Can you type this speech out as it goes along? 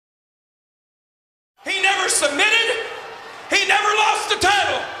submitted. He never lost the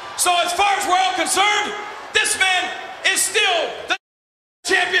title. So as far as we're all concerned, this man is still the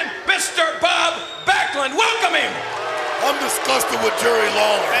champion, Mr. Bob Backlund. Welcome him. I'm disgusted with Jerry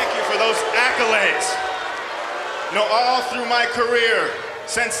Lawler. Thank you for those accolades. You know, all through my career,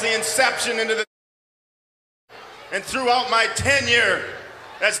 since the inception into the and throughout my tenure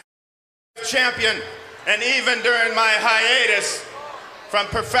as champion, and even during my hiatus from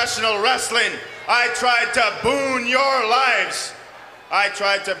professional wrestling, I tried to boon your lives. I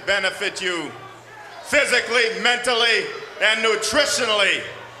tried to benefit you physically, mentally, and nutritionally,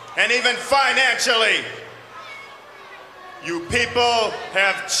 and even financially. You people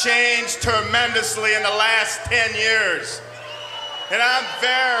have changed tremendously in the last 10 years. And I'm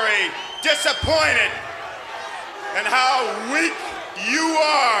very disappointed in how weak you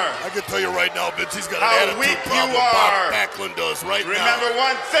are. I can tell you right now, Vince, he's got an attitude problem. Bob Backlund does right now. Remember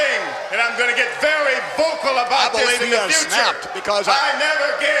one thing, and I'm going to get very vocal about this in the future. Because I never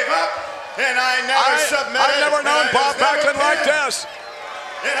gave up, and I never submitted. I've never known Bob Backlund like this.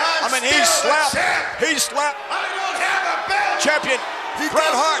 I mean, he slapped I don't have a belt. champion Bret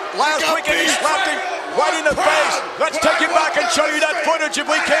Hart last weekend. He slapped him right in the face. Let's take him back and show you that footage if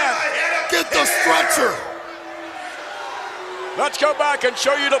we can. Get the stretcher. Let's go back and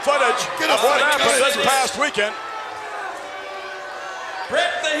show you the footage of what happened this past weekend.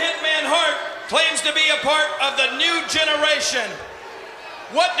 Bret the Hitman Hart claims to be a part of the new generation.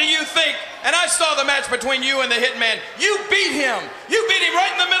 What do you think? And I saw the match between you and the Hitman. You beat him. You beat him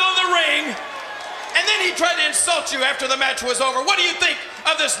right in the middle of the ring. And then he tried to insult you after the match was over. What do you think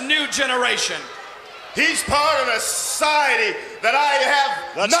of this new generation? He's part of a society that I have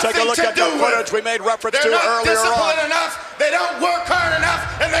Let's nothing take a look to at do the footage with. we made reference They're to not earlier disciplined on. enough, they don't work hard enough,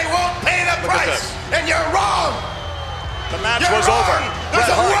 and they won't pay the Look at price. this. And you're wrong. The match You're was wrong. over. There's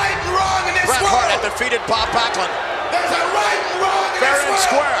Bret a Hart. right and wrong in this Bret world. Hart had defeated Bob Backlund. There's a right and wrong in Fair this and world.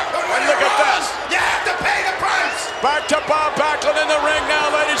 square. But when And look you're at wrong, this. You have to pay the price. Back to Bob Backlund in the ring now,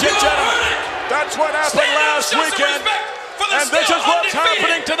 ladies and gentlemen. That's what happened Stand up, last show some weekend. respect for the And this still is what's undefeated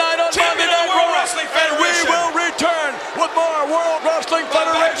happening tonight on champion Monday of the Night World Raw. Wrestling And we Federation. will return with more World Wrestling Bob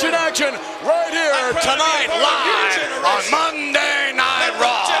Federation Backlund. action right here I'm proud to be a tonight, part of your live on generation. Monday Night That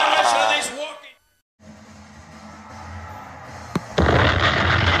Raw. generation of these walking.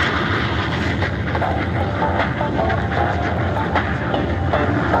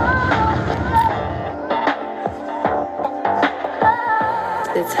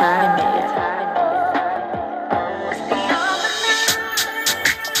 The time man.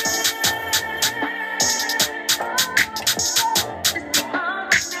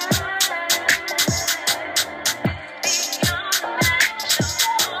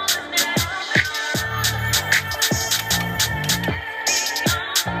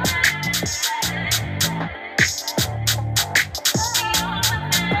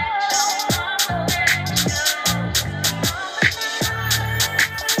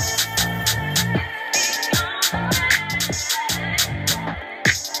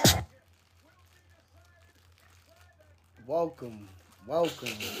 Welcome.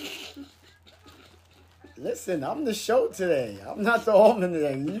 Listen, I'm the show today. I'm not the woman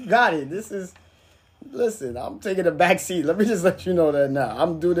today. You got it. Listen, I'm taking the back seat. Let me just let you know that now.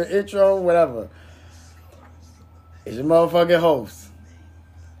 I'm doing the intro, whatever. It's your motherfucking host,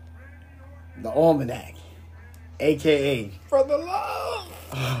 the Almanac, a.k.a. Brother Love.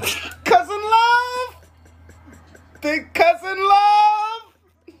 Cousin Love. Big Cousin Love.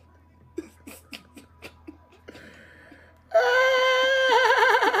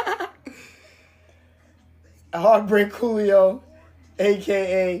 Heartbreak Julio,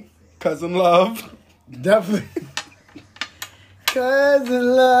 a.k.a. Cousin Love. Definitely.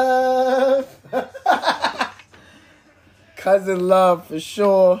 Cousin Love. Cousin Love for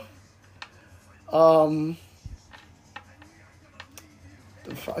sure. The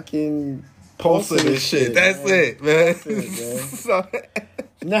fucking Post of this shit. That's it, man. That's it, man.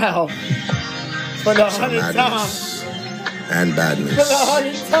 Now, for the 100th time. And For badness. the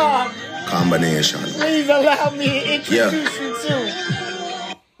 100th time. Combination. Please allow me to introduce you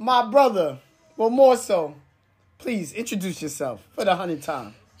to my brother. Well, more so. Please introduce yourself for the 100th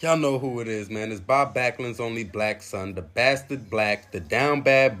time. Y'all know who it is, man. It's Bob Backlund's only black son, the bastard black, the down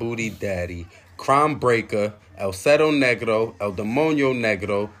bad booty daddy, crime breaker, El Cedo Negro, El Demonio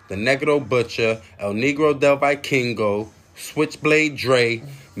Negro, the Negro Butcher, El Negro del Vikingo, Switchblade Dre,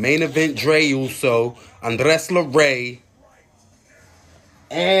 Main Event Dre Uso, Andres LeRae,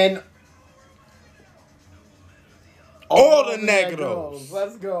 and all the Negros.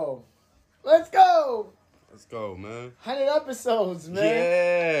 Let's go. Let's go. Let's go, man. 100 episodes, man.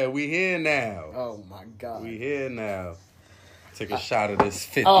 Yeah, we here now. Oh, my God. We here now. Take a shot of this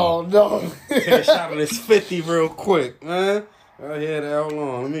 50. Oh, no. Take a shot of this 50 real quick, man. Right here, hold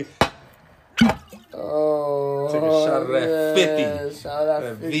on. Let me Oh, take a shot of that 50. Shout out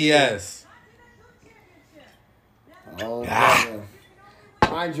That 50. VS. Oh, brother.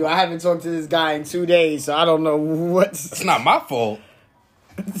 Mind you, I haven't talked to this guy in 2 days, so I don't know what's... It's not my fault.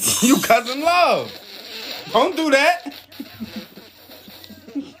 You cousin Love. Don't do that.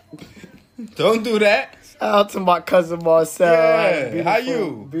 Don't do that. Shout out to my cousin Marcel. Yeah, Beautiful, how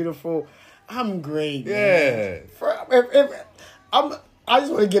you? Beautiful. I'm great, Yeah. man. I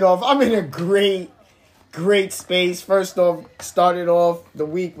just want to get off. I'm in a great space. First off, started off the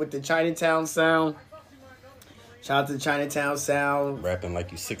week with the Chinatown Sound. Shout out to the Chinatown Sound. Rapping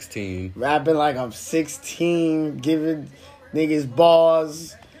like you 16. Rapping like I'm 16. Giving niggas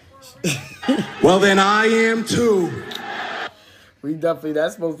bars. Well, then I am too. We definitely,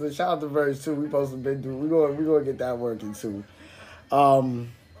 that's supposed to, shout out to Verge too. We supposed to been doing, we gonna get that working too.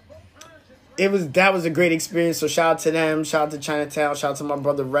 That was a great experience. So shout out to them. Shout out to Chinatown. Shout out to my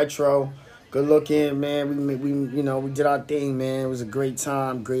brother Retro. Good looking, man. We did our thing, man. It was a great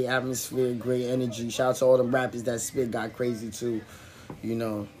time, great atmosphere, great energy. Shout out to all the rappers that spit got crazy too. You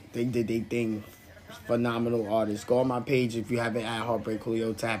know, they did their thing. Phenomenal artists. Go on my page if you haven't at Heartbreak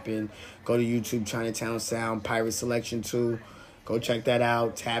Coolio. Tap in. Go to YouTube, Chinatown Sound, Pirate Selection 2. Go check that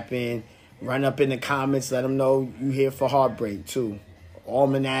out. Tap in. Run up in the comments. Let them know you here for Heartbreak too.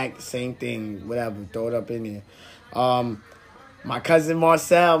 Almanac, same thing. Whatever. Throw it up in there. My cousin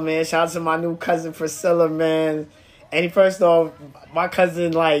Marcel, man. Shout out to my new cousin Priscilla, man. And first off, my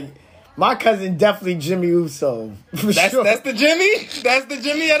cousin definitely Jimmy Uso. That's the Jimmy? That's the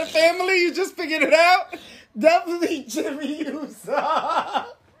Jimmy of the family? You just figured it out? Definitely Jimmy Uso.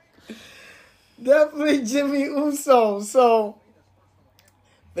 Definitely Jimmy Uso. So,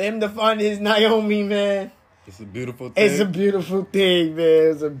 for him to find his Naomi, man. It's a beautiful thing. It's a beautiful thing,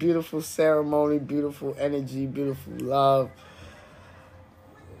 man. It's a beautiful ceremony, beautiful energy, beautiful love.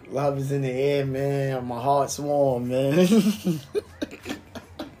 Love is in the air, man. My heart's warm, man.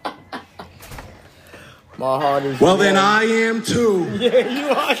 My heart is Well, warm. then I am too. Yeah, you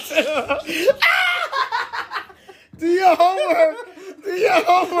are too. Do your homework.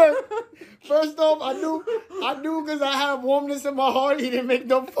 First off, I knew because I have warmness in my heart. He didn't make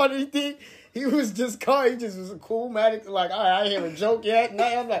no funny thing. He was just calm. He just was a cool manic. Like, all right, I hear a joke yet.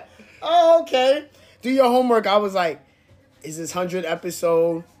 Nothing. I'm like, oh, okay. Do your homework. I was like, is this 100th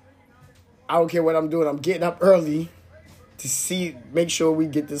episode? I don't care what I'm doing. I'm getting up early to make sure we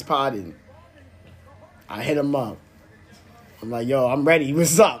get this pod in. I hit him up. I'm like, yo, I'm ready.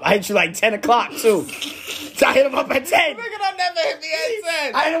 What's up? I hit you like 10 o'clock, too. So I hit him up at 10. Nigga don't never hit me at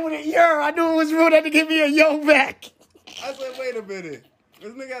 10. I hit him with a year. I knew it was rude. Had to give me a yo back. I said, wait a minute.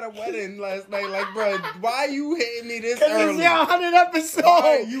 This nigga had a wedding last night. Like, bro, why you hitting me this Because early? it's your 100th episode.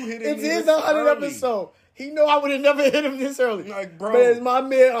 Why are you hitting it's me his this 100th early? episode. He know I would have never hit him this early. Like, bro. But it's my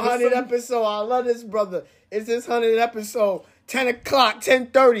man 100th some- episode. I love this brother. It's his 100th episode. 10 o'clock,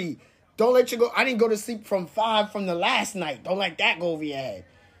 10:30. Don't let you go. I didn't go to sleep from 5 from the last night. Don't let that go over your head.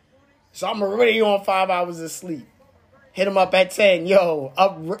 So I'm already on 5 hours of sleep. Hit him up at 10. Yo,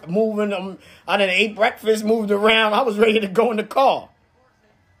 up moving. I done ate breakfast, moved around. I was ready to go in the car.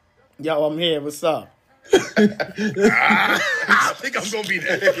 Yo, I'm here. What's up? I think I'm gonna be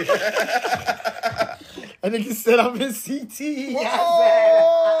there. I think he said I'm in CT.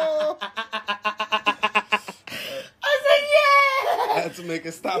 I said, yeah. I had to make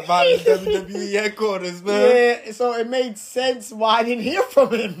a stop by the WWE headquarters, man. Yeah, so it made sense why I didn't hear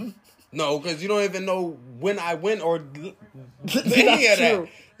from him. No, because you don't even know when I went or any That's of that. true.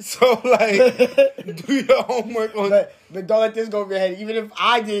 So, like, do your homework on... But don't let this go over your head. Even if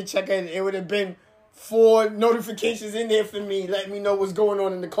I did check in, it would have been 4 notifications in there for me, letting me know what's going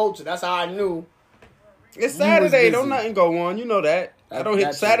on in the culture. That's how I knew. It's You was Saturday. busy. Don't nothing go on. You know that. I don't hit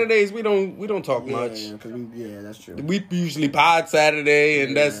That's Saturdays. We don't talk much. Yeah, that's true. We usually pod Saturday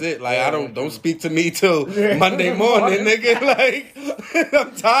and that's it. Like, Yeah, I don't speak to me till Monday morning, nigga. Like,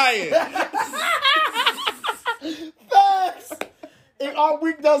 I'm tired. Facts. If our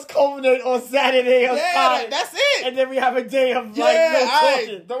week does culminate on Saturday or Friday, that's it. and then we have a day of Yeah, like no alright.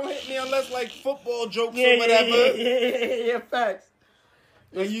 talking. Don't hit me unless like football jokes Yeah, or whatever. Yeah, facts.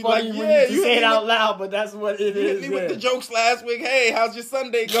 And you Funny like, when yeah, you say hit it me out with- loud, but that's what it You hit is. me with the jokes last week. Hey, how's your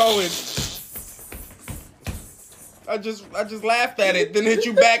Sunday going? I just laughed at it, then hit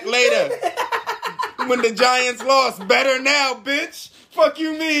you back later. When the Giants lost. Better now, bitch. Fuck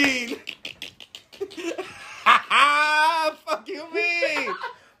you mean. Fuck you mean.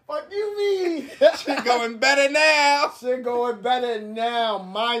 What do you mean? Shit going better now. Shit going better now,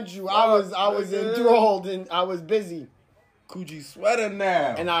 mind you. I was enthralled and I was busy. Coochie sweater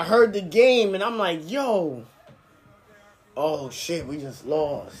now. And I heard the game and I'm like, yo. Oh shit, we just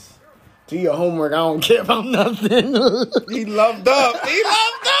lost. Do your homework. I don't care about nothing. He loved up. He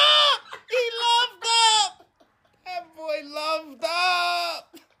loved up. He loved up. That boy loved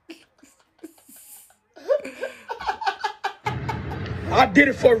up. I did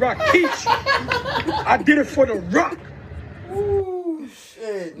it for Rakish. I did it for The Rock. Ooh,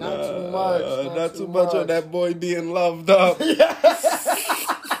 shit. Not too much. Not too much on that boy being loved up. The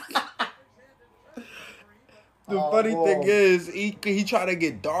funny thing is, he tried to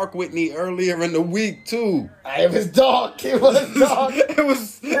get dark with me earlier in the week too. It was dark. It was dark. it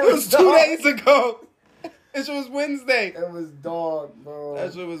was 2 days ago. It was Wednesday. It was dark, bro.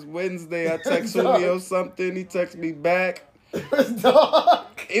 That shit was Wednesday. I text Julio something. He texted me back. It was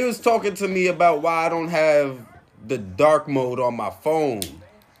dark. He was talking to me about why I don't have the dark mode on my phone.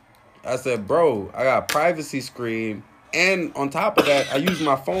 I said, bro, I got a privacy screen. And on top of that, I use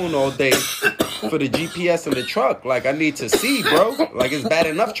my phone all day for the GPS in the truck. Like, I need to see, bro. Like, it's bad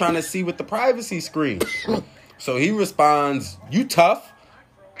enough trying to see with the privacy screen. So he responds, you tough.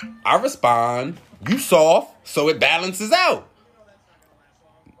 I respond, you soft. So it balances out.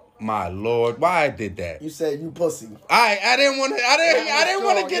 My Lord, why I did that? You said you pussy. I didn't want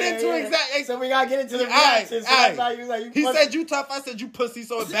to get into exactly. So we gotta get into the reactions. So that's how you like. You he pussy. said you tough. I said you pussy.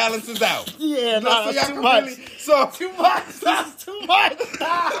 So it balances out. Yeah, nah, that's too much. Too much. That's too much.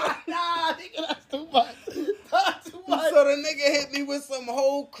 Nah, nigga, that's too much. That's too much. So the nigga hit me with some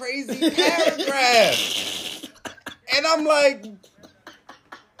whole crazy paragraph, and I'm like,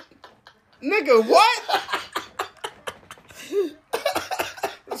 nigga, what?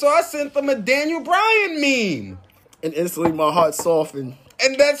 So I sent them a Daniel Bryan meme. And instantly my heart softened.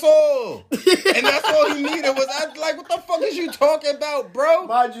 And that's all. And that's all he needed was, like, what the fuck is you talking about, bro?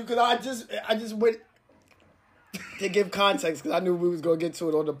 Mind you, because I just went to give context because I knew we was going to get to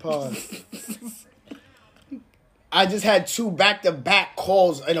it on the pod. I just had 2 back-to-back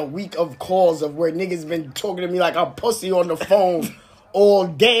calls in a week of calls of where niggas been talking to me like I'm pussy on the phone all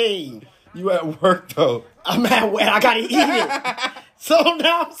day. You at work, though. I'm at work. I got to eat it. So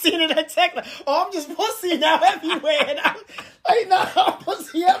now I'm seeing it at tech. Like, oh, I'm just pussy now everywhere. Now. Like, nah, I'm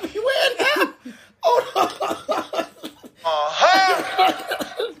pussy everywhere now. Oh, no.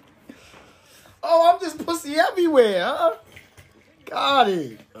 Oh, I'm just pussy everywhere, huh? Got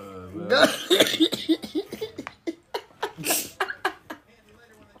it.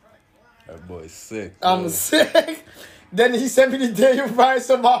 That boy's sick. I'm sick. Then he sent me the Daniel Bryan,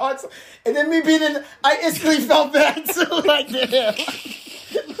 so my heart, and then me being in, I instantly felt bad too. Like, damn.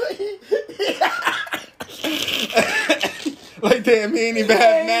 Like, damn, he ain't even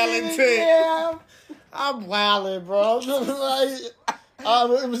have Valentin. Yeah, I'm wildin', bro.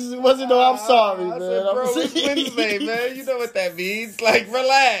 It wasn't no, I'm sorry, man. Said, bro, it's Wednesday, man. You know what that means. Like,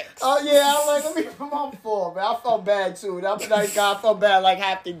 relax. Oh, yeah, I'm like, let me put my fault, man. I felt bad, too. That nice guy, I felt bad, like,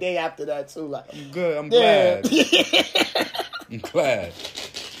 half the day after that, too. Like, I'm good. I'm glad. I'm glad.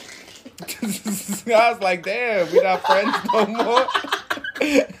 I was like, damn, we not friends no more.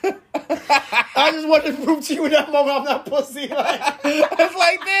 I just wanted to prove to you in that moment I'm not pussy. Like, I was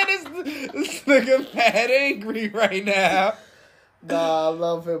like, damn, this nigga mad angry right now. Nah, I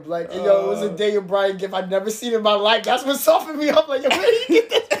love him. Like, yo, it was a Daniel Bryan gift I'd never seen in my life. That's what softened me up. Like, yo, where did you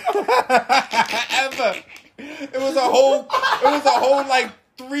get this from? Ever. It was a whole like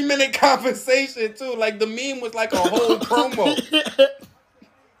 3-minute conversation too. Like the meme was like a whole promo.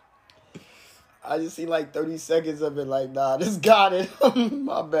 I just see like 30 seconds of it. Like, nah, this got it.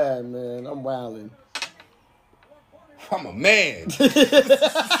 My bad, man. I'm wildin'. I'm a man. That's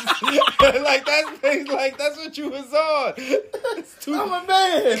what you was on. I'm a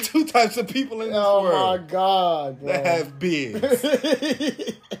man. 2 types of people in this world. world. Oh my God, bro. That have beards.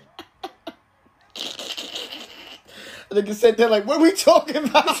 Nigga said that like, what are we talking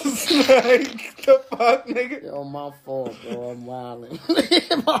about? Like, the fuck, nigga? Yo, my fault, bro. I'm wildin'.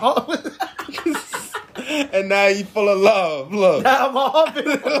 And now you full of love. Look. Now I'm off.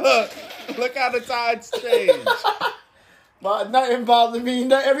 Look how the tides change. Nothing bothered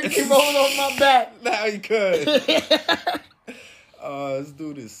me. Everything rolled on my back. Now you could. This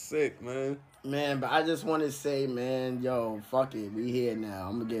dude is sick, man. Man, but I just want to say, man, yo, fuck it. We here now.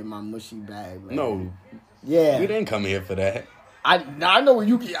 I'm going to get my mushy bag, man. No. Yeah. We didn't come here for that. I know what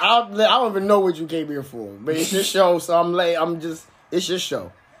you... I don't even know what you came here for. But it's your show, so I'm late. It's your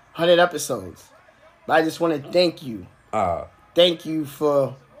show. 100 episodes. But I just want to thank you. Thank you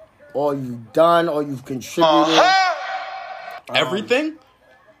for all you've done, all you've contributed. Everything?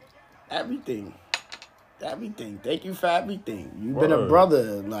 Everything. Thank you for everything. You've been a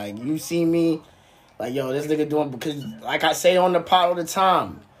brother. Like, you see me, like, yo, this nigga doing, because, like I say on the pod all the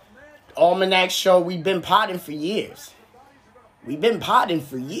time, Almanac Show, we've been potting for years.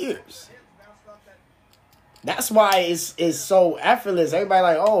 That's why it's so effortless. Everybody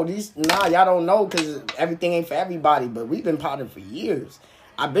like, oh, y'all don't know because everything ain't for everybody. But we've been potting for years.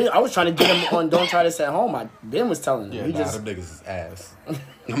 I was trying to get him on Don't Try This at Home. Ben was telling him. Yeah, them niggas is ass.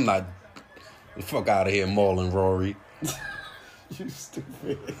 I'm not. The fuck out of here, Maul and Rory. You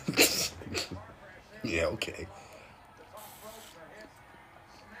stupid. Yeah, okay.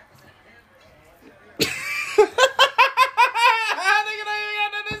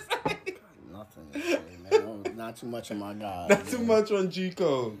 Nothing to say, man. Not too much on my guy. Not too much on G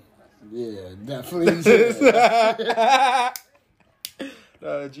Code. Yeah, definitely. Yeah.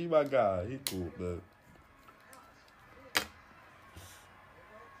 G my guy. He cool, man.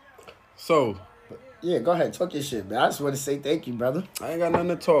 So, yeah, go ahead. Talk your shit, man. I just want to say thank you, brother. I ain't got nothing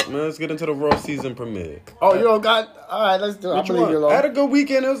to talk, man. Let's get into the Raw season premiere. Oh, you don't got... All right, let's do it. I believe you, Lord. I had a good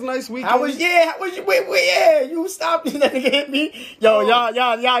weekend. It was a nice weekend. How was you? Wait, yeah. You stopped. That nigga hit me. Yo, y'all,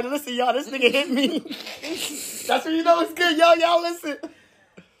 listen, y'all. This nigga hit me. That's when you know it's good. Y'all, listen.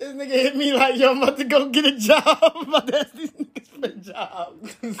 This nigga hit me like, yo, I'm about to go get a job. I'm about to ask these niggas for a job.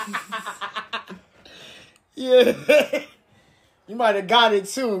 Yeah. You might have got it,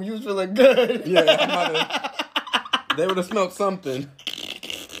 too. You was feeling good. Yeah, I might have. They would have smelled something.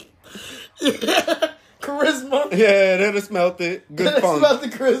 Yeah. Charisma. Yeah, they would have smelled it. Good fun. Smelled the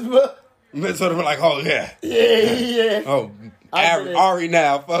charisma. They sort of like, oh, yeah. Yeah. Oh, Ari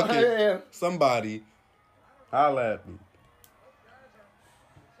now. Fuck it. Yeah. Somebody. Holla at me.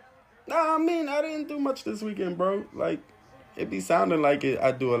 Nah, I mean, I didn't do much this weekend, bro. Like, it be sounding like it.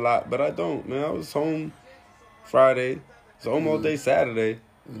 I do a lot, but I don't, man. I was home Friday. It's home all day Saturday.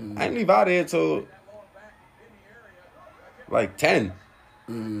 I didn't leave out here till like 10.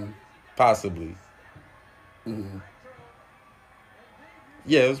 Possibly.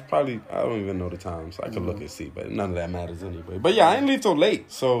 Yeah, it was probably, I don't even know the time, so I could look and see, but none of that matters anyway. But yeah, I didn't leave till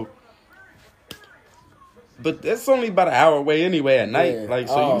late, so. But it's only about an hour away anyway at night. Yeah. Like,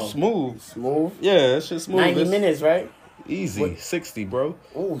 so you smooth. Smooth? Yeah, it's just smooth. 90 minutes, right? Easy. What? 60, bro.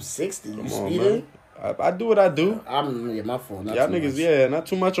 Oh, 60. You Come on, speeding? man. I do what I do. My fault. Y'all niggas, yeah, not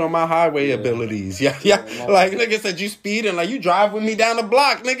too much on my highway abilities. Yeah. Like, nigga said you speeding, like, you drive with me down the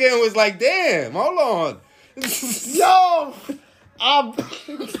block, nigga, and was like, damn, hold on. Yo!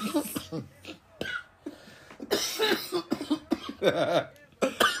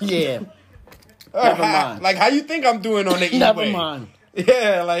 Yeah. Never mind. Like, how you think I'm doing on the E-way? Never mind.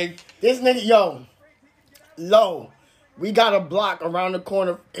 Yeah, like. This nigga, yo, we got a block around the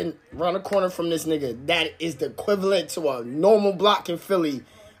corner from this nigga that is the equivalent to a normal block in Philly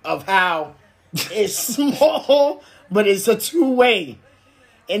of how it's small, but it's a two-way.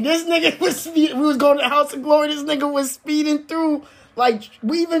 And this nigga was speeding. We was going to the House of Glory. This nigga was speeding through. Like,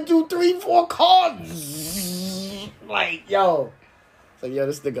 we even do 3-4 cars. Like, yo. So, yo,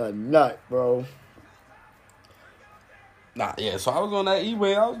 this nigga a nut, bro. Nah, yeah, so I was on that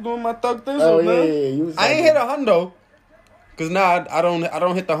E-way. I was doing my thug thing, man. Yeah. I ain't hit a hundo. Because now I don't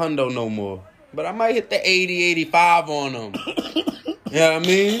hit the hundo no more. But I might hit the 80, 85 on them. You know what I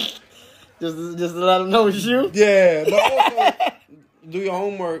mean? Just to let them know it's you? Yeah, but also, do your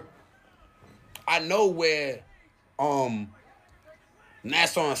homework. I know where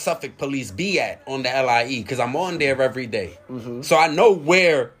Nassau and Suffolk police be at on the LIE because I'm on there every day. So I know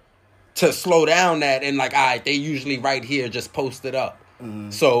where to slow down at and like, all right, they usually right here just post it up.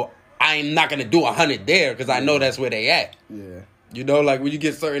 So I'm not going to do 100 there because I know that's where they at. Yeah. You know, like when you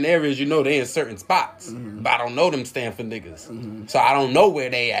get certain areas, you know they in certain spots. But I don't know them Stanford niggas. So I don't know where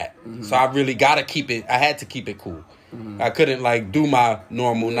they at. So I really got to keep it. I had to keep it cool. I couldn't like do my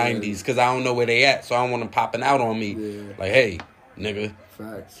normal 90s because I don't know where they at. So I don't want them popping out on me. Like, hey, nigga,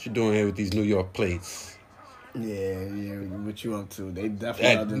 what you doing here with these New York plates? Yeah, what you up to? They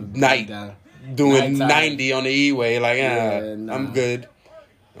definitely at night doing 90 on the E-way. Like, I'm good.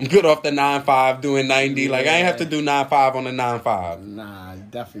 I'm good off the 9.5 doing 90. Like, I ain't have to do 9.5 on the 9.5. Nah,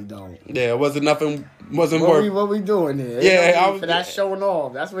 definitely don't. Yeah, wasn't worth. What we doing here? Yeah, for that showing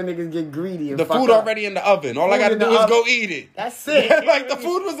off. That's when niggas get greedy. And the food already in the oven. All I gotta do is go eat it. That's it. Like, the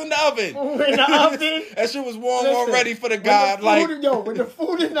food was in the oven. Food in the oven? That shit was warm already for the god. With the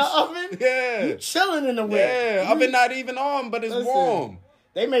food in the oven, you chilling in the way. Yeah, oven not even on, but it's warm.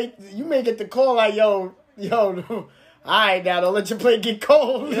 You may get the call like, yo, All right, now don't let your plate get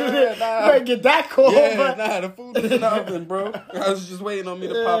cold. Yeah, nah. You ain't get that cold. Yeah, but... nah, the food is in the oven, bro. I was just waiting on me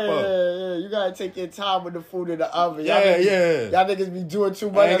to pop up. Yeah, you gotta take your time with the food in the oven. Yeah, Y'all niggas be doing too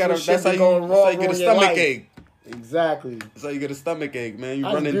much. That's how you get a stomach ache. Exactly. That's how you get a stomach ache, man. You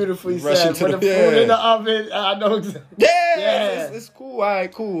That's running, beautifully you rushing said. to With the food in the oven, I know exactly. Yeah. It's cool. All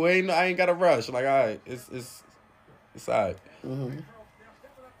right, cool. I ain't got to rush. Like, all right, it's all right. Mm-hmm.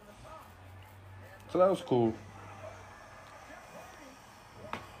 So that was cool.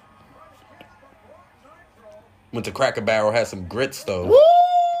 Went to Cracker Barrel, had some grits though. Woo!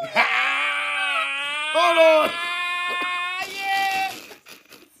 Hold on.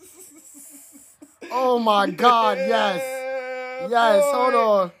 Oh my God, yes. Yes, hold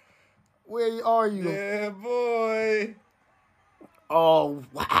on. Where are you? Yeah, boy. Oh,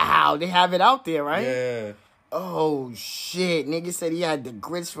 wow. They have it out there, right? Yeah. Oh, shit. Nigga said he had the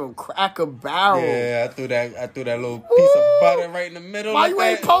grits from Cracker Barrel. Yeah, I threw that little piece of butter right in the middle. Why you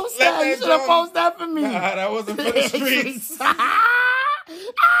ain't post that? You should have posted that for me. Nah, that wasn't for the streets. That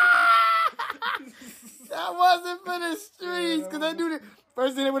wasn't for the streets. Because they do the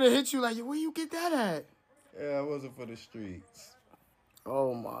first thing they would have hit you like, where you get that at? Yeah, it wasn't for the streets.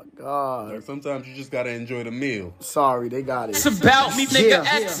 Oh my God. Like sometimes you just gotta enjoy the meal. Sorry, they got it. It's about me, nigga.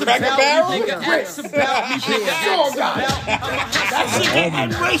 X about me, nigga. X about me, nigga. Sure got it. That shit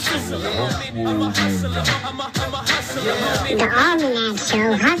ain't racism. The Almanac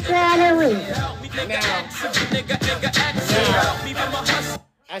Show, Hustler of the Week.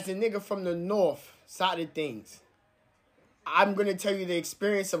 As a nigga from the north side of things, I'm going to tell you the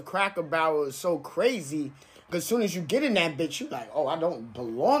experience of Cracker Barrel is so crazy. Because as soon as you get in that bitch, you like, oh, I don't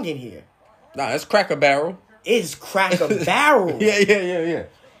belong in here. Nah, it's Cracker Barrel. It's Cracker Barrel. Yeah.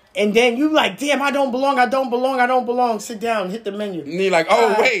 And then you like, damn, I don't belong. Sit down, hit the menu. And you're like,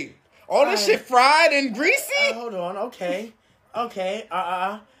 oh, wait. All this shit fried and greasy? Hold on, okay.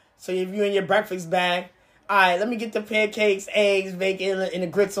 So if you in your breakfast bag, all right, let me get the pancakes, eggs, bacon, and the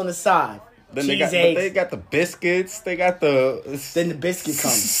grits on the side. Then eggs. They got the biscuits. They got the... Then the biscuit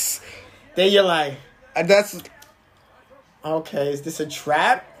comes. Then you're like... That's... Okay, is this a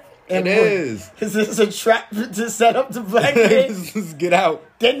trap? It is. Is this a trap to set up the black man? Just get out.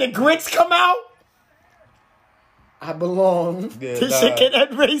 Then the grits come out? I belong. Yeah, this shit can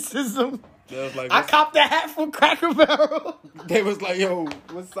end racism. Like, I copped the hat from Cracker Barrel. They was like, yo,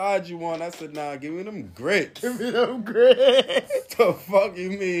 what side you want? I said, nah, give me them grits. Give me them grits. The fuck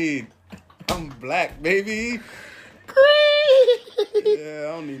you mean? I'm black, baby. Yeah,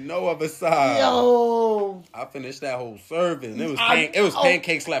 I don't need no other side. Yo, I finished that whole serving. It was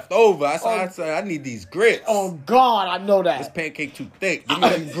pancakes left over. I said, I need these grits. Oh God, I know that. This pancake too thick. Give me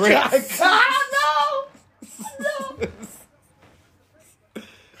them grits. I know.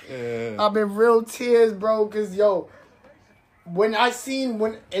 Yeah. I've been real tears, bro. Cause when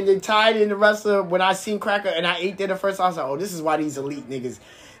they tied in the wrestler, when I seen Cracker and I ate there the first time, I was like, oh, this is why these elite niggas.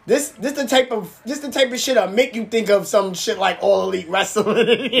 This the type of shit that make you think of some shit like All Elite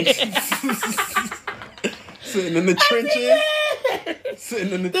Wrestling. Sitting in the trenches.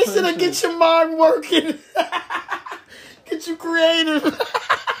 Sitting in the trenches. This shit'll get your mind working. Get you creative.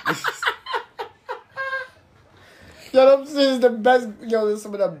 Yo, this is the best. Yo, this is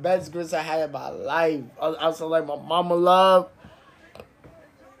some of the best grits I had in my life. I also like my mama love.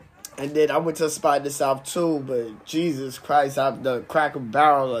 And then I went to a spot in the South too, but Jesus Christ, the Cracker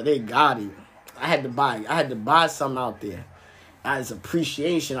Barrel, they got it. I had to buy something out there. As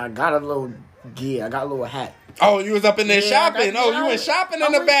appreciation, I got a little gear. I got a little hat. Oh, you was up in there shopping. You went shopping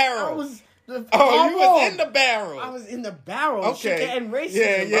in the barrel. You was in the barrel. I was in the barrel. Okay. Shit getting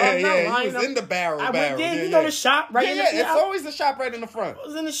racist. Yeah. You was in the barrel. I went there. You know the shop right in the front. It's always the shop right in the front. I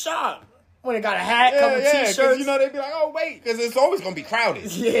was in the shop. When they got a hat, couple t-shirts. Because, they be like, oh, wait. Because it's always going to be crowded.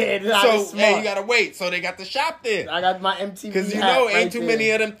 Yeah. So, you got to wait. So, they got the shop there. I got my MTV because ain't too many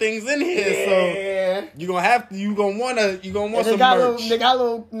of them things in here. So, you going to want some merch. They got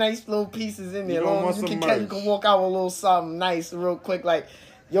little nice little pieces in there. You can walk out with a little something nice real quick. Like,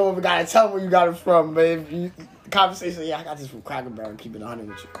 you don't even got to tell them where you got it from. But if the conversation, I got this from Cracker Barrel. Keep it 100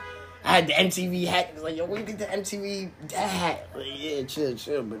 with you. I had the MTV hat. It was like, yo, where you get the MTV hat? Like, yeah,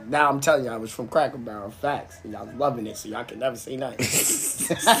 chill. But now I'm telling you, I was from Cracker Barrel. Facts. Y'all loving it, so y'all can never say nothing.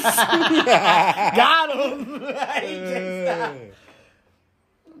 Got him.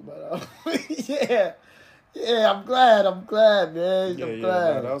 But, yeah, I'm glad, man. I'm glad.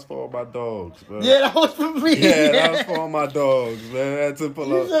 That was for all my dogs, man. Yeah, that was for me. Yeah, that was for all my dogs, man. I had to pull up.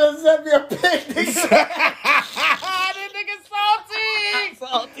 You should have sent me a pic, nigga.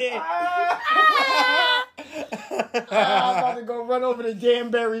 Salty. I'm about to go run over to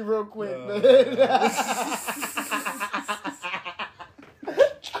Danbury real quick, man.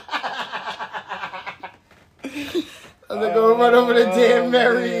 They're gonna run over the damn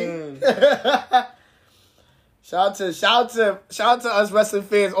Mary. Shout out to us wrestling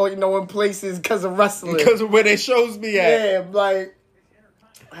fans. All you know in places because of wrestling. Because of where they shows be at. Yeah, like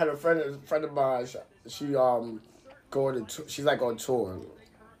I had a friend of mine. She going to she's like on tour,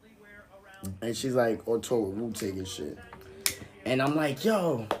 and she's like on tour with Wu-Tang and shit. And I'm like,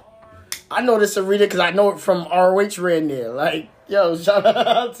 yo, I know this arena because I know it from ROH ran there. Like, yo, shout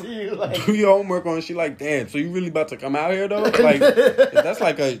out to you. Like, do your homework on. She like, damn. So you really about to come out here though? Like, that's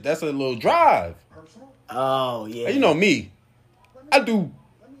a little drive. Oh yeah. You know me. I do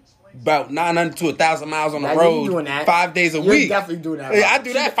about 900 to 1,000 miles on the road. Doing that. 5 days a week. You definitely doing that. Yeah, I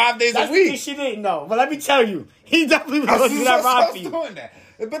do that 5 days a week. She didn't know, but let me tell you, he definitely was going to do that ride for you. Doing that.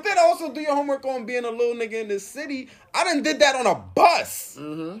 But then also do your homework on being a little nigga in this city. I done did that on a bus.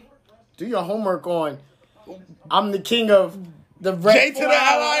 Mm-hmm. Do your homework on. I'm the king of the red. J to the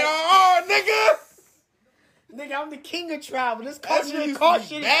LIRR, nigga. Nigga, I'm the king of travel. This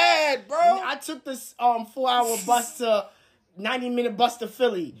caution bad, bro. I took this 4-hour bus to 90-minute bus to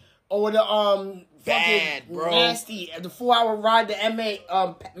Philly, or the bad, bro. Nasty the 4-hour ride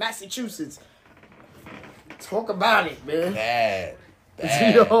to Massachusetts. Talk about it, man. Bad. Do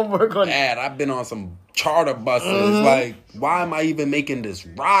your homework on bad. I've been on some charter buses. Like, why am I even making this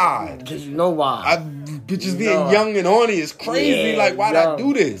ride? Because you know why. Bitches being young and horny is crazy. Like, why'd I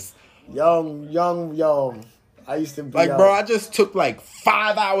do this? Young. I used to be like, bro, I just took like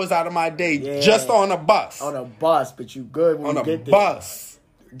 5 hours out of my day just on a bus. On a bus, but you good when you get there. On a bus.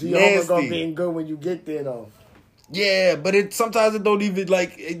 Do your homework on being good when you get there, though. Yeah, but sometimes it don't even,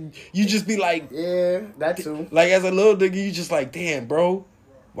 like, you just be like... Yeah, that too. Like, as a little nigga, you just like, damn, bro.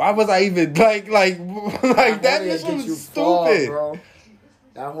 Why was I even, like that mission was stupid. Far, bro.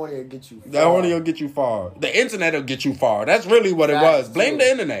 That horny will get you far. That horny will get you far. The internet will get you far. That's really what it was. Blame the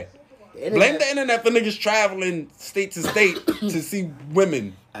internet. Blame the internet for niggas traveling state to state to see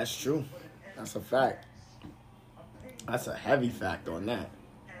women. That's true. That's a fact. That's a heavy fact on that.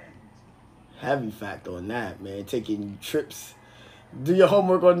 Heavy fact on that, man. Taking trips. Do your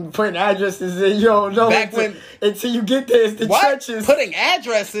homework on putting addresses in. Until you get there, it's the trenches. Putting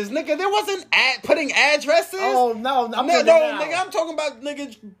addresses? Nigga, there wasn't putting addresses. Oh, no. Nigga, I'm talking about,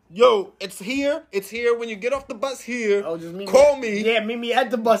 nigga, yo, it's here. It's here. When you get off the bus here, just call me. Yeah, meet me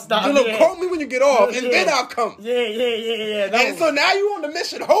at the bus stop. Call me when you get off, and then I'll come. Yeah. And so now you on the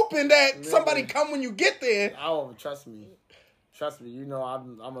mission hoping that somebody come when you get there. Oh, trust me. You know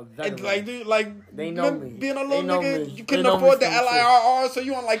I'm a veteran. They know me. Being a little nigga, you couldn't afford the LIRR, so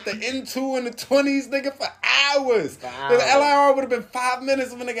you on like the N2 and the 20s, nigga, for hours. The LIRR would have been 5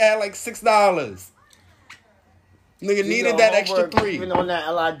 minutes if a nigga had like $6. Nigga needed that extra $3. Even on that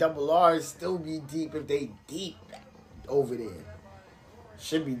LIRR, it still be deep if they deep over there.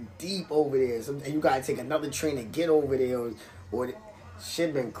 Should be deep over there. And you gotta take another train to get over there, or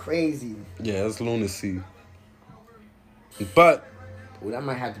shit been crazy. Yeah, it's lunacy. But that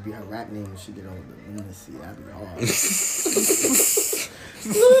might have to be her rap name when she get over the lunacy. That'd be hard.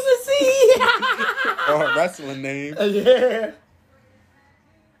 Lunacy. Or her wrestling name. Yeah.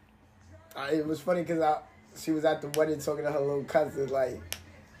 It was funny because she was at the wedding talking to her little cousin. Like,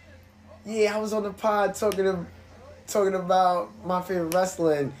 yeah, I was on the pod talking about my favorite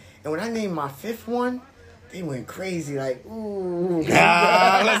wrestling, and when I named my fifth one, they went crazy, like, ooh.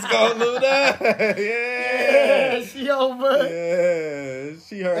 Let's go, Luda. Yeah. She over. Yeah.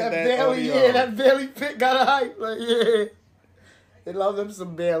 She heard that Bailey, audio. that Bailey pick got a hype. Like, yeah. They love them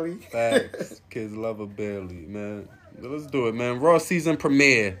some Bailey. Facts. Kids love a Bailey, man. Let's do it, man. Raw season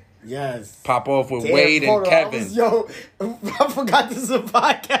premiere. Yes. Pop off with Wade and Kevin. I forgot this is a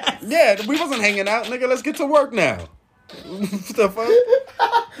podcast. Yeah, we wasn't hanging out. Nigga, let's get to work now. What the fuck?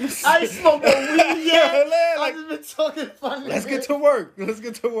 I ain't smoked no weed yet. I just been talking funny. Let's get to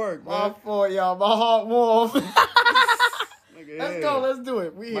work. My fault, y'all. My heart warm. Let's go. Let's do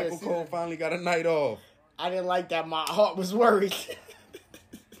it. We Michael Cole finally got a night off. I didn't like that. My heart was worried.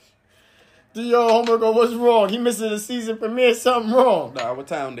 Do your homework on what's wrong. He missing the season premiere. Something wrong. Nah, what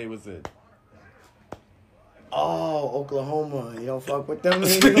town they was in? Oh, Oklahoma. You don't fuck with them.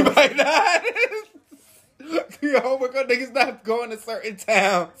 You might not. Do your homework on niggas not going to certain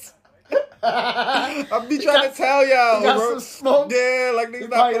towns. I be trying to tell y'all, got bro. Some smoke. Yeah, like niggas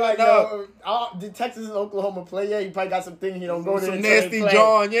not like, up. Did Texas and Oklahoma play? Yeah, he probably got some thing he don't go there. Some nasty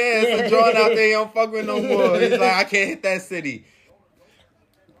John, some John out there he don't fuck with no more. He's like, I can't hit that city.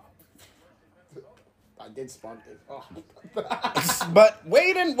 I did spot this. Oh. But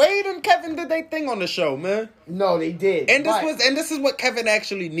Wade and Kevin did their thing on the show, man. No, they did. And this is what Kevin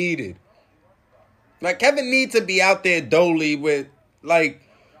actually needed. Like, Kevin needs to be out there dolly with, like,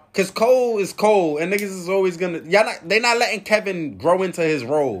 Cause Cole is Cole, and niggas is always gonna. They not letting Kevin grow into his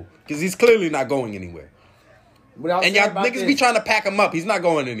role, cause he's clearly not going anywhere. And y'all niggas be trying to pack him up. He's not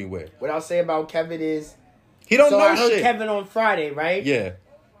going anywhere. What I'll say about Kevin is he don't know I heard shit. Kevin on Friday, right? Yeah.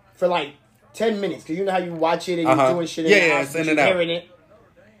 For like 10 minutes, cause you know how you watch it and you're doing shit in the house, and you're hearing it.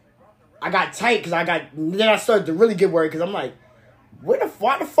 I got tight because then I started to really get worried because I'm like, why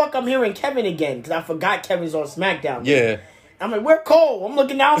the fuck I'm hearing Kevin again? Because I forgot Kevin's on SmackDown. Yeah. I'm like, where Cole? I'm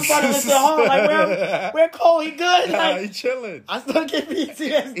looking down, I'm trying to listen home. Like, where Cole? He good? Like, he chilling. I still get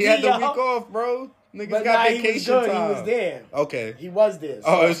PTSD. He had the week off, bro. Niggas got vacation time. He was there. Okay. He was there. So.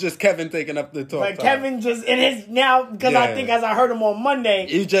 Oh, it's just Kevin taking up the talk. But Kevin just in his now because I think as I heard him on Monday,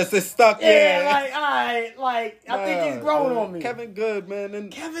 he just is stuck. Yeah, like all right, like I think he's growing on me. Kevin good, man.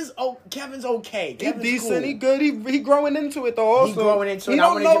 And Kevin's okay. He's decent. Cool. He good. He growing into it though. Also, he growing into it. He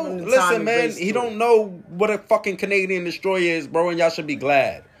don't know. Listen, man. He don't know what a fucking Canadian destroyer is, bro. And y'all should be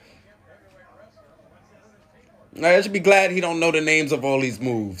glad. I should be glad he don't know the names of all these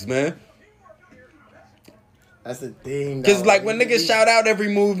moves, man. That's the thing. Because, like, when niggas shout out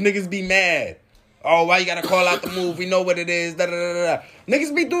every move, niggas be mad. Oh, why you gotta call out the move? We know what it is. Da, da, da, da.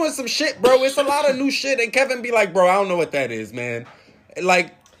 Niggas be doing some shit, bro. It's a lot of new shit. And Kevin be like, bro, I don't know what that is, man.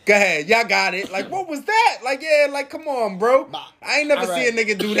 Like, go ahead. Y'all got it. Like, what was that? Like, yeah, like, come on, bro. I ain't never see a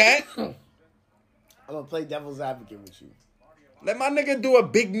nigga do that. I'm gonna play devil's advocate with you. Let my nigga do a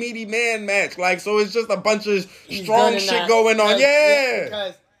big meaty man match. Like, so it's just a bunch of strong shit going on. Yeah.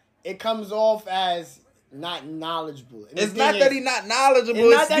 Because it comes off as not knowledgeable. It's not that he's not knowledgeable.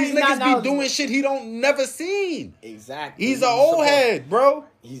 It's these niggas be doing shit he don't never seen. Exactly. He's an old head, bro.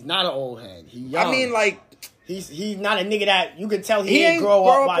 He's not an old head. He young. I mean, like, he's not a nigga that you could tell he ain't grow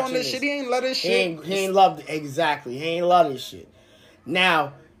up watching on this shit. He ain't love this shit. He ain't love exactly. He ain't love this shit.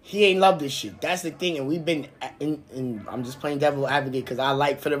 Now he ain't love this shit. That's the thing, and we've been in I'm just playing devil advocate because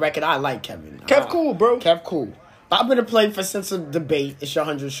for the record, I like Kevin. Kev cool, bro. Kev cool. But I'm gonna play for sense of debate. It's your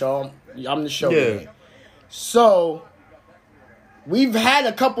 100 show. I'm the show man. So, we've had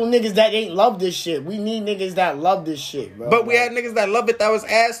a couple niggas that ain't love this shit. We need niggas that love this shit, bro. But we had niggas that love it that was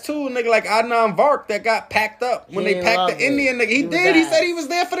ass too. Nigga like Adnan Vark that got packed up when they packed the Indian nigga. He did. He said he was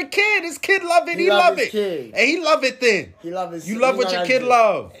there for the kid. His kid love it. He love it. And he love it then. He love it. You love what your kid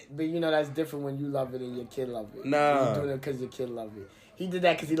love. But you know that's different when you love it and your kid love it. Nah. You're doing it because your kid love it. He did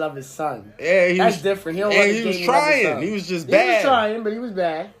that because he loved his son. Yeah, that's different. He don't he was trying. He was just bad. He was trying, but he was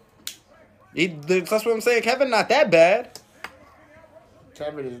bad. That's what I'm saying. Kevin not that bad.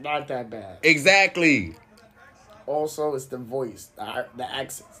 Kevin is not that bad. Exactly. Also, it's the voice, the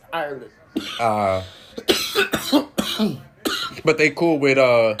accents. Ireland. But they cool with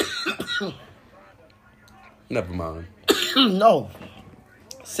never mind. No.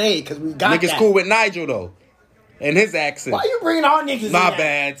 Say it, because we got niggas that. Cool with Nigel though. And his accent. Why you bringing our niggas in? My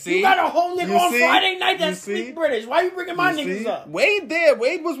bad, see? You got a whole nigga on Friday night that speak British. Why you bringing my niggas up? Wade there.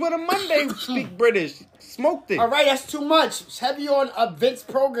 Wade was with him Monday speak British. Smoked it. All right, that's too much. It's heavy on a Vince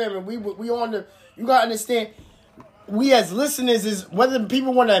programming. We on the... You got to understand, we as listeners is... Whether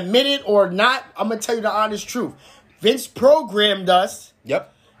people want to admit it or not, I'm going to tell you the honest truth. Vince programmed us...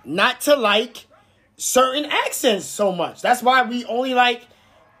 Yep. Not to like certain accents so much. That's why we only like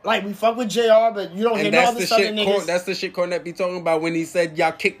we fuck with JR, but you don't hear no other Southern niggas. That's the shit Cornette be talking about when he said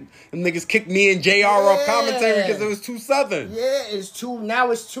them niggas kicked me and JR off commentary because it was too Southern. Yeah, it's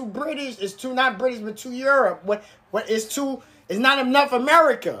too British. It's too not British, but too Europe. It's not enough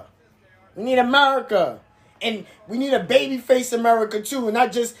America. We need America. And we need a babyface America too,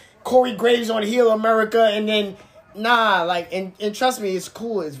 not just Corey Graves on heel America and then and trust me, it's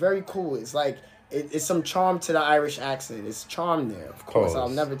cool. It's very cool. It's like it's some charm to the Irish accent. It's charm there. Of course, I'll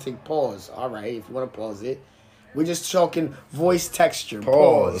never take pause. All right, if you want to pause it. We're just talking voice texture.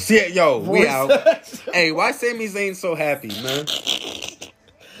 Pause. Yeah, yo, we out. Hey, why Sami Zayn so happy, man?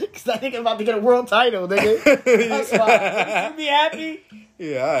 Because I think I'm about to get a world title, nigga. That's why. You be happy?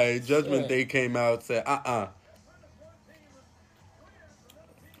 Yeah, all right. Judgment Day came out, said,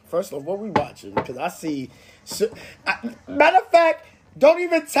 First off, what we watching? Because I see... matter of fact, don't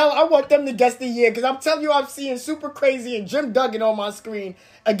even tell. I want them to guess the year because I'm telling you I'm seeing Super Crazy and Jim Duggan on my screen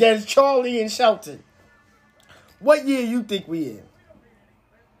against Charlie and Shelton. What year you think we in?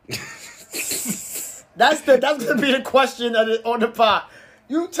 That's gonna be the question on the pot.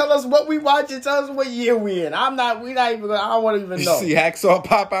 You tell us what we watching. Tell us what year we in. I don't want to even know. You see Hacksaw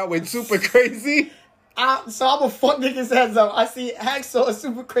pop out with Super Crazy? So I'm gonna fuck niggas heads up. I see Hacksaw and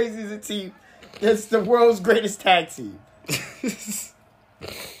Super Crazy as a team. It's the world's greatest tag team.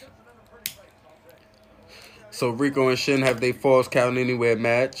 So Rico and Shin have they Falls Count Anywhere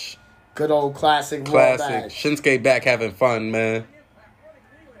match. Good old classic. Shinsuke back having fun, man.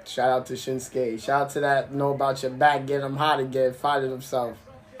 Shout out to Shinsuke. Shout out to that Know About Your Back, Get Him Hot Again, finding himself.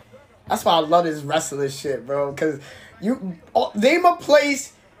 That's why I love this wrestler shit, bro. Because you name a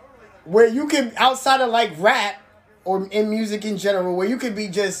place where you can, outside of like rap or in music in general, where you could be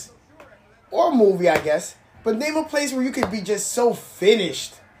just, or a movie, I guess, but name a place where you could be just so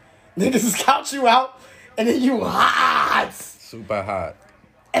finished. Niggas count you out, and then you hot. Super hot.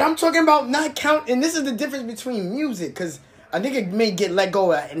 And I'm talking about not count, and this is the difference between music, because a nigga may get let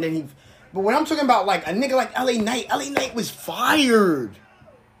go of, and then he, but when I'm talking about like a nigga like LA Knight was fired.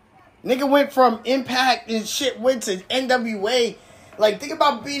 Nigga went from Impact and shit, went to NWA. Like, think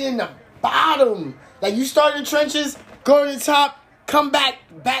about being in the bottom. Like, you start in the trenches, go to the top, come back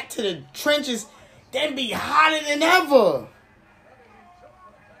to the trenches, then be hotter than ever.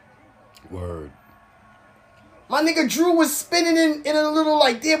 Word. My nigga Drew was spinning in a little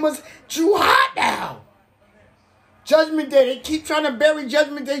like, damn, was Drew hot now. Judgment Day, they keep trying to bury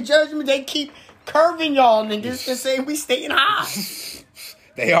Judgment Day keep curving y'all niggas and saying we staying hot.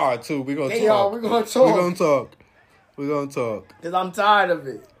 They are too. We're gonna talk. We're gonna talk. Because I'm tired of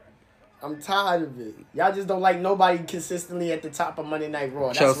it. Y'all just don't like nobody consistently at the top of Monday Night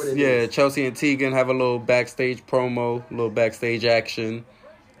Raw. That's what it is. Chelsea and Tegan have a little backstage promo, a little backstage action,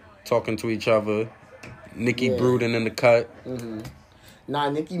 talking to each other. Nikki brooding in the cut. Mm-hmm. Nah,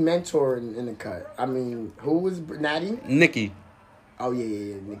 Nikki mentoring in the cut. I mean, who was Natty? Nikki. Oh,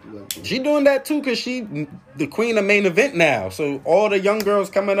 yeah. Nikki was. She doing that too because she the queen of main event now. So all the young girls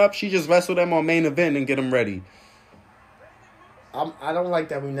coming up, she just wrestle them on main event and get them ready. I don't like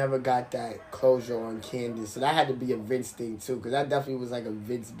that we never got that closure on Candice. So that had to be a Vince thing too, because that definitely was like a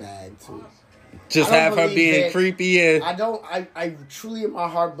Vince bag too. Just have her being creepy and... I truly in my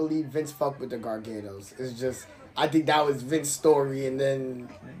heart believe Vince fucked with the Garganos. It's just, I think that was Vince's story, and then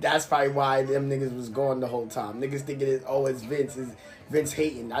that's probably why them niggas was going the whole time. Niggas thinking it's Vince. Is Vince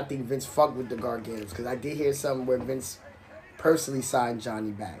hating. I think Vince fucked with the Garganos, because I did hear something where Vince personally signed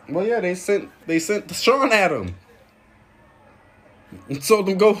Johnny back. Well, yeah, they sent Sean at him. And told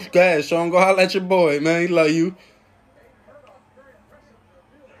him, go ahead, Sean, go holler at your boy, man. He love you.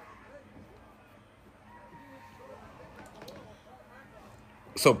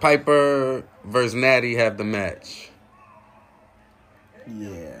 So Piper versus Natty have the match.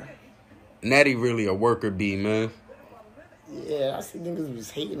 Yeah. Natty really a worker bee, man. Yeah, I see niggas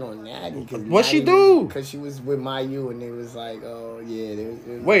was hating on Natty. What she do? Because she was with Mayu, and they was like, oh,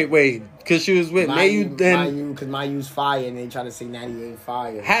 yeah. Wait. Because she was with Mayu, then... Mayu, because Mayu's fire, and they try to say Natty ain't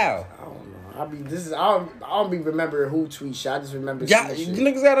fire. How? I don't know. I don't be remembering who tweet shit. I just remember you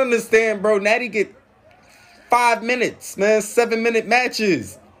niggas gotta understand, bro. Natty get 5 minutes, man. 7-minute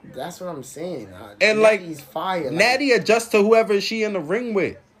matches. That's what I'm saying. And Natty's fire. Natty adjusts to whoever she in the ring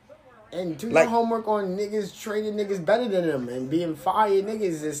with. And do your homework on niggas trading niggas better than them and being fire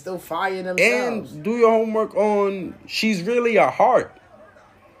niggas and still fire themselves. And do your homework on she's really a heart.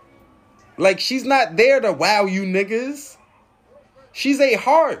 Like, she's not there to wow you niggas. She's a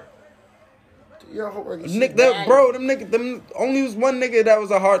heart. Do your homework. Them only was one nigga that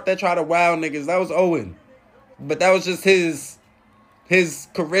was a heart that tried to wow niggas. That was Owen. But that was just his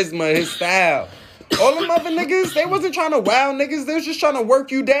charisma, his style. All them other niggas, they wasn't trying to wow niggas. They was just trying to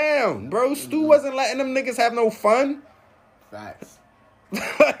work you down, bro. Stu wasn't letting them niggas have no fun. Facts.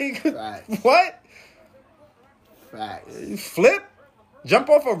 Facts. What? Facts. Flip? Jump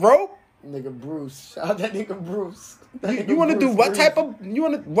off a rope? Nigga Bruce. Shout out that nigga Bruce. You want to do what type of... You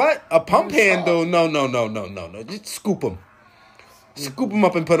want to... What? A pump handle? No. Just scoop him. Scoop him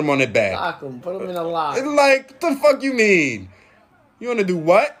up and put him on their back. Lock him. Put him in a lock. It's like, what the fuck you mean? You want to do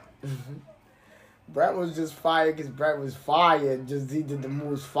what? Brett was just fired because Brett was fired. Just he did the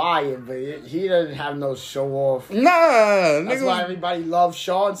moves fired, but he doesn't have no show off. Nah, that's why everybody loves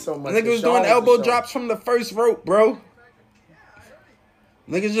Sean so much. Niggas was doing elbow drops from the first rope, bro.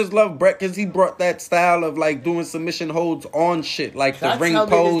 Niggas just love Brett because he brought that style of like doing submission holds on shit, like the ring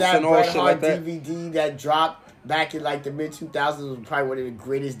post and all shit like that. DVD that dropped back in like the mid 2000s was probably one of the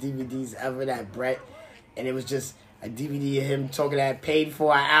greatest DVDs ever. That Brett, and it was just a DVD of him talking that paid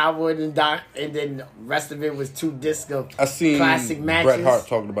for an hour and then the rest of it was 2 discs of classic matches. Bret Hart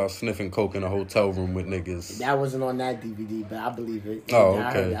talking about sniffing coke in a hotel room with niggas. That wasn't on that DVD, but I believe it. Oh,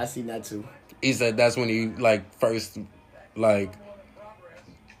 okay. I seen that too. He said that's when he like first like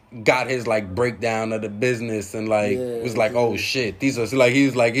got his like breakdown of the business and like was like, oh shit, these are like he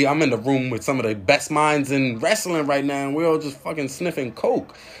was like I'm in the room with some of the best minds in wrestling right now, and we're all just fucking sniffing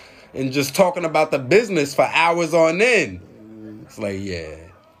coke. And just talking about the business for hours on end. It's like, yeah.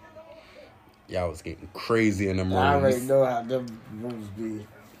 Y'all was getting crazy in them rooms. I already know how them rooms be.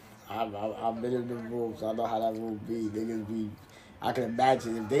 I've been in them rooms. I know how that room be. Niggas be I can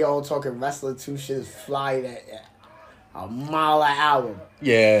imagine if they all talking wrestling, two shit is flying at a mile an hour.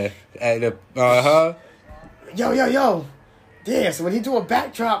 Yeah. Yo. Yeah, so when he do a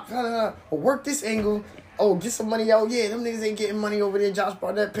backdrop, or work this angle, get some money out. Yeah, them niggas ain't getting money over there. Josh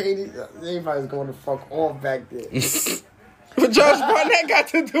Barnett paid it. Everybody's going to fuck off back there. What Josh Barnett got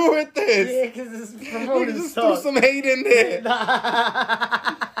to do with this? Yeah, because it's promoted just stuff. threw some hate in there.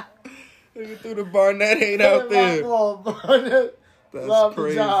 Nigga threw the Barnett hate out there. Barnett. That's Love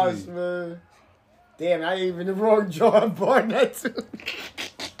crazy. Josh, man. Damn, I ain't even the wrong John Barnett, too.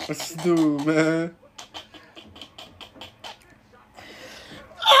 This dude, man.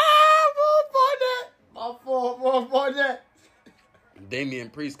 My Barnett. Damian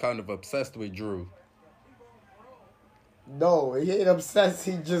Priest kind of obsessed with Drew. No, he ain't obsessed.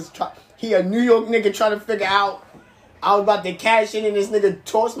 He a New York nigga trying to figure out. I was about to cash in and this nigga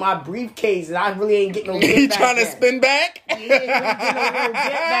tossed my briefcase and I really ain't getting no get He back trying to yet. spin back? He ain't really getting no get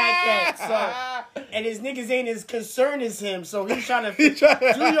back yet. So, and his niggas ain't as concerned as him. So he's trying to do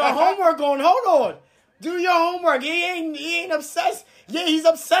your homework hold on. Do your homework. He ain't obsessed. Yeah, he's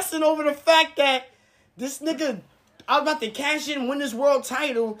obsessing over the fact that this nigga, I was about to cash in and win this world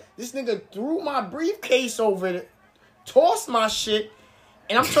title. This nigga threw my briefcase over it, tossed my shit,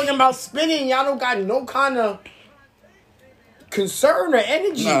 and I'm talking about spinning. Y'all don't got no kind of concern or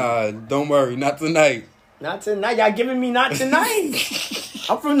energy. Nah, don't worry. Not tonight. Not tonight. Y'all giving me not tonight.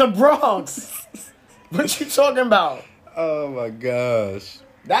 I'm from the Bronx. What you talking about? Oh, my gosh.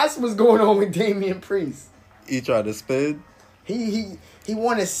 That's what's going on with Damian Priest. He tried to spin? He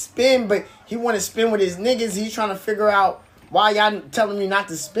want to spin, but he want to spin with his niggas. He's trying to figure out why y'all telling me not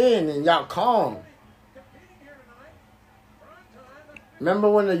to spin and y'all calm. Remember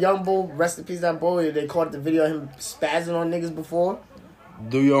when the young bull, rest in peace that boy, they caught the video of him spazzing on niggas before?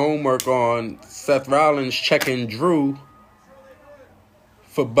 Do your homework on Seth Rollins checking Drew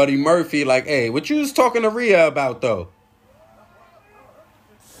for Buddy Murphy. Like, hey, what you was talking to Rhea about, though?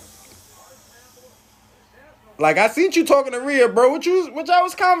 Like, I seen you talking to Rhea, bro. What y'all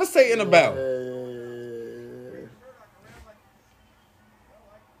was conversating about?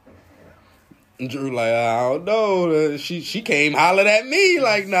 Drew like, I don't know. She came hollered at me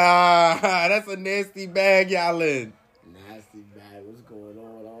like, nah, that's a nasty bag y'all in. Nasty bag. What's going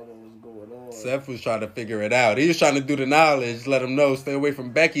on? I don't know what's going on. Seth was trying to figure it out. He was trying to do the knowledge, let him know, stay away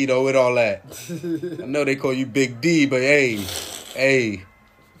from Becky, though, with all that. I know they call you Big D, but hey,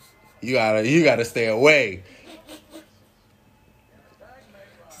 you gotta stay away.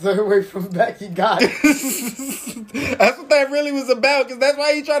 Stay away from Becky, got it. That's what that really was about, because that's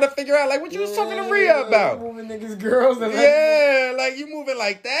why he tried to figure out, like, what you was talking to Rhea about. Moving niggas' girls. And like you moving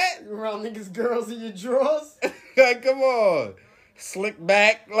like that? You around niggas' girls in your drawers? Like, come on. Slick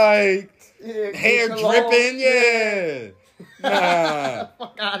back, like, hair dripping, yeah. Nah.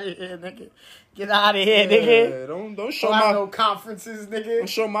 Fuck out of here, nigga. Get out of here, nigga. Don't show my no conferences, nigga. Don't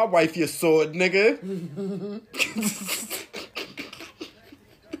show my wife your sword, nigga.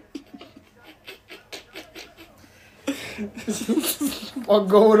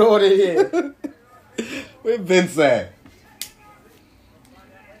 What's going on in here? Where Vince at?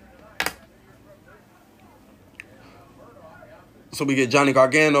 So we get Johnny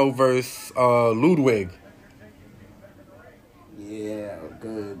Gargano versus Ludwig. Yeah,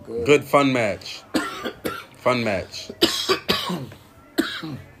 good. Good fun match. Fun match.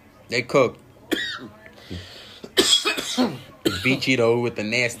 They cooked. Vici though with the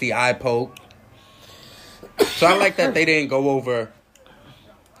nasty eye poke. So I like that they didn't go over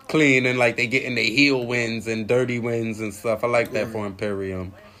clean and like they getting their heel wins and dirty wins and stuff. I like that for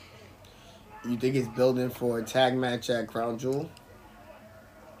Imperium. You think it's building for a tag match at Crown Jewel?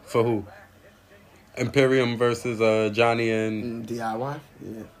 For who? Imperium versus Johnny and DIY?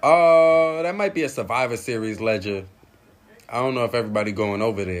 Yeah. That might be a Survivor Series ledger. I don't know if everybody going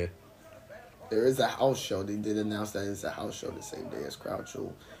over there. There is a house show. They did announce that it's a house show the same day as Crown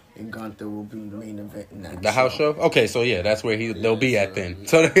Jewel. And Gunther will be the main event in that The house show? Okay, so yeah, that's where they'll be at then.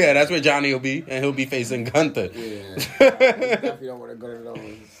 So yeah, that's where Johnny will be, and he'll be facing Gunther. Yeah. Definitely don't want to go to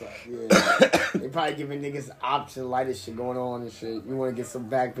those. Yeah. They probably giving niggas option, lightest shit going on and shit. You want to get some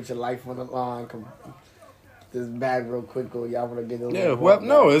bag, put your life on the line. Come get this bag real quick, or y'all want to get a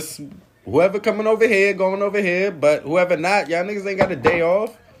little it's whoever coming over here, going over here, but whoever not, y'all niggas ain't got a day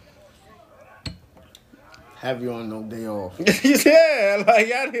off. Have you on no day off? Yeah, like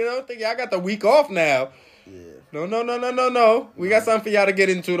y'all don't think y'all got the week off now. Yeah. No. We got something for y'all to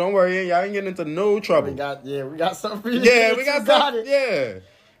get into. Don't worry, y'all ain't getting into no trouble. We got something for you. Yeah, we got something. Yeah,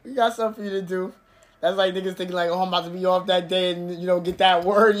 we got something for you to do. That's like niggas thinking like, I'm about to be off that day and get that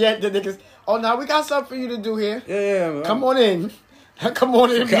word yet. The niggas, no, we got something for you to do here. Yeah, man. Come on in. Come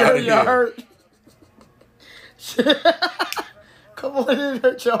on in here, you hurt. Come on in and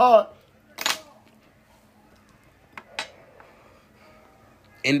hurt your heart.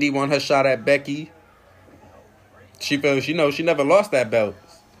 Indy won her shot at Becky. She feels she never lost that belt.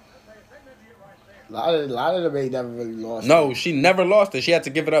 A lot of them ain't never really lost. No, she never lost it. She had to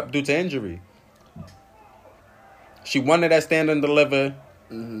give it up due to injury. She won it at Stand and Deliver.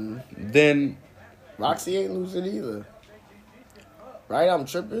 Mm-hmm. Then Roxy ain't losing either. Right? I'm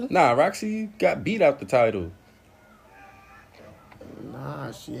tripping? Nah, Roxy got beat out the title.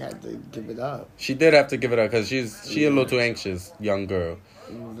 Nah, she had to give it up. She did have to give it up because she a little too anxious, young girl.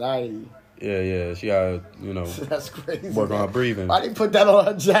 Anxiety. Yeah, she got, That's crazy. Work on her breathing. Why they put that on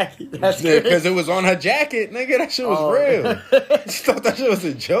her jacket? That's crazy. Because it was on her jacket, nigga. That shit was real. You thought that shit was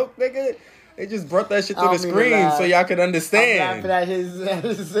a joke, nigga? They just brought that shit to the screen so y'all could understand. I'm laughing at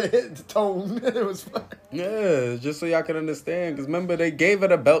his tone. It was fun. Yeah, just so y'all could understand. Because remember, they gave her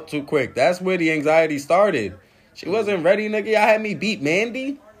the belt too quick. That's where the anxiety started. She wasn't ready, nigga. Y'all had me beat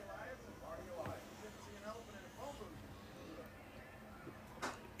Mandy.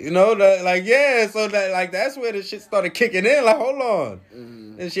 So that's where the shit started kicking in. Like, hold on.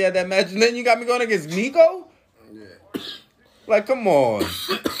 Mm-hmm. And she had that match. And then you got me going against Miko? Yeah. Like, come on.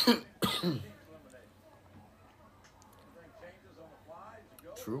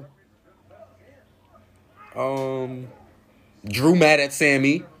 True. Drew mad at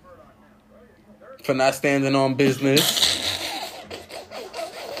Sammy for not standing on business.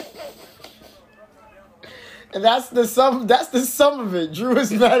 And that's the sum of it. Drew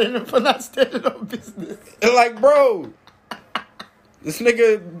is mad at him for not standing on business. And like, bro, this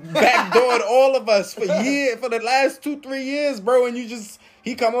nigga backdoored all of us for the last 2-3 years, bro, and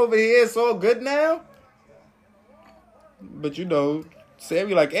he come over here, it's all good now. But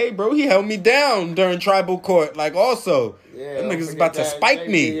Sammy like, hey, bro, he held me down during tribal court. Like, also, them niggas was about to spike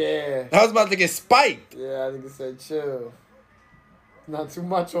me. Yeah. I was about to get spiked. Yeah, I think it said chill. Not too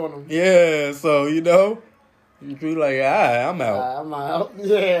much on him. Yeah, so, you be like, I'm out. I'm out.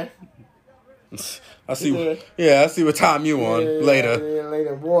 Yeah. I see. Yeah, I see what time you on later. Yeah,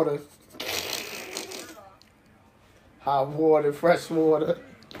 later. Water. Hot water, fresh water.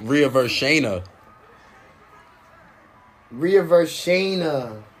 Rhea versus Shayna.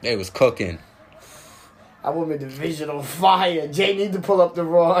 They was cooking. I woman division on fire. Jay need to pull up the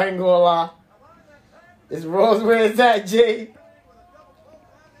Raw. I ain't gonna lie. It's Raw's where it's at, Jay.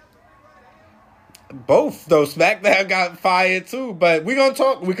 Both though, SmackDown got fired too, but we gonna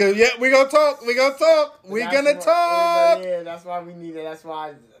talk. We gonna talk. Yeah, that's why we need it. That's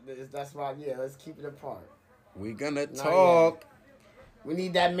why. Yeah, let's keep it apart. We gonna talk. Yet. We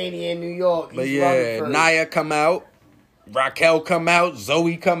need that Mania in New York. But yeah, Nia come out, Raquel come out,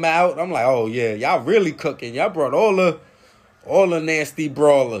 Zoe come out. I'm like, oh yeah, y'all really cooking. Y'all brought all the nasty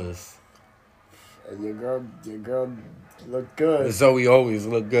brawlers. And your girl. Look good. Zoe always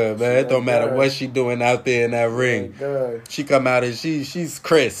look good, man. It don't matter what she doing out there in that ring. Good. She come out and she's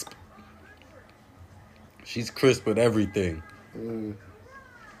crisp. She's crisp with everything. Mm.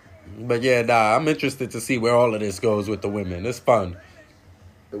 But yeah, I'm interested to see where all of this goes with the women. It's fun.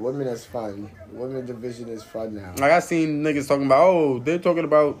 The women is fun. The women division is fun now. Like I seen niggas talking about, they're talking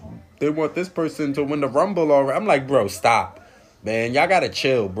about they want this person to win the Rumble already. I'm like, bro, stop. Man, y'all gotta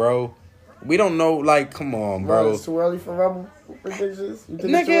chill, bro. We don't know, like, come on, bro. It's too early for Rumble predictions?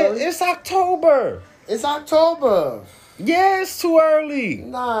 Nigga, it's October. It's October. Yeah, it's too early.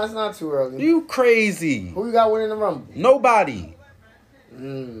 Nah, it's not too early. You crazy. Who you got winning the Rumble? Nobody.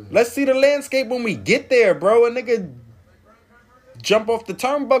 Let's see the landscape when we get there, bro. A nigga jump off the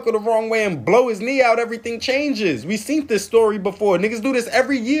turnbuckle the wrong way and blow his knee out, everything changes. We seen this story before. Niggas do this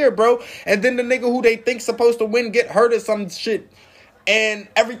every year, bro. And then the nigga who they think supposed to win get hurt or some shit. And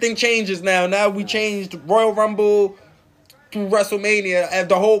everything changes now. Now we changed Royal Rumble to WrestleMania and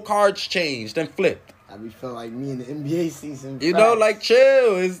the whole card's changed and flipped. I be feeling like me in the NBA season. Like,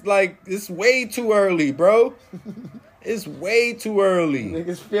 chill. It's like, it's way too early, bro. It's way too early.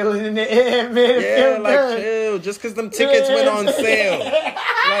 Niggas feeling in the air, man. Yeah, like, good. Chill. Just because them tickets went on sale.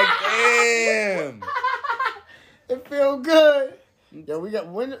 Like, damn. It feel good. Yo, we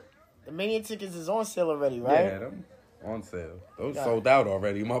got the Mania tickets is on sale already, right? Yeah, them on sale. Those sold out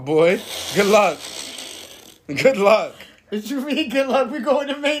already, my boy. Good luck. Good luck. What you mean, good luck? We going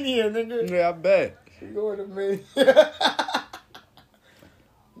to Mania, nigga. Yeah, I bet. We going to Mania.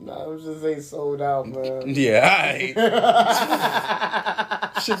 Nah, I was just saying sold out, man. Yeah,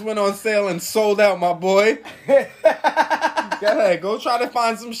 shit went on sale and sold out, my boy. Go ahead, go try to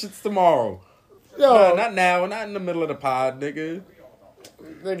find some shits tomorrow. Yo. Nah, not now, not in the middle of the pod, nigga.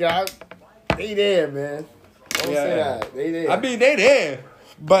 Nigga, they there, man. Don't say that. They there. I mean, they there,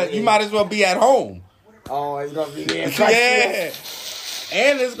 but you might as well be at home. Oh, it's gonna be there. Yeah.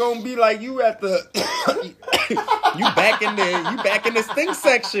 And it's gonna be like you at the you back in the stink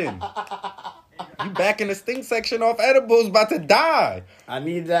section. You back in the stink section off edibles, about to die. I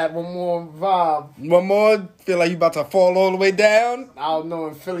need that one more vibe. One more, feel like you about to fall all the way down. I don't know,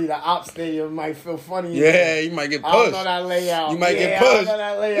 in Philly, the Op Stadium might feel funny. Yeah, you might get pushed. I don't know that layout. You might get pushed. I don't know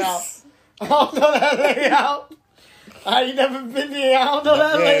that layout. I don't know that layout. I ain't never been there. I don't know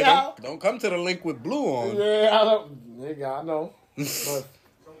that layout. Don't come to the link with blue on. Yeah, I don't. Nigga, I know. But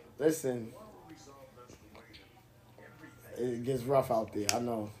listen, it gets rough out there. I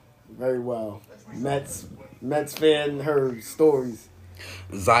know very well. Mets fan heard stories.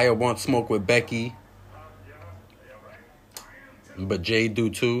 Zaya wants smoke with Becky, but Jay do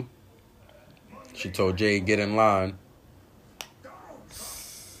too. She told Jay get in line.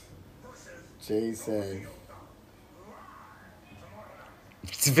 Jay said,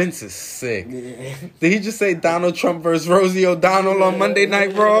 Vince is sick. Yeah. Did he just say Donald Trump versus Rosie O'Donnell on Monday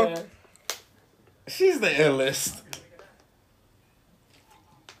Night Raw? She's the illest.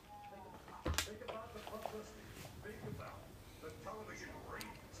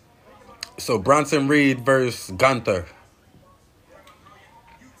 So Bronson Reed versus Gunther.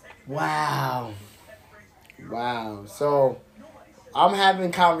 Wow. So I'm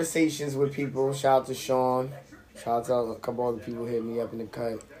having conversations with people. Shout out to Sean. Shout out to a couple other people hitting me up in the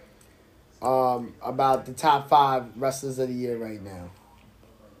cut. About the top 5 wrestlers of the year right now.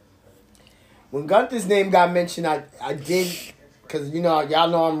 When Gunther's name got mentioned, I did, because y'all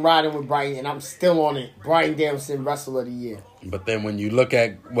know I'm riding with Brian, and I'm still on it. Bryan Danielson, Wrestler of the Year. But then when you look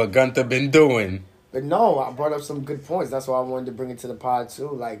at what Gunther been doing. But no, I brought up some good points. That's why I wanted to bring it to the pod too.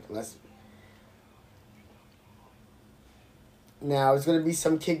 Like, now, it's going to be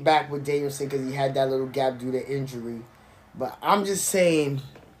some kickback with Danielson because he had that little gap due to injury. But I'm just saying,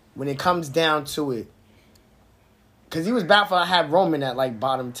 when it comes down to it, because he was baffled I had Roman at like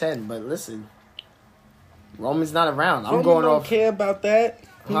bottom 10. But listen, Roman's not around. I'm going off. Roman don't care about that.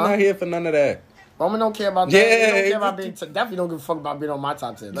 He's not here for none of that. Roman don't care about that. Yeah, he don't care about being. Definitely don't give a fuck about being on my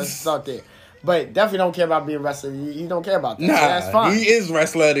top 10. Let's start there. But definitely don't care about being wrestler. He don't care about that. Nah, so that's fine. He is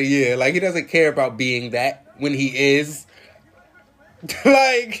Wrestler of the Year. Like, he doesn't care about being that when he is.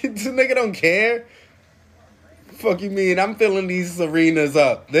 Like, this nigga don't care. Fuck you mean? I'm filling these arenas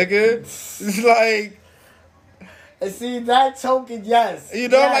up, nigga. It's like. And see, that token, yes. You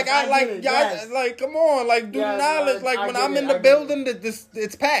know, yes, like, come on, like, do knowledge. Like, when I'm in the building,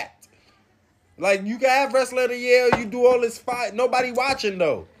 it's packed. Like, you can have Wrestler of the Year, you do all this fight. Nobody watching,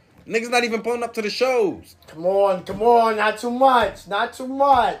 though. Niggas not even pulling up to the shows. Come on. Not too much.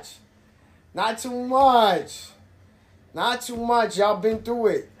 Y'all been through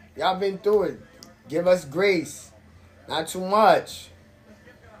it. Give us grace. Not too much.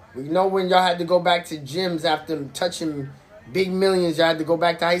 We know when y'all had to go back to gyms after touching big millions, y'all had to go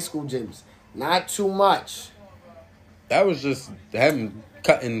back to high school gyms. Not too much. That was just them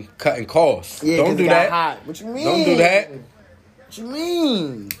cutting costs. Yeah, don't do that. Hot. What you mean? Don't do that. What you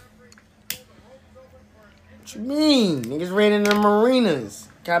mean? Niggas ran in them arenas.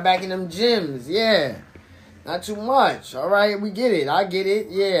 Got back in them gyms. Yeah. Not too much. All right, we get it. I get it.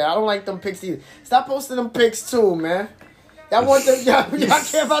 Yeah, I don't like them pics either. Stop posting them pics too, man. Y'all want them? Y'all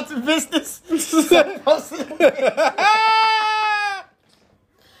care about the business? Stop posting them pics.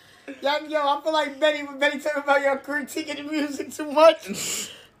 I feel like Betty talking about y'all critiquing the music too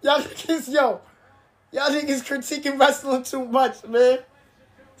much. Y'all niggas critiquing wrestling too much, man.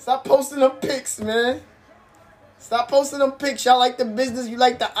 Stop posting them pics, man. Stop posting them pics. Y'all like the business. You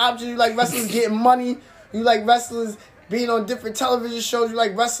like the options. You like wrestlers getting money. You like wrestlers being on different television shows. You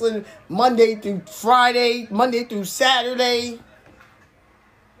like wrestling Monday through Friday, Monday through Saturday.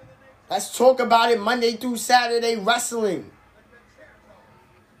 Let's talk about it. Monday through Saturday wrestling.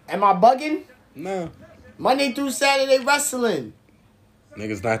 Am I bugging? No. Monday through Saturday wrestling.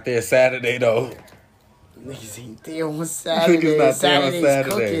 Niggas not there Saturday, though. Niggas ain't there on Saturday. Niggas not there on Saturday.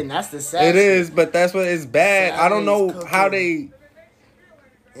 Cooking. That's the sad It is, but that's what it's bad. Saturday's I don't know cooking. how they.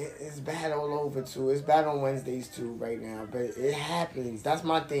 It's bad all over too. It's bad on Wednesdays too right now, but it happens. That's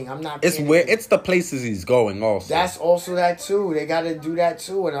my thing. I'm not. It's where it's the places he's going. Also, that's also that too. They got to do that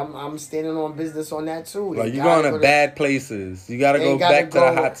too, and I'm standing on business on that too. Like, you're going to bad places. You got to go back to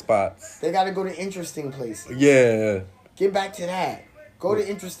the hot spots. They got to go to interesting places. Yeah. Get back to that. Go to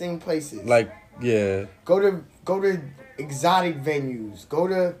interesting places. Like, yeah. Go to exotic venues. Go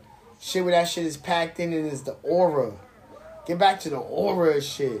to shit where that shit is packed in and it's the aura. Get back to the aura of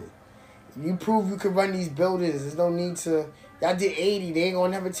shit. You prove you can run these buildings. There's no need to Y'all did 80. They ain't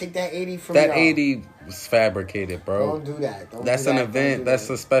gonna never take that 80 from That y'all. 80 was fabricated, bro. Don't do that. That's an event. That's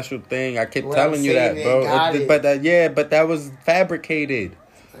a special thing. I keep What telling I'm you that, saying, bro. they got it. But that was fabricated.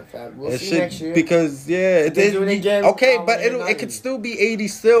 We'll It see should, next year. because They do it again, okay, I'll but win it could still be 80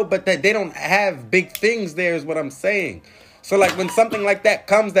 still, but that they don't have big things there is what I'm saying. So like when something like that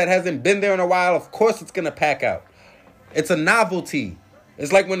comes that hasn't been there in a while, of course it's gonna pack out. It's a novelty.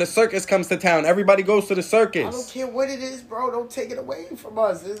 It's like when the circus comes to town, everybody goes to the circus. I don't care what it is, bro. Don't take it away from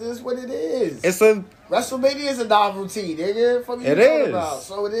us. This is what it is. It's a WrestleMania is a novelty, nigga. Fuck It you talking is. about.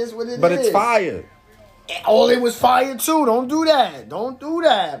 So it is what it is. But it's fire. Oh, it was fire too. Don't do that. Don't do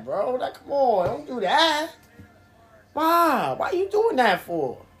that, bro. Like, come on. Don't do that. Why? Why you doing that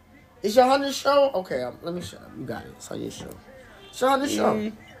for? It's your 100th show? Okay, let me show you. You got it. It's on your show. It's your 100th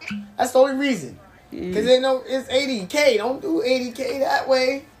show. That's the only reason. Because they know it's 80K. Don't do 80K that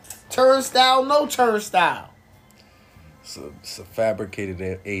way. Turnstile, no turnstile. It's a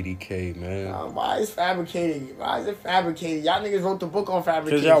fabricated 80K, man. Why is fabricated? Why is it fabricated? Y'all niggas wrote the book on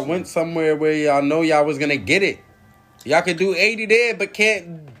fabrication. Because y'all went somewhere where y'all know y'all was going to get it. Y'all could do 80 there, but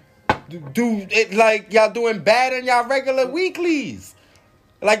can't do it like y'all doing bad in y'all regular weeklies.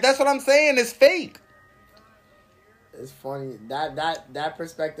 Like, that's what I'm saying. It's fake. It's funny. That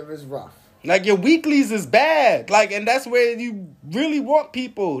perspective is rough. Like, your weeklies is bad. Like, and that's where you really want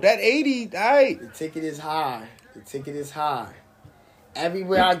people. That 80, The ticket is high. The ticket is high.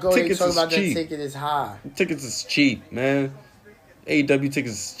 Everywhere I go, they talk about that ticket is high. Tickets is cheap, man. AEW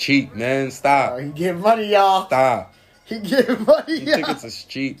tickets is cheap, man. Stop. He get money, y'all. Stop. He get money, y'all. Tickets is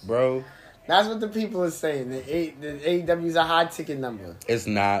cheap, bro. That's what the people are saying. The AEW is a high ticket number. It's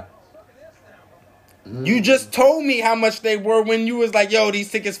not. You just told me how much they were when you was like, yo,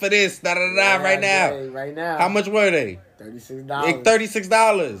 these tickets for this, right now. Right now. How much were they? $36. Like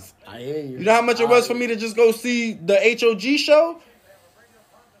 $36. I hear you. You know how much it was for me to just go see the HOG show?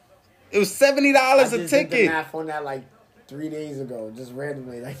 It was $70 I a just did ticket. the math on that like 3 days ago, just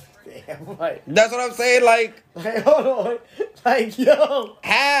randomly. Like, damn, like, That's what I'm saying. Like, hold on. Like, yo.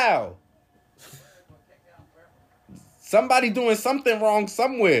 How? Somebody doing something wrong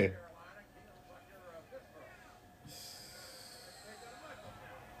somewhere.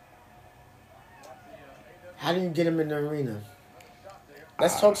 How do you get him in the arena?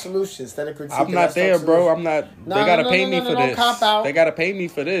 Let's talk solutions instead of critique. I'm not there, bro. I'm not. No, they gotta no, pay no, me no, for no, this. cop out. They gotta pay me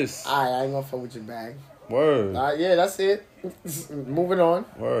for this. I ain't gonna fuck with your bag. Word. Yeah, that's it. Moving on.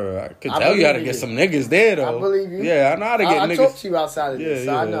 Word. I could tell you how to get some niggas there, though. I believe you. Yeah, I know how to get niggas. I talked to you outside of this,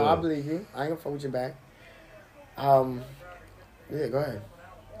 so yeah, I know. yeah. I believe you. I ain't gonna fuck with your bag. Yeah, go ahead.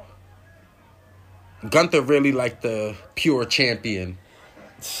 Gunther really like the pure champion.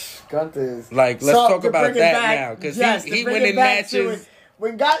 Gunther is like. Let's talk about that now, because he winning matches.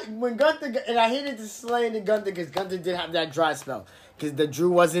 When Gunther, and I hated to slander Gunther because Gunther did have that dry spell because the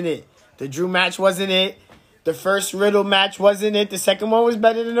Drew wasn't it. The Drew match wasn't it. The first Riddle match wasn't it. The second one was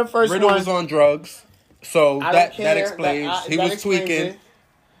better than the first Riddle one. was on drugs, so that care. explains. He that was explains tweaking. it.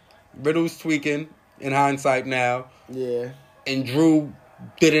 Riddle was tweaking in hindsight now. Yeah. And Drew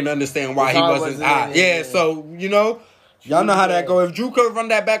didn't understand why he wasn't hot. Yeah, so, you know, y'all know how that go. If Drew could run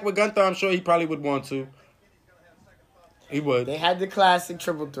that back with Gunther, I'm sure he probably would want to. He would. They had the classic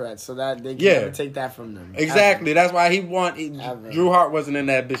triple threat, so that they can never take that from them. Exactly. That's why Drew Hart wasn't in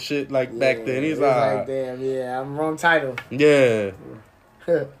that bitch shit like back then. He's like, damn, I'm wrong title. Yeah.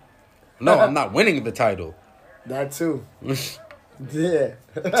 No, I'm not winning the title. That too. Yeah.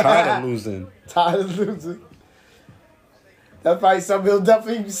 Tired of losing. Tired of losing. That's probably something he'll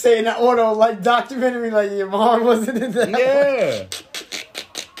definitely say in that order, like documentary, like, yeah, my heart wasn't in that. Yeah.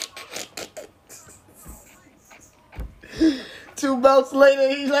 2 belts later,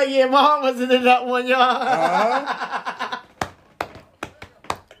 he's like, yeah, my heart wasn't in that one, y'all.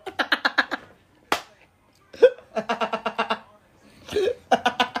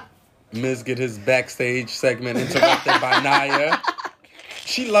 Miz get his backstage segment interrupted by Nia.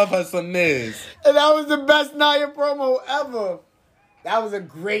 She love her some Miz. And that was the best Nia promo ever. That was a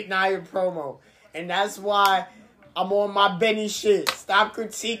great Nia promo. And that's why I'm on my Benny shit. Stop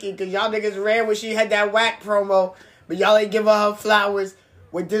critiquing, because y'all niggas ran when she had that whack promo, but y'all ain't give her flowers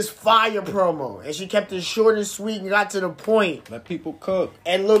with this fire promo. And she kept it short and sweet and got to the point. Let people cook.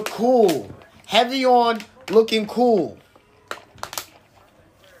 And look cool. Heavy on, looking cool.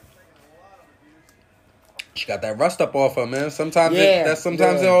 She got that rust up off her, man. Sometimes that's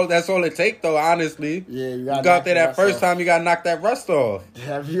all it take, though. Honestly, yeah, you got out there that first time, you got to knock that rust off.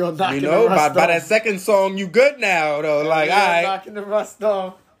 Heavy on knocking you know, the rust by off. that second song, you good now, though. Like, all right, knocking the rust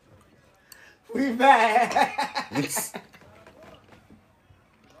off. We back.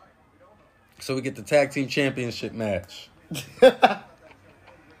 So we get the tag team championship match.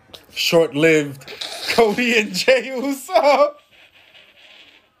 Short-lived Cody and Jey Uso.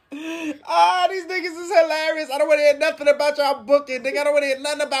 Ah, these niggas is hilarious. I don't want to hear nothing about y'all booking, nigga. I don't want to hear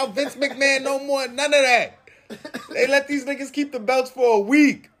nothing about Vince McMahon no more. None of that. They let these niggas keep the belts for a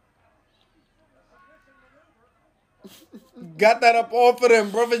week. Got that up off of them.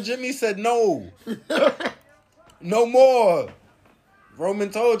 Brother Jimmy said no. No more. Roman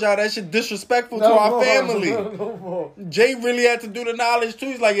told y'all that shit disrespectful to our family. No Jay really had to do the knowledge too.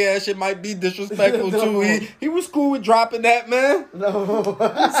 He's like, yeah, that shit might be disrespectful too. He was cool with dropping that, man. No.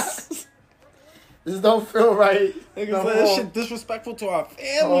 This don't feel right. Niggas said that shit disrespectful to our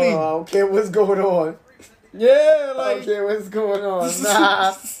family. I don't care what's going on. Yeah, like. I don't care what's going on.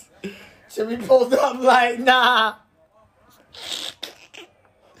 Nah. Should we pulled up like, nah.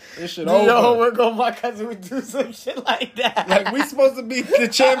 This shit do over. your homework on my cousin would do some shit like that. Like, we supposed to be the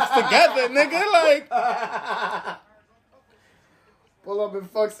champs together, nigga. Like. Pull up and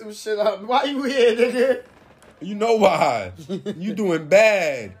fuck some shit up. Why you here, nigga? You know why. You doing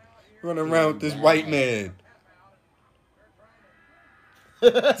bad. Running around with this white man.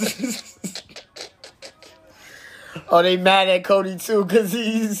 Oh, they mad at Cody too because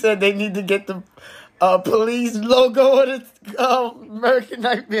he said they need to get the police logo or the American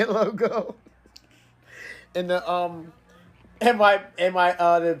Nightmare logo. And the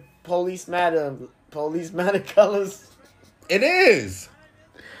the police matter colors. It is.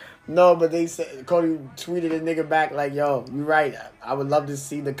 No, but they said Cody tweeted a nigga back like, "Yo, you right. I would love to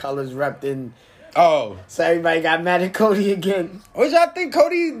see the colors repped in." Oh, so everybody got mad at Cody again. Which I think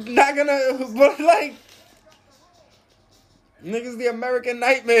Cody not gonna, but like, niggas the American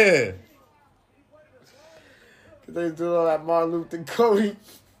Nightmare. Cause they do all that Martin Luther Cody.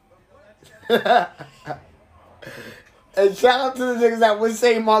 And shout out to the niggas that was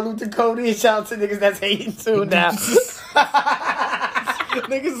saying Martin Luther Cody, and shout out to niggas that's hating too now.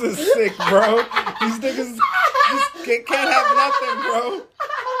 Niggas is sick, bro. These niggas just can't have nothing, bro.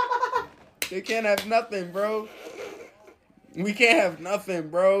 They can't have nothing, bro. We can't have nothing,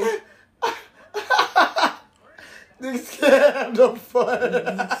 bro. Niggas can't have no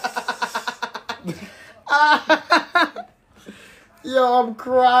fun. Yo, I'm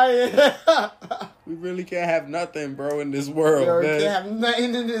crying. We really can't have nothing, bro, in this world, Yo, man. We can't have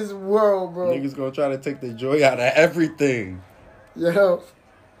nothing in this world, bro. Niggas gonna try to take the joy out of everything. Yo,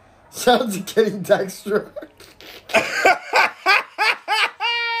 shout out to Kenny Dykstra.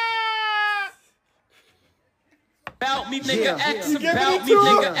 About me, nigga, X about me,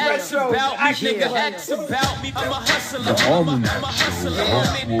 nigga, X about me, nigga, X about me. I'm a hustler, I'm a hustler,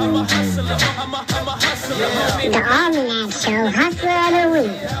 homie. I'm a hustler, I'm a hustler, homie. The Almanac Show, Hustler of the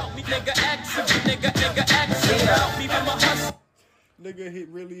Week. Nigga, X, nigga, X about me. I'm a hustler. Nigga, he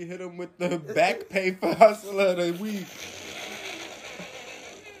really hit him with the back pay for Hustler of the Week.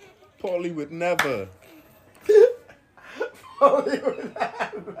 Paulie would never.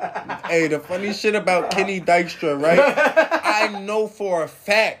 Hey, the funny shit about Kenny Dykstra, right? I know for a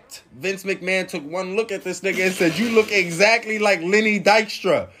fact Vince McMahon took one look at this nigga and said, "You look exactly like Lenny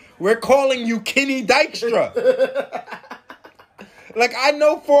Dykstra. We're calling you Kenny Dykstra." Like, I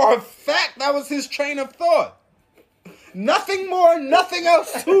know for a fact that was his train of thought. Nothing more, nothing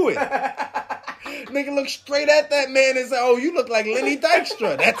else to it. Nigga looked straight at that man and said, "Oh, you look like Lenny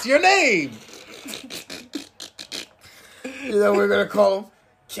Dykstra. That's your name." You know, we're gonna call him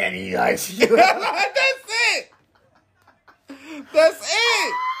Kenny Dykstra. That's it. That's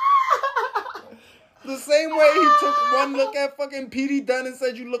it. The same way he took one look at fucking Petey Dunne and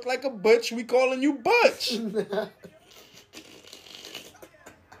said, "You look like a butch. We calling you Butch."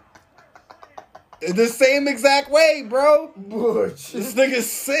 The same exact way, bro. Butch. This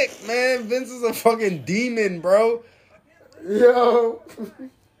nigga's sick, man. Vince is a fucking demon, bro. Yo.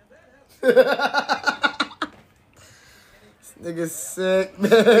 Nigga's sick,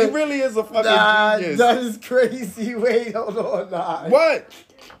 man. He really is a fucking genius. That is crazy. Wait, hold on. Nah. What?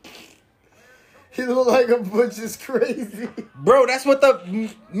 He look like a butch is crazy. Bro, that's what the...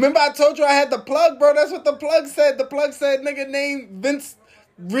 Remember I told you I had the plug, bro? That's what the plug said. The plug said nigga named Vince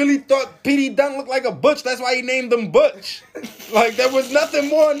really thought Petey Dunne looked like a butch. That's why he named him Butch. Like, there was nothing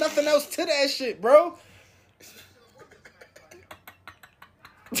more, nothing else to that shit, bro.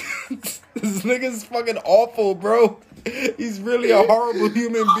 This nigga's fucking awful, bro. He's really a horrible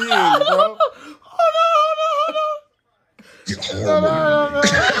human being, bro.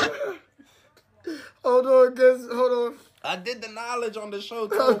 Hold on, guys. Hold on. I did the knowledge on the show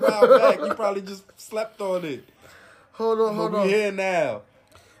too a while back. You probably just slept on it. Hold on. We're here now.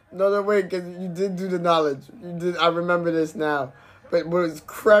 No, wait, because you did do the knowledge. You did. I remember this now. But what is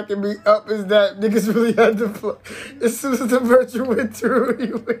cracking me up is that niggas really had to plug. As soon as the merger went through,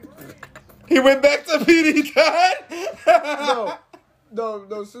 he went back to PD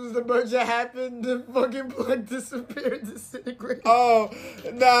No, as soon as the merger happened, the fucking plug disappeared, disintegrated. Oh,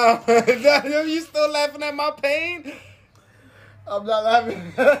 no. You still laughing at my pain? I'm not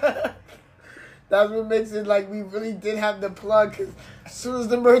laughing. That's what makes it like we really did have the plug. Cause as soon as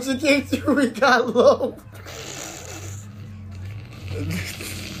the merger came through, we got low.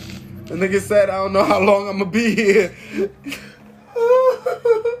 The nigga said, I don't know how long I'm gonna be here.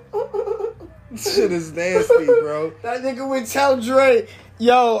 Shit is nasty, bro. That nigga would tell Dre,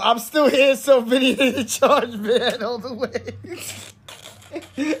 yo, I'm still here, so Vinny ain't in charge, man, all the way.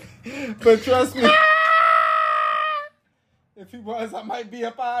 But trust me, if he was, I might be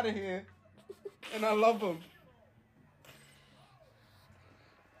up out of here. And I love him.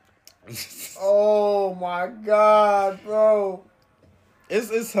 Oh my God, bro.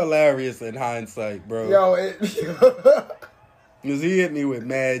 It's hilarious in hindsight, bro. Yo, Cause he hit me with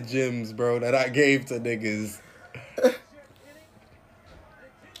mad gems, bro, that I gave to niggas.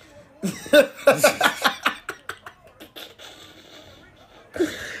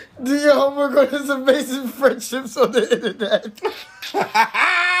 Do your homework on his amazing friendships on the internet.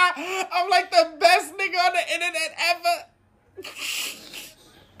 I'm like the best nigga on the internet ever.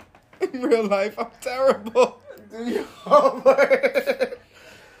 In real life, I'm terrible. Do your homework.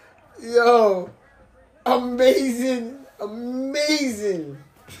 Yo, amazing.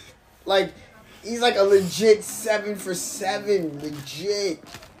 Like, he's like a legit 7 for 7. Legit.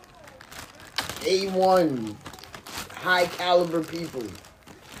 A1. High caliber people.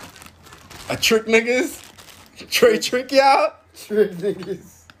 A trick niggas? Trey trick y'all? Trick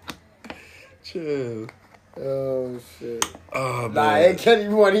niggas. Chill. Oh, shit. Oh, man. Nah, it can't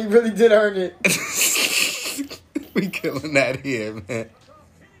even one. He really did earn it. We killing that here, man.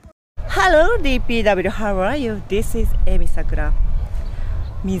 Hello, DPW. How are you? This is Emi Sakura.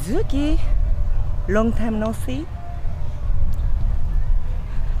 Mizuki, long time no see.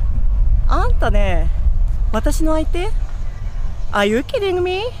 あんたね、私の相手? Are you kidding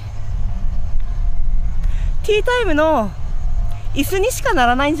me? ティータイムの椅子にしかな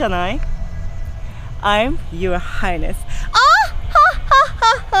らないんじゃない? I'm your highness. あ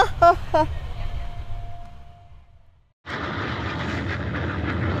ははははは。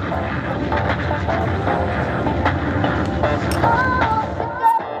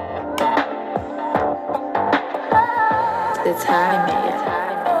It's high, man.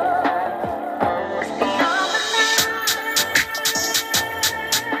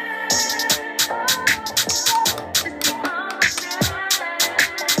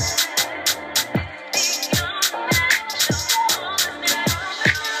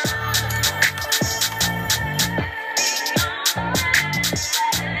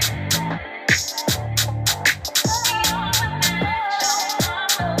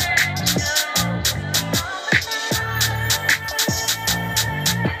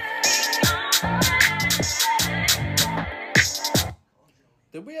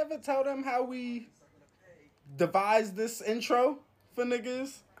 Did we ever tell them how we devised this intro for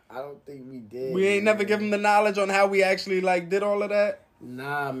niggas? I don't think we did. We ain't never give them the knowledge on how we actually like did all of that?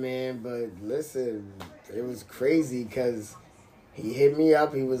 Nah, man, but listen, it was crazy because he hit me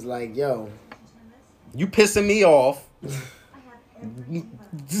up. He was like, yo. You pissing me off. That's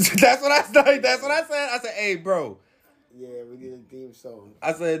what I said. That's what I said. I said, hey, bro. Yeah, we did a theme song.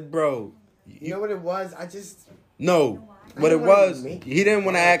 I said, bro. You know what it was? No. What it was, he didn't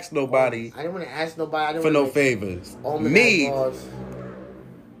want to ask nobody. I didn't want to ask nobody. For no favors. Me,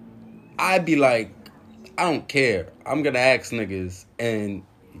 I'd be like, I don't care. I'm going to ask niggas. And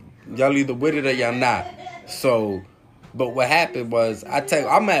y'all either with it or y'all not. So, but what happened was,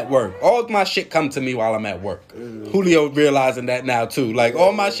 I'm at work. All my shit come to me while I'm at work. Julio realizing that now too. Like,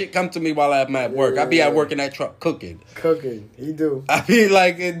 all my shit come to me while I'm at work. I be at work in that truck cooking. He do. I be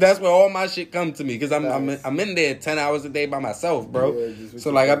like, that's where all my shit come to me. Because I'm in there 10 hours a day by myself, bro. Yeah,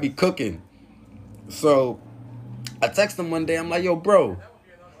 so, like, I be cooking. So, I text him one day. I'm like, yo, bro,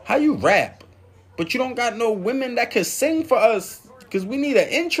 how you rap? But you don't got no women that can sing for us. Because we need an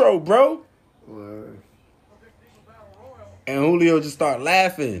intro, bro. Word. And Julio just started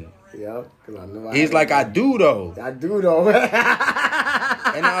laughing. Yeah, because I know he's like, I do though. I do though. And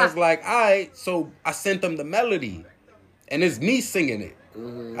I was like, all right. So I sent him the melody. And it's me singing it.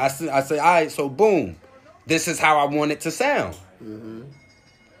 Mm-hmm. I said, all right, so boom. This is how I want it to sound. Mm-hmm.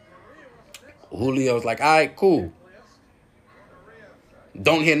 Julio's like, all right, cool.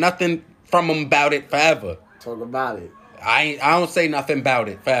 Don't hear nothing from him about it forever. Talk about it. I don't say nothing about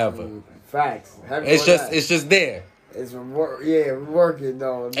it forever. Facts. It's just there. It's working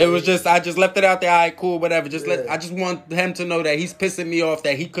though. It was just, I just left it out there. All right, cool, whatever. I just want him to know that he's pissing me off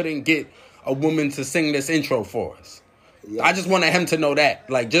that he couldn't get a woman to sing this intro for us. Yes. I just wanted him to know that.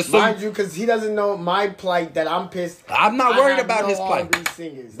 Like, just so. Mind you, because he doesn't know my plight that I'm pissed. I'm not worried about his plight.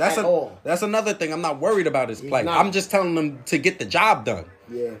 That's another thing. I'm not worried about his plight. I'm just telling him to get the job done.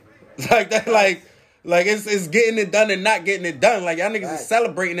 Yeah. Like that, like it's getting it done and not getting it done. Like, y'all niggas is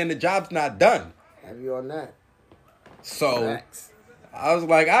celebrating and the job's not done. Have you on that? So, I was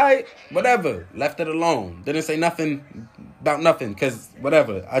like, all right, whatever. Left it alone. Didn't say nothing about nothing, because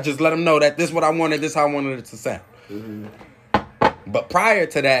whatever. I just let him know that this is what I wanted, this is how I wanted it to sound. Mm-hmm. But prior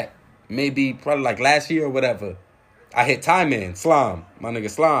to that, probably like last year or whatever, I hit Time Man, Slime, my nigga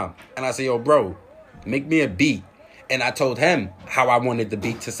Slime. And I said, yo, bro, make me a beat. And I told him how I wanted the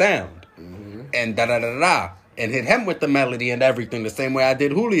beat to sound. Mm-hmm. And da-da-da-da-da. And hit him with the melody and everything, the same way I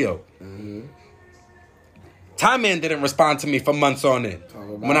did Julio. Mm-hmm. Time Man didn't respond to me for months on end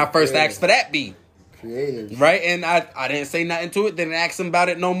when I first asked for that beat. Creative. Right? And I didn't say nothing to it, didn't ask him about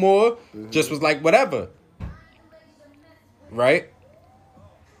it no more. Mm-hmm. Just was like, whatever. Right?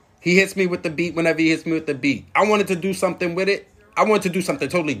 He hits me with the beat whenever he hits me with the beat. I wanted to do something with it. I wanted to do something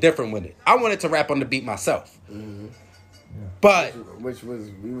totally different with it. I wanted to rap on the beat myself. Mm-hmm. But which was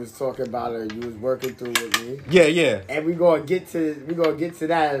we was talking about it. You was working through with me. Yeah. And we gonna get to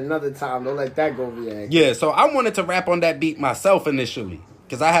that at another time. Don't let that go react. Yeah. So I wanted to rap on that beat myself initially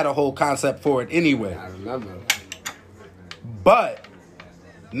because I had a whole concept for it anyway. I remember. But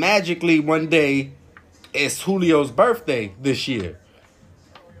magically one day, it's Julio's birthday this year,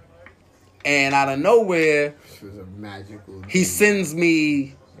 and out of nowhere, this was a magical. He sends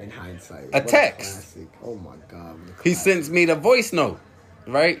me. In hindsight, a text. Oh my God! He sends me the voice note,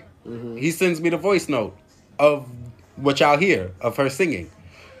 right? Mm-hmm. He sends me the voice note of what y'all hear of her singing,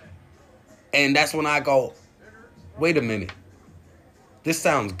 and that's when I go, "Wait a minute, this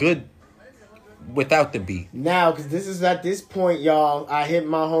sounds good without the beat." Now, because this is at this point, y'all, I hit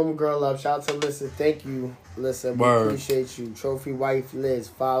my homegirl up. Shout out to Lissa. Thank you, Lissa. We appreciate you. Trophy wife Liz.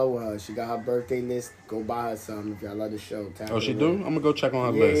 Follow her. She got her birthday list. Go buy her something if y'all love the show. She do? I'm gonna go check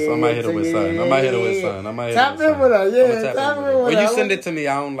on her list. I might hit her with something. Tap in with her. Yeah, tap in with her. When you send it to me,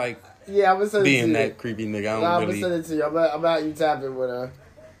 I don't like. Yeah, I'm gonna send it to you. Being that creepy nigga, I don't really. I'm gonna send it to you. I'm about you tap in with her.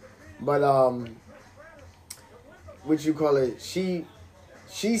 But what you call it?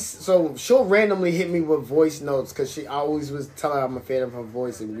 She'll randomly hit me with voice notes because I always was telling her I'm a fan of her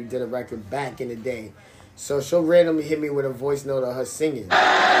voice, and we did a record back in the day. So she'll randomly hit me with a voice note of her singing.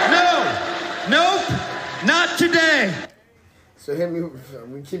 Nope, not today. So hit me.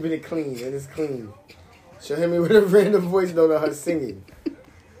 We keeping it clean. It is clean. She'll hit me with a random voice note of her singing.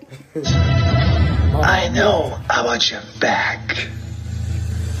 I know. I want you back.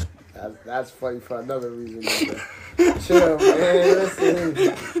 That's funny for another reason. Chill, man.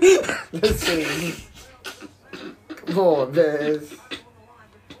 Listen. Come on, man.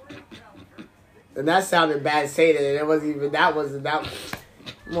 And that sounded bad saying it. It wasn't even. That.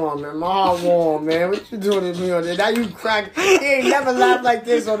 Come on, man. My heart warm, man. What you doing to me on this? Now you crack. He ain't never laughed like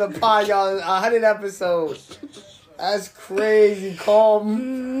this on the pod, y'all. 100 episodes. That's crazy.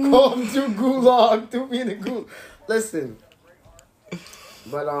 Calm to gulag. Threw me in the gulag. Listen.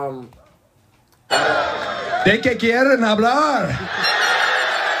 But, ¿De qué quieren hablar?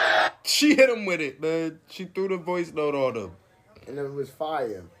 She hit him with it, man. She threw the voice note on him. And it was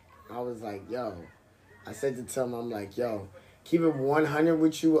fire. I was like, yo. I said to Tim, I'm like, yo, keep it 100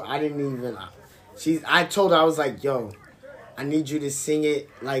 with you. I I told her, I was like, yo, I need you to sing it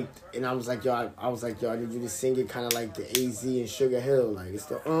like, and I was like, yo, I need you to sing it kind of like the AZ and Sugar Hill. Like, it's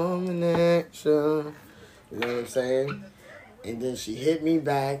the action. You know what I'm saying? And then she hit me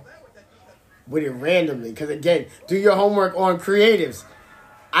back with it randomly. Because, again, do your homework on creatives.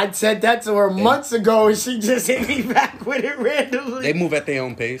 I said that to her months ago, and she just hit me back with it randomly. They move at their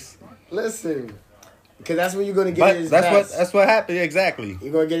own pace. Listen, because that's when you're going to get his best. That's what happened, exactly.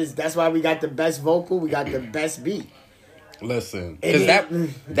 You're going to get his. That's why we got the best vocal. We got the best beat. Listen, because that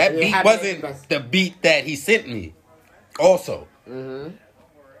beat wasn't the beat that he sent me. Also. Mm-hmm.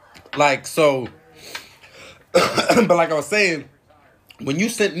 Like, so... But like I was saying, when you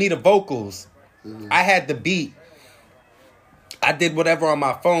sent me the vocals, I had the beat. I did whatever on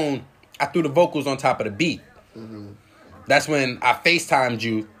my phone. I threw the vocals on top of the beat. Mm-hmm. That's when I FaceTimed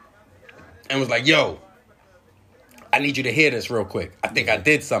you and was like, yo, I need you to hear this real quick. I think I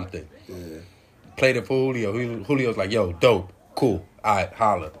did something. Yeah. Played it for Julio. Julio's like, yo, dope, cool. All right,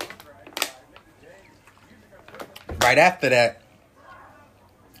 holla. Right after that,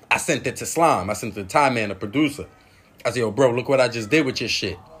 I sent it to Slime. I sent it to Time Man, the producer. I said, yo, bro, look what I just did with your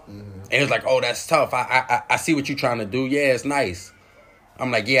shit. Mm-hmm. And he was like, oh, that's tough. I see what you're trying to do. Yeah, it's nice. I'm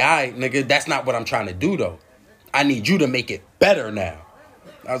like, yeah, all right, nigga, that's not what I'm trying to do, though. I need you to make it better now.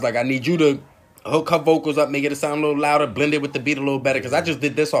 I was like, I need you to hook her vocals up, make it sound a little louder, blend it with the beat a little better, because I just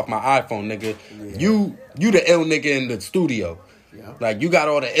did this off my iPhone, nigga. Yeah. You the ill nigga in the studio. Yeah. Like, you got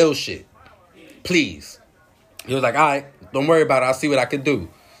all the ill shit. Please. He was like, all right, don't worry about it. I'll see what I can do.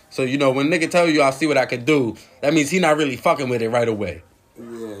 So, you know, when nigga tell you I'll see what I can do, that means he not really fucking with it right away.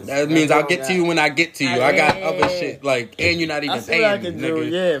 Yes, that means I'll get to you when I get to you. I got other shit, like, and you're not even paying me,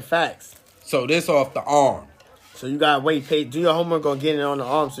 nigga. Yeah, facts. So this off the arm. So you gotta wait, do your homework on getting it on the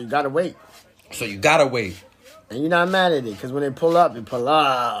arm, so you gotta wait. And you're not mad at it, because when they pull up, they pull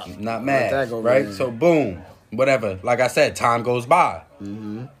up. Not mad, right? So boom, whatever. Like I said, time goes by.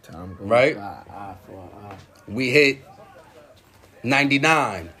 Mm-hmm. Time goes right? by. We hit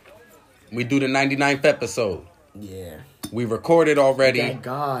 99. We do the 99th episode. Yeah. We recorded already. Thank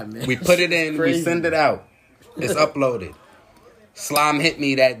God, man. We put it in. We send it out. It's uploaded. Slime hit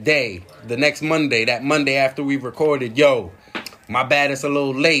me that day. The next Monday. That Monday after we recorded. Yo, my bad, it's a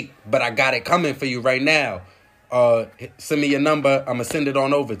little late, but I got it coming for you right now. Send me your number. I'm going to send it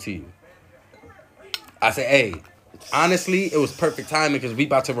on over to you. I said, hey, honestly, it was perfect timing because we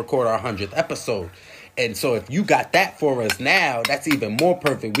about to record our 100th episode. And so if you got that for us now, that's even more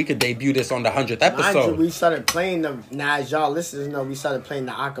perfect. We could debut this on the 100th episode. Mind you, we started playing them. Now, as y'all listeners know, we started playing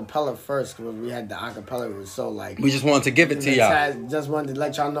the acapella first because we had the acapella. It was so like... We just wanted to give it to y'all. Just wanted to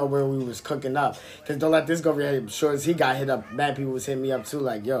let y'all know where we was cooking up. Because don't let this go over here. Sure as he got hit up, mad people was hitting me up too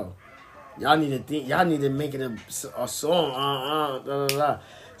like, yo, y'all need to make it a song.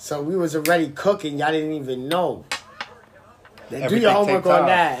 So we was already cooking. Y'all didn't even know. Do your homework on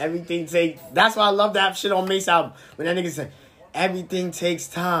that. Everything takes... That's why I love to have shit on Mace album. When that nigga say, everything takes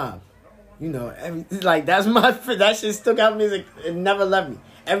time. You know, like, that's my... That shit stuck out with me. It never left me.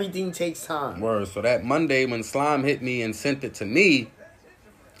 Everything takes time. Word. So that Monday when Slime hit me and sent it to me,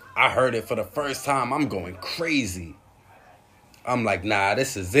 I heard it for the first time. I'm going crazy. I'm like, nah,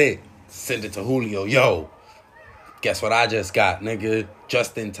 this is it. Send it to Julio. Yo, guess what I just got, nigga?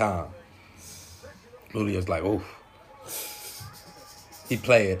 Just in time. Julio's like, oof. He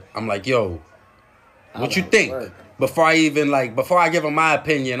play it. I'm like, yo, what you think? Before I give him my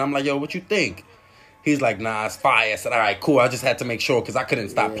opinion, I'm like, yo, what you think? He's like, nah, it's fire. I said, all right, cool. I just had to make sure because I couldn't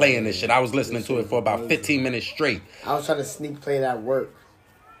stop playing this shit. I was listening to it for about 15 minutes straight. I was trying to sneak play it at work.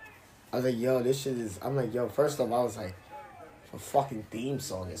 I was like, yo, this shit is... I'm like, yo, first off, I was like, a fucking theme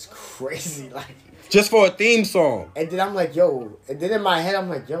song is crazy. Like, just for a theme song. And then I'm like, yo, and then in my head, I'm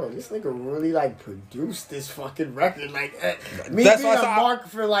like, yo, this nigga really, like, produced this fucking record. Like, me being a mark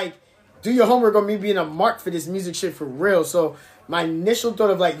for, like, do your homework on me being a mark for this music shit for real. So my initial thought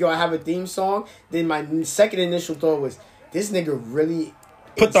of, like, yo, I have a theme song. Then my second initial thought was, this nigga really...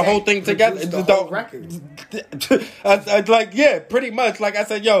 Put the whole thing together. The whole record. I like, yeah, pretty much. Like, I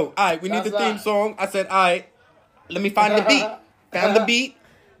said, yo, all right, we need the theme song. I said, all right, let me find the beat. Found the beat.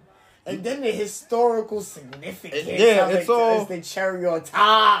 And then the historical significance. Yeah, it's all... It's the cherry on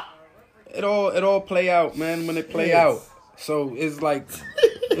top. It all play out, man, when it play out. So, it's like...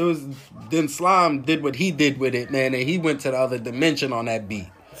 It was... Then Slime did what he did with it, man, and he went to the other dimension on that beat.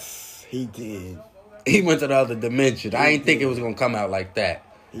 He did. He went to the other dimension. I ain't think it was going to come out like that.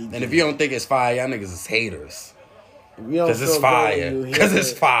 And if you don't think it's fire, y'all niggas is haters. Because it's fire. Because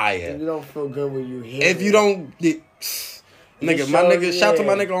it's fire. If you don't feel good when you hear it. If you don't... Shout out to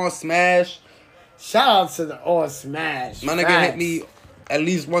my nigga on Smash. Shout out to the on Smash. My nigga hit me at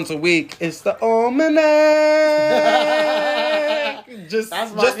least once a week. It's the Almanac. just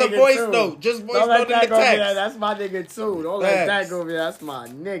the voice note. Just voice note in the text. That's my nigga too. Don't let that go over there. That's my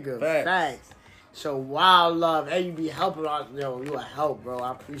nigga. Facts. So wild love. Hey, you be helping out. Yo, you a help, bro.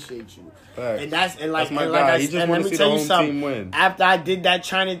 I appreciate you. Facts. And that's like I said, let me tell you something. After I did that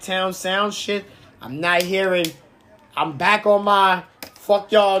Chinatown sound shit, I'm not hearing. I'm back on my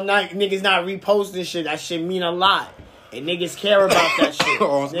fuck y'all niggas not reposting shit. That shit mean a lot. And niggas care about that shit.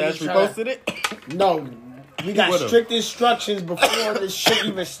 On Smash reposted it? No. We got strict instructions before this shit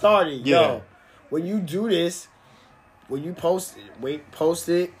even started. Yeah. Yo, when you do this, when you post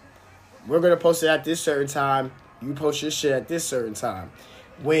it, we're going to post it at this certain time. You post your shit at this certain time.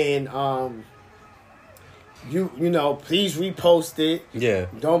 When, you know, please repost it. Yeah.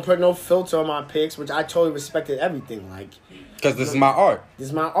 Don't put no filter on my pics, which I totally respected everything. Like, because this is my art. This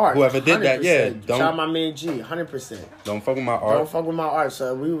is my art. Whoever did that, yeah. Shout out my man G, 100%. Don't fuck with my art. Don't fuck with my art.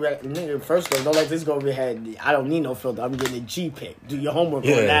 So nigga, first of all, don't let this go over your head. I don't need no filter. I'm getting a G pic. Do your homework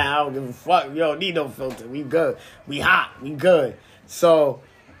on that. I don't give a fuck. You don't need no filter. We good. We hot. We good. So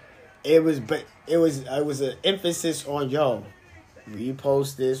it was an emphasis on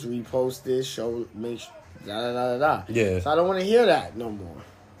repost this, show, make da. Yeah. So I don't want to hear that no more.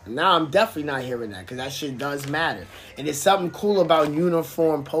 And now I'm definitely not hearing that because that shit does matter. And there's something cool about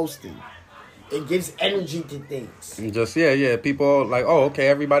uniform posting. It gives energy to things. And just people like, oh, okay,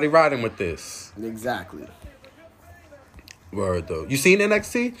 everybody riding with this. Exactly. Word though. You seen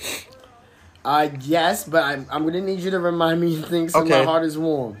NXT? Yes, but I'm gonna need you to remind me of things so my heart is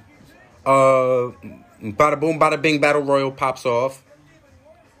warm. Bada boom, bada bing, Battle Royal pops off.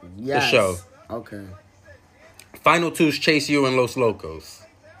 Yes. The show. Okay. Final two's Chase U and Los Locos.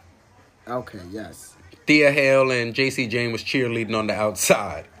 Okay, yes. Thea Hale and JC Jane was cheerleading on the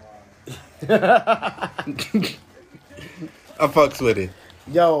outside. I fucks with it.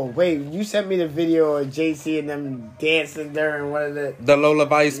 Yo, wait, you sent me the video of JC and them dancing during one of the Lola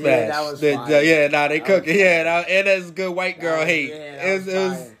Vice match. That was they cook it. Yeah, and that's good white girl hate.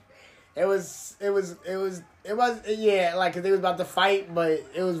 It was like cause they was about to fight, but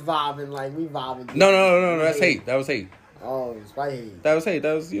it was vibing, like we vibing. No, that's hate. That was hate. Oh, it's white hate. That was hate.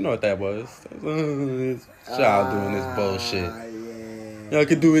 That was, you know what that was. Child doing this bullshit. Yeah. Y'all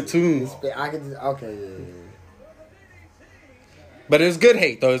can do it too. I can. Okay, yeah. But it's good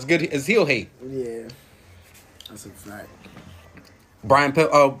hate though. It's good. It's heel hate. Yeah, that's a fact.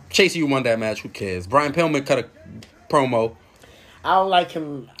 Chase U won that match. Who cares? Brian Pillman cut a promo. I don't like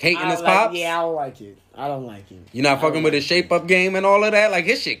him. Hating his pops? Yeah, I don't like it. I don't like him. You're not fucking with his shape-up game and all of that? Like,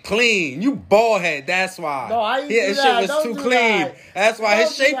 his shit clean. You bald head, that's why. No, I ain't his shit was too clean. That's why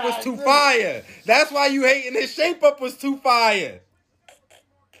his shape was too fire. That's why you hating his shape-up was too fire.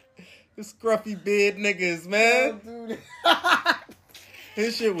 The scruffy beard niggas, man.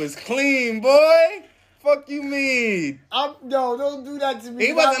 His shit was clean, boy. Fuck you mean? Don't do that to me.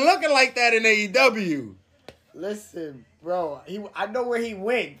 He wasn't looking like that in AEW. Listen, bro. I know where he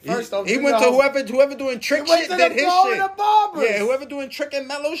went. First off, he went to whoever doing trick shit did his shit. Yeah, whoever doing trick and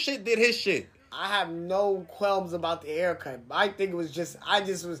mellow shit did his shit. I have no qualms about the haircut. I think it was just.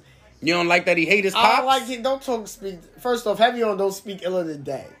 You don't like that he hate his pops? I don't like it. Don't speak. First off, Heavy On don't speak ill of the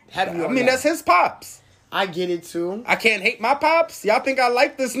dead. That's his pops. I get it too. I can't hate my pops. Y'all think I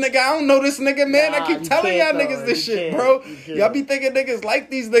like this nigga? I don't know this nigga, man. I keep telling y'all niggas this shit, bro. Y'all be thinking niggas like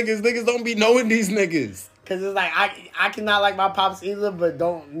these niggas. Niggas don't be knowing these niggas. Cause it's like I cannot like my pops either, but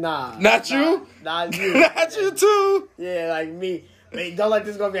don't Not you. Not you. Not you too. Yeah, like me. Don't let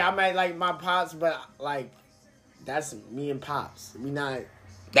this go to me. I might like my pops, but like that's me and pops. We not.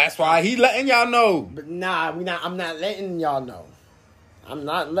 That's why he letting y'all know. But we not. I'm not letting y'all know. I'm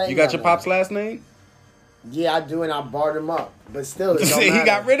not letting. You got your pop's last name? Yeah, I do, and I barred him up. But still, it don't he matter.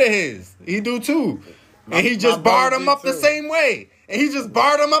 got rid of his. He do too. And he just barred him up the same way.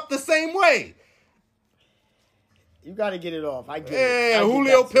 You got to get it off. I get it. Yeah,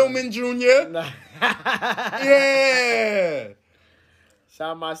 Julio Pillman Jr. Yeah. Shout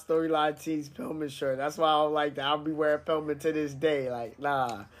out my Storyline Tees Pillman shirt. That's why I don't like that. I'll be wearing Pillman to this day. Like,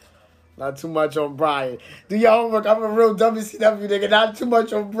 nah. Not too much on Brian. Do your homework. I'm a real WCW nigga. Not too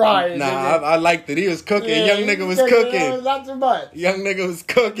much on Brian. Nah, I liked it. He was cooking. Young nigga was cooking. Not too much. Young nigga was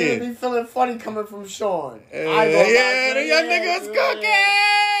cooking. You're be feeling funny coming from Sean. The young nigga was cooking.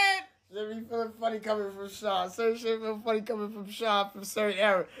 You're be feeling funny coming from Sean. Certain shit feel funny coming from Sean from certain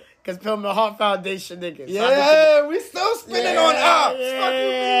era. Because Pillman Heart Foundation niggas. Yeah, we still spinning on ups.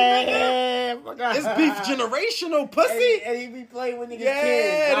 Yeah, it's beef generational, pussy. And he be playing with niggas kids.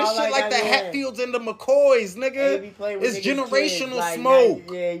 Yeah, this shit like the Hatfields and the McCoys, nigga. It's generational smoke.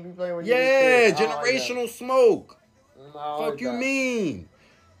 Yeah, he be playing with niggas kids. Generational smoke. Fuck you mean?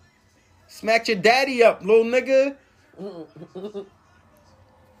 Smack your daddy up, little nigga.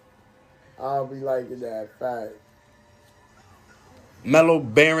 I'll be liking that fact. Mello,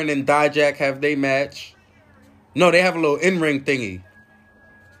 Baron, and Dijak have they match. No, they have a little in-ring thingy.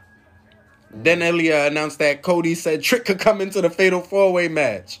 Then Elia announced that Cody said Trick could come into the Fatal 4-Way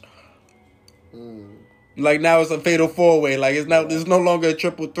match. Like now it's a Fatal 4-Way. Like it's no longer a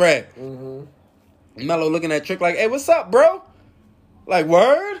triple threat. Mello looking at Trick like, hey, what's up, bro? Like,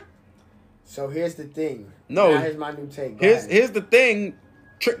 word? So here's the thing. No. Now here's my new take. Here's the thing.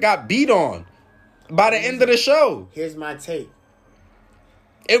 Trick got beat on by the end of the show. Here's my take.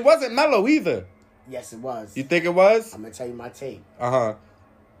 It wasn't Mello either. Yes, it was. You think it was? I'm going to tell you my take. Uh-huh.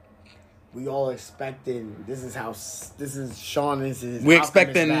 We all expecting, this is Sean. We're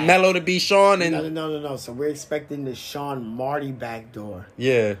expecting Mello to be Sean. And No. So we're expecting the Sean Marty backdoor.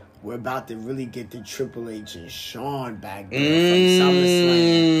 Yeah. We're about to really get the Triple H and Sean backdoor from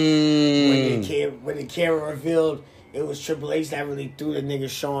SummerSlam. When the camera revealed it was Triple H that really threw the nigga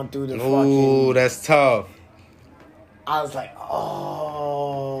Sean through the fucking... Ooh, that's tough. I was like,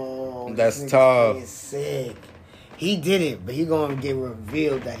 oh... That's tough. Sick. he did it, but he gonna get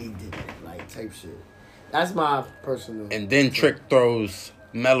revealed that he did it, like type shit. That's my personal. And then Trick throws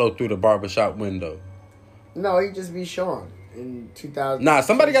Mello through the barbershop window. No, he just be Sean in 2000. Nah,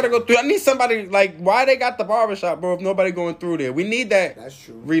 somebody got to go through. I need somebody, like, why they got the barbershop, bro, if nobody going through there? We need that. That's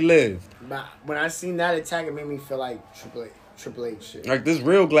true. Relived. But when I seen that attack, it made me feel like Triple H shit. Like, this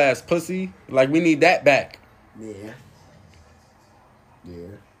real glass pussy. Like, we need that back. Yeah. Yeah.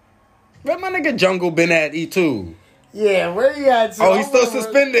 Where my nigga Jungle been at, E2? Yeah, where he at? Oh, he's still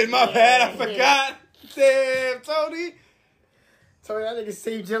suspended. My bad. I forgot. Damn, Tony. Tony, that nigga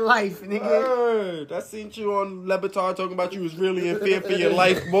saved your life, nigga. Word. I seen you on Lebatard talking about you was really in fear for your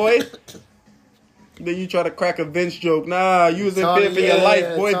life, boy. Then you try to crack a Vince joke. Nah, you was in fear for your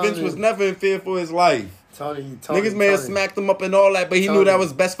life, boy. Vince was never in fear for his life. Niggas may have smacked him up and all that, but he knew that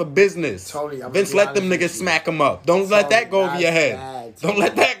was best for business. Vince let them niggas smack him up. Don't let that go over your head. Don't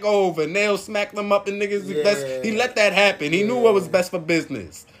let that go over. Nail smacked them up and niggas. He let that happen. He knew what was best for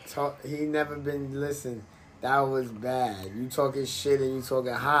business. He never been, listen, that was bad. You talking shit and you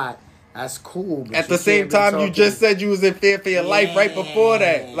talking hot. That's cool. But at the same time, you just said you was in fear for your life right before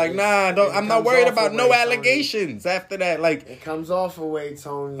that. Like, nah, I'm not worried about no allegations after that. Like, it comes off a way,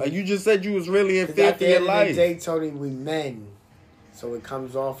 Tony. Like, you just said you was really in fear for your life. At the end of the day, Tony, we men. So it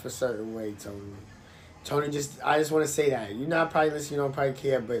comes off a certain way, Tony. Tony, I just want to say that. You're not probably listening, you don't probably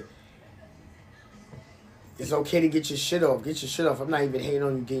care, but it's okay to get your shit off. Get your shit off. I'm not even hating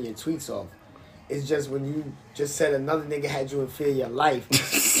on you getting your tweets off. It's just when you just said another nigga had you in fear of your life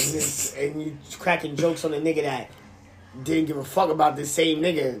and you cracking jokes on a nigga that didn't give a fuck about the same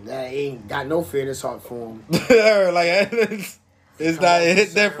nigga that ain't got no fear in his heart for him. Like, it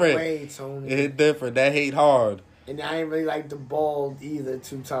hit different. Tony. It hit different. That hate hard. And I ain't really like the bald either,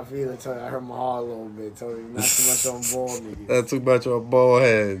 too tough either, Tony. I hurt my heart a little bit, Tony. Not too much on bald niggas. Not too much on bald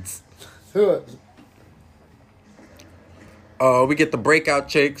heads. We get the breakout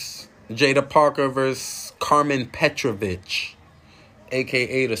chicks. Jada Parker versus Carmen Petrovich,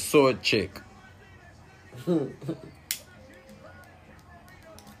 a.k.a. the sword chick.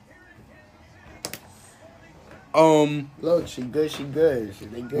 Look, she good.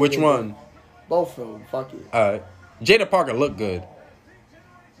 They good. Which one? Both of them. Fuck it. Alright. Jada Parker look good.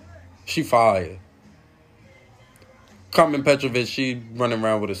 She fire. Carmen Petrovich, she running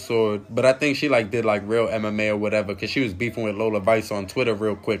around with a sword. But I think she did real MMA or whatever, because she was beefing with Lola Vice on Twitter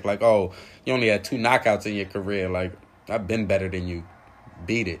real quick. Like, oh, you only had 2 knockouts in your career. Like, I've been better than you.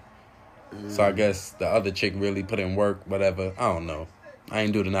 Beat it. So I guess the other chick really put in work, whatever. I don't know. I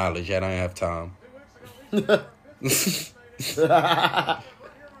ain't do the knowledge yet. I ain't have time.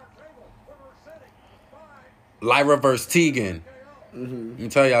 Lyra versus Tegan. Let me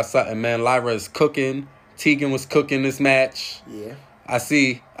tell y'all something, man. Lyra is cooking. Tegan was cooking this match. Yeah. I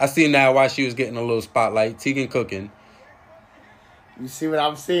see now why she was getting a little spotlight. Tegan cooking. You see what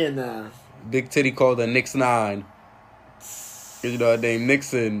I'm seeing now. Big Titty called her Nix 9. Cause you know her name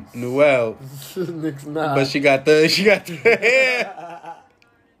Nixon Newell. Nix 9. But she got the hair.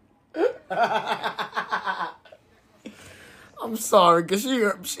 I'm sorry, cause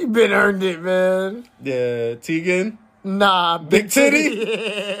she been earned it, man. Yeah, Tegan. Nah, Big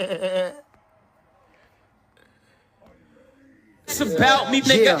Titty. X about me,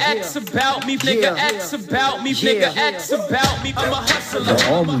 nigga, X about me, nigga, X about me, nigga, X about me. I'm a hustler.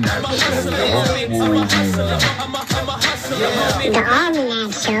 I'm a hustler. I'm a hustler. I'm a hustler. The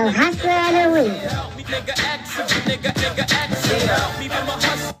Almanac Show, Hustler of the Week. Nigga, X about me. I'm a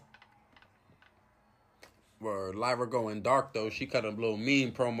hustler. Word, Lyra going dark though. She cut a little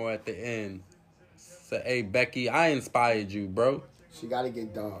mean promo at the end. Said, "Hey Becky, I inspired you, bro." She gotta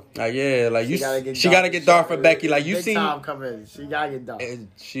get dark. Yeah, like she gotta get dark for Becky. Like you seen time coming. She gotta get dark. The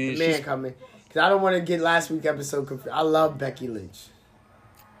man coming. Cause I don't want to get last week's episode confused. I love Becky Lynch.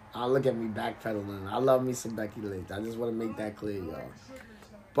 Look at me backpedaling. I love me some Becky Lynch. I just want to make that clear, y'all.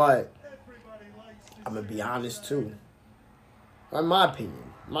 But I'm gonna be honest too. In my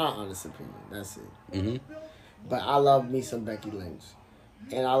opinion, my honest opinion. That's it. Mm-hmm. But I love me some Becky Lynch,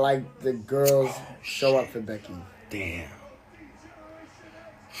 and I like the girls show up for Becky. Damn.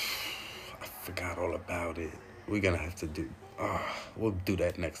 I forgot all about it. We're gonna have to do. We'll do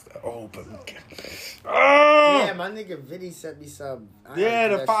that next. But we can. Yeah, my nigga Vinny sent me some.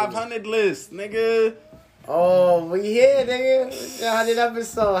 The 500 list, nigga. Oh, we here, nigga. 100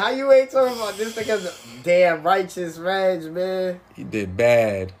 episode. How you ain't talking about this nigga's damn righteous rage, man? He did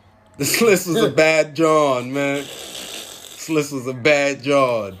bad. This list was a bad John, man. This list was a bad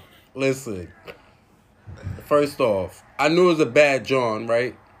John. Listen. First off, I knew it was a bad John,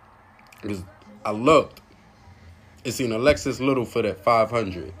 right? Because I looked. It's seen Alexis Littlefoot at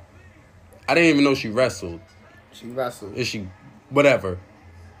 500. I didn't even know she wrestled. She wrestled. Is she, whatever.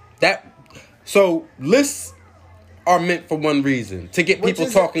 So lists are meant for one reason, to get people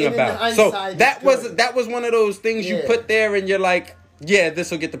talking about. So that was one of those things you put there, and you're like, yeah, this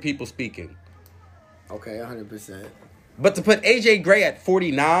will get the people speaking. Okay, 100%. But to put AJ Gray at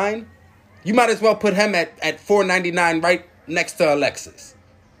 49, you might as well put him at 499 right next to Alexis.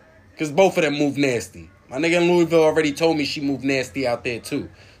 Because both of them move nasty. My nigga in Louisville already told me she moved nasty out there too.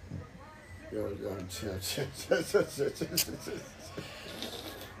 Yo, chill.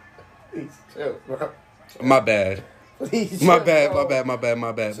 Please chill, bro. My bad. Please my chill, bad.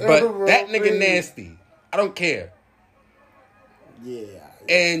 Chill, but bro, that nigga please. nasty. I don't care. Yeah.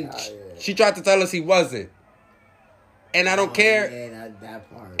 And she tried to tell us he wasn't. And I don't care. Yeah,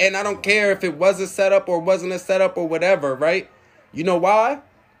 that part. And I don't care if it was a setup or wasn't a setup or whatever, right? You know why?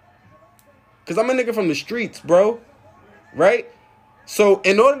 Because I'm a nigga from the streets, bro. Right? So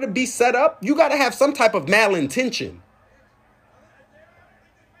in order to be set up, you got to have some type of malintention.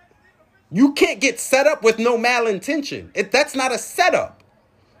 You can't get set up with no malintention. That's not a setup.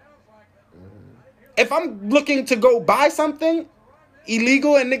 If I'm looking to go buy something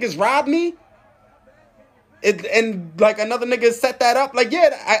illegal and niggas rob me, and like another nigga set that up, like,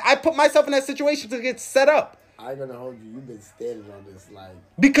 yeah, I put myself in that situation to get set up. I ain't gonna hold you. You've been standing on this, like...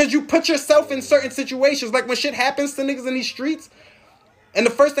 Because you put yourself in certain situations. Like when shit happens to niggas in these streets, and the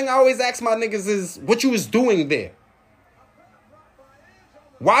first thing I always ask my niggas is, what you was doing there?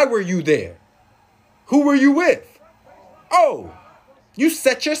 Why were you there? Who were you with? Oh, you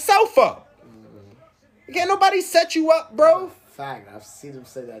set yourself up. Can't nobody set you up, bro. Fact, I've seen them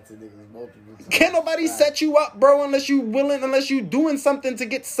say that to niggas multiple times. Can't nobody set you up, bro, unless you doing something to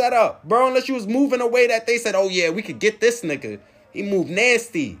get set up, bro. Unless you was moving a way that they said, oh yeah, we could get this nigga. He moved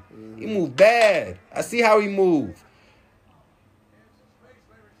nasty. He moved bad. I see how he moved.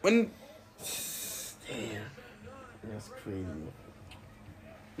 Damn. That's crazy.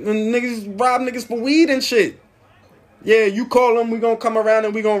 When niggas rob niggas for weed and shit. Yeah, you call them, we gonna come around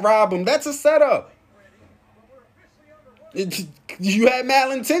and we gonna rob them. That's a setup. You had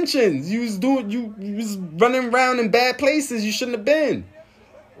malintentions. You was running around in bad places you shouldn't have been.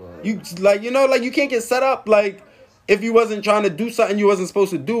 You you can't get set up like if you wasn't trying to do something you wasn't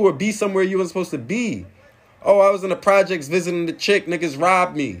supposed to do or be somewhere you wasn't supposed to be. Oh, I was in the projects visiting the chick, niggas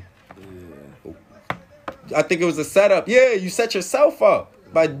robbed me. Yeah. I think it was a setup. Yeah, you set yourself up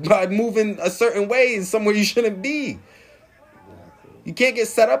by moving a certain way somewhere you shouldn't be. You can't get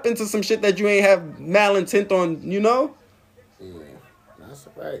set up into some shit that you ain't have malintent on, you know? Yeah, that's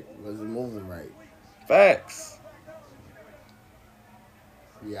right. Wasn't moving right. Facts.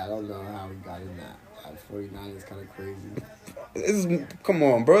 Yeah, I don't know how we got in that. 49 is kind of crazy. Come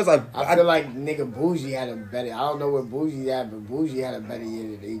on, bro. I feel like nigga Bougie had a better. I don't know where Bougie at, but Bougie had a better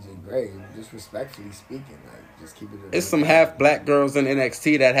year than AJ Gray. Just respectfully speaking, like just keep it. It's some half black girls in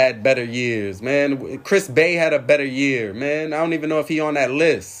NXT that had better years, man. Chris Bay had a better year, man. I don't even know if he on that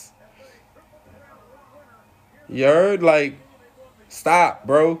list. You heard? Like, stop,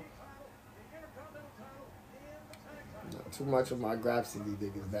 bro. Not too much of my Grapsody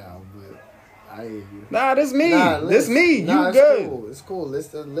niggas now, but. I hear you. Nah, this me. This me. You good. Cool. It's cool.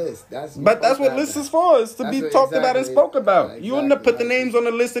 List a list. That's what list is for. It's to be talked about and spoke about. Exactly. You wouldn't have put the names on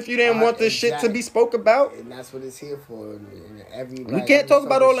the list if you didn't want this shit to be spoke about. And that's what it's here for. We can't talk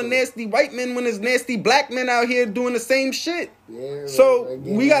about all the nasty white men when there's nasty black men out here doing the same shit. Yeah, so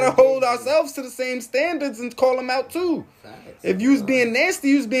we gotta hold ourselves to the same standards and call them out too. Facts. If you was being nasty,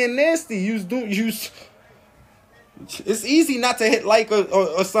 you was being nasty. It's easy not to hit like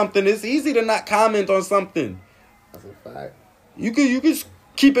or something. It's easy to not comment on something. That's a fact. You could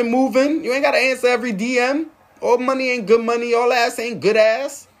keep it moving. You ain't gotta answer every DM. All money ain't good money. All ass ain't good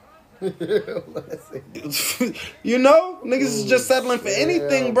ass. You know, niggas is just settling for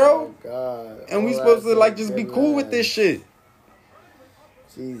anything, bro. God. And we supposed to just be cool with this shit.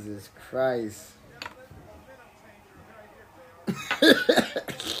 Jesus Christ.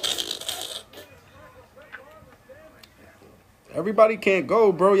 Everybody can't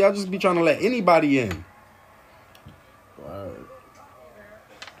go, bro. Y'all just be trying to let anybody in. Wow.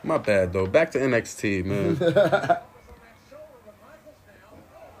 My bad, though. Back to NXT, man.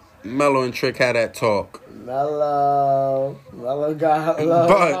 Mello and Trick had that talk. Mello got love.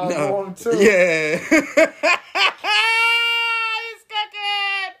 But no. Too. Yeah. He's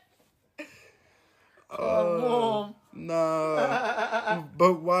cooking. Nah.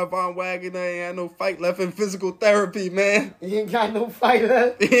 But why Von Wagner ain't had no fight left in physical therapy, man? He ain't got no fight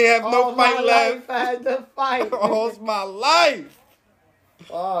left. He ain't have no fight left. I had to fight. All's my life.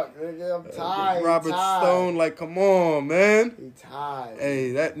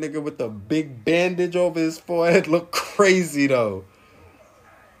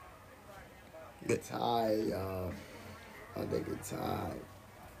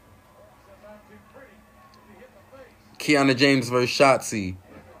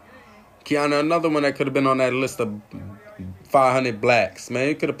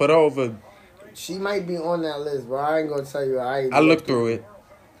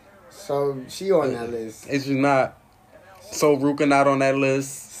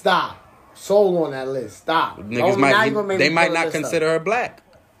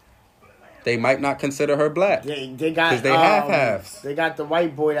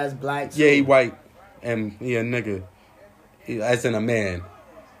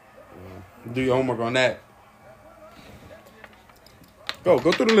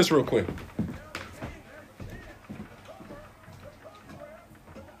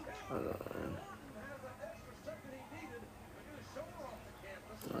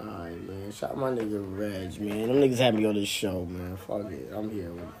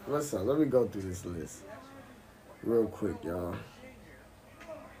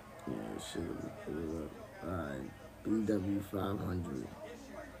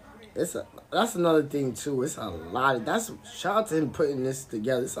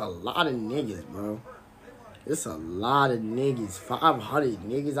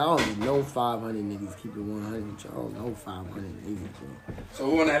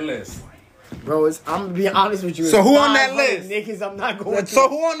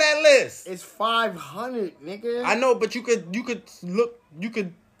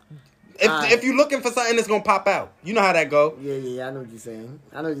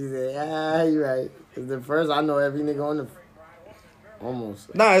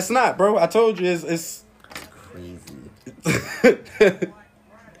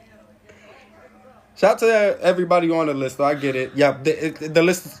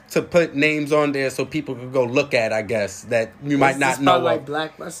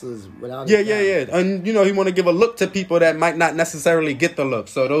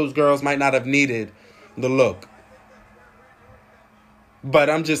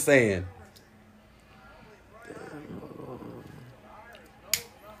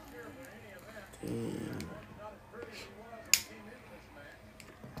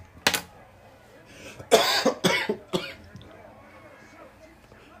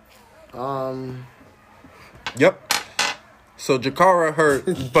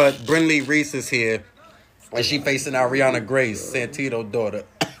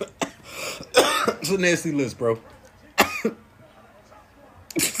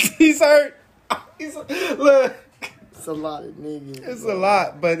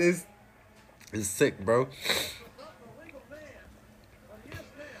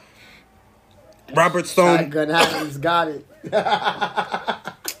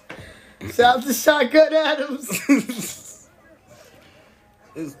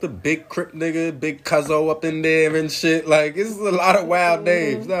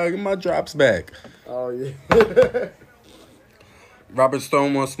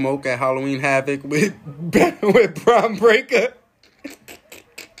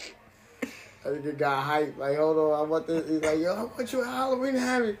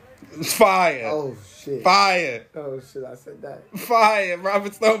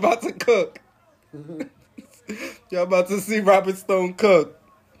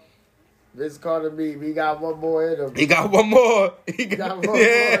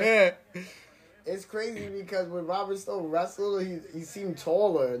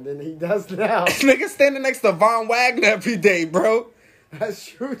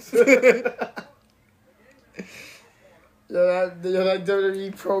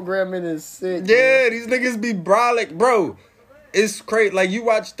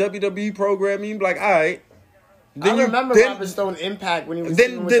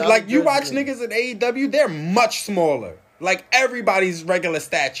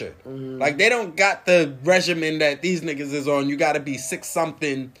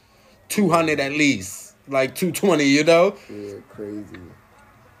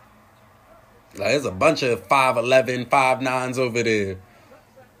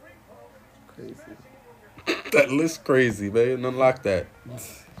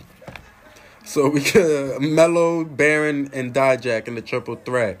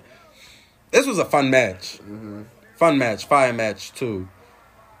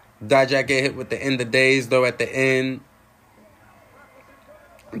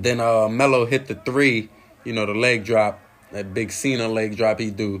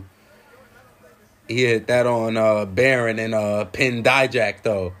 He hit that on Baron and pin Dijak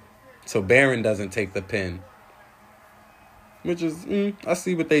though, so Baron doesn't take the pin. Which is, I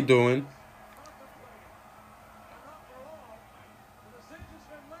see what they doing.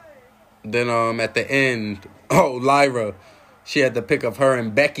 Then at the end, Lyra, she had the pic of her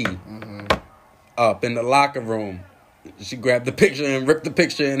and Becky up in the locker room. She grabbed the picture and ripped the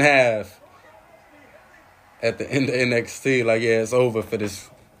picture in half. At the end of NXT, like, yeah, it's over for this.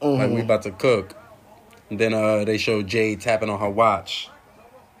 Like, we about to cook. And then they showed Jade tapping on her watch.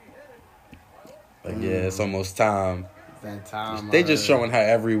 Like, yeah, it's almost time. That time. They just showing her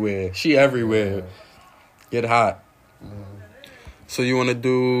everywhere. She everywhere. Yeah. Get hot. So you want to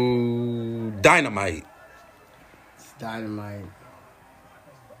do Dynamite? It's Dynamite.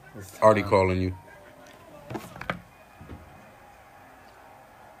 Already calling you.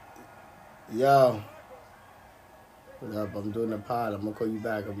 Yo. What up? I'm doing a pod. I'm going to call you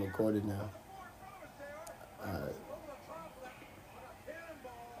back. I'm recording now. All right.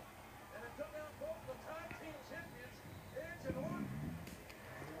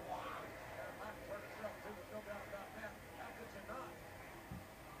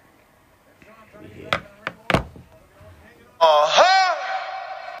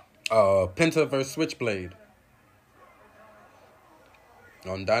 Penta versus Switchblade.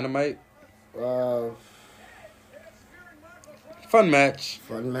 On Dynamite. Fun match.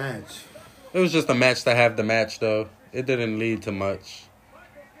 Fun match. It was just a match to have the match, though. It didn't lead to much.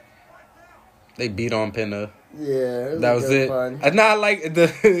 They beat on Penta. Yeah, that was it. Fun. I like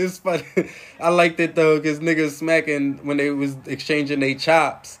it's funny. I liked it though, cause niggas smacking when they was exchanging their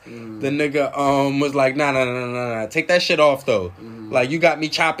chops. The nigga was like, nah, take that shit off though. Like, you got me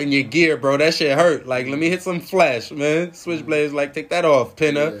chopping your gear, bro. That shit hurt. Like, let me hit some flesh, man. Switchblade's like, take that off,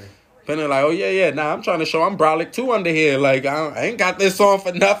 Penta. Yeah. Penta like, oh yeah, nah, I'm trying to show I'm Brolic too under here. Like, I ain't got this on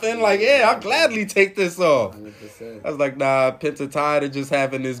for nothing. Like, yeah, I'll gladly take this off. 100%. I was like, nah, Penta tired of just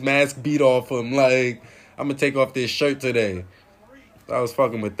having his mask beat off him. Like, I'm gonna take off this shirt today. So I was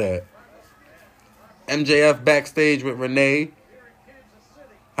fucking with that. MJF backstage with Renee.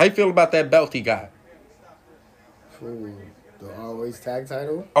 How you feel about that belt he got? Ooh, the ROH tag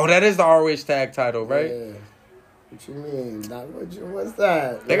title? Oh, that is the ROH tag title, right? Yeah. What you mean? What's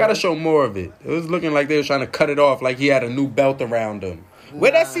that? They gotta show more of it. It was looking like they were trying to cut it off, like he had a new belt around him.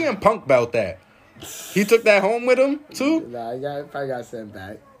 Where that CM Punk belt at? He took that home with him too? Nah, probably got sent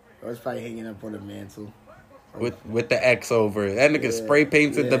back. Or it's probably hanging up on the mantle. With the X over it. That nigga spray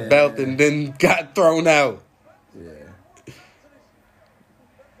painted the belt and then got thrown out. Yeah.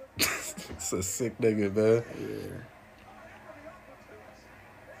 It's a sick nigga, man. Yeah.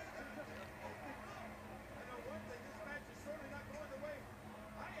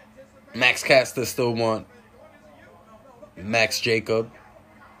 Max Caster still want Max Jacob.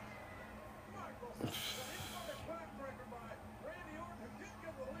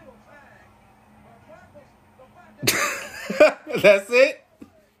 That's it?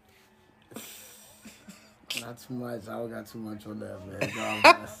 Not too much. I don't got too much on that, man.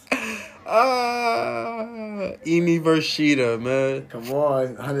 Emi versus Sheeta, man. Come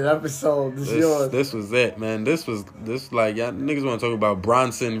on, 100 episodes. This yours. This was it, man. This like, y'all niggas want to talk about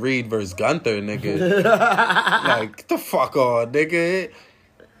Bronson Reed versus Gunther, nigga. Like, get the fuck on, nigga.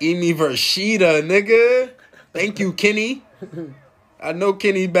 Emi versus Sheeta, nigga. Thank you, Kenny. I know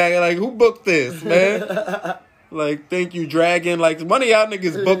Kenny back. Like, who booked this, man? Like, thank you, Dragon. Like, one of y'all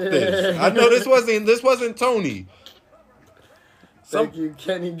niggas booked this. I know this wasn't Tony. Thank you,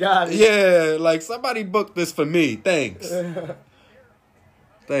 Kenny got it. Yeah, like, somebody booked this for me. Thanks.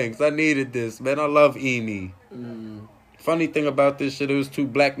 Thanks. I needed this, man. I love Emi. Funny thing about this shit, it was two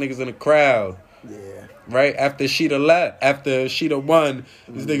black niggas in the crowd. Yeah. Right? After Sheeta left, after Sheeta won,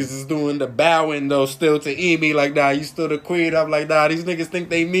 these niggas is doing the bowing, though, still to Emi. Like, nah, you still the queen. I'm like, nah, these niggas think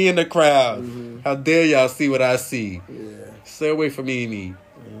they me in the crowd. How dare y'all see what I see? Yeah. Stay away from Emi.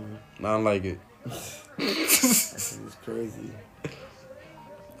 I don't like it. It's crazy.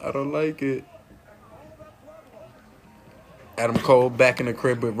 I don't like it. Adam Cole back in the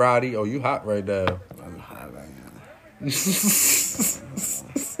crib with Roddy. Oh, you hot right now. I'm hot right now.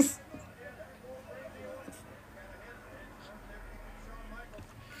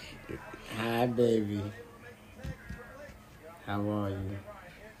 Hi, baby. How are you?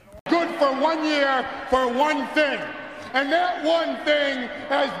 Good for 1 year for one thing. And that one thing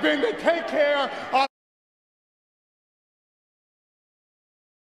has been to take care of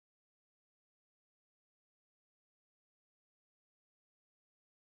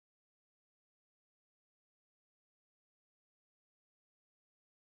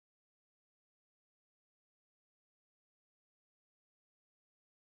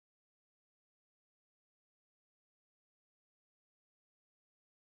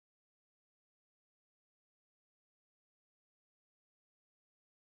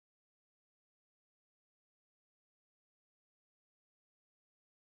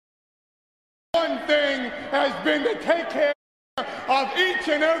one thing has been to take care of each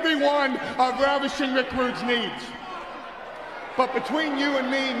and every one of Ravishing Rick Rude's needs. But between you and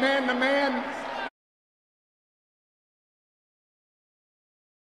me, man to man,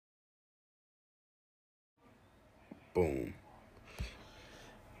 boom.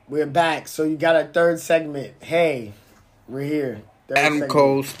 We're back. So you got a third segment. Hey, we're here. Third Adam segment.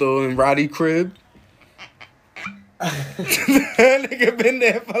 Cole still in Roddy crib. That nigga been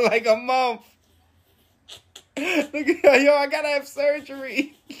there for like a month. Nigga, yo, I gotta have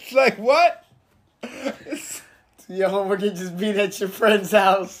surgery. Like, what? Your homework is just being at your friend's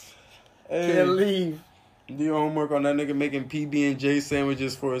house. Hey, Can't leave. do your homework on that nigga making PB&J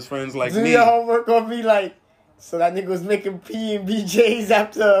sandwiches for his friends like Do me. your homework on me like, so that nigga was making P&BJs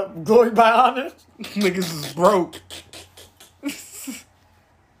after Glory by Honor? Niggas is broke.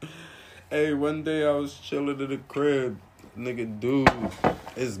 Hey, one day I was chilling in the crib. Nigga, dude,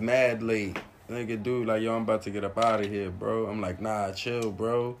 it's mad late. Nigga, dude, like, yo, I'm about to get up out of here, bro. I'm like, nah, chill,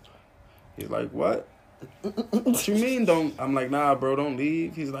 bro. He's like, what? What you mean, don't? I'm like, nah, bro, don't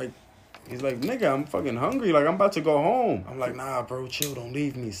leave. He's like, nigga, I'm fucking hungry. Like, I'm about to go home. I'm like, nah, bro, chill. Don't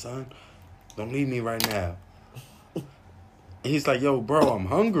leave me, son. Don't leave me right now. And he's like, yo, bro, I'm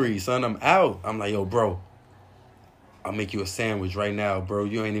hungry, son. I'm out. I'm like, yo, bro, I'll make you a sandwich right now, bro.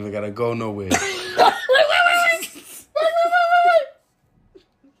 You ain't even got to go nowhere.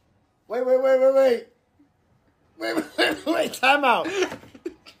 Wait. Time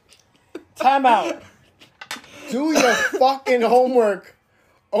out. Do your fucking homework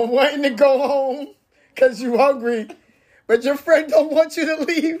on wanting to go home because you hungry, but your friend don't want you to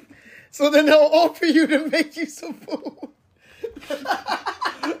leave, so then they'll offer you to make you some food.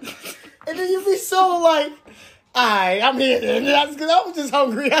 And then you be so like, alright, I'm here. And that's because I was just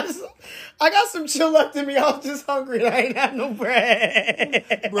hungry. I got some chill left in me. I was just hungry and I ain't have no bread.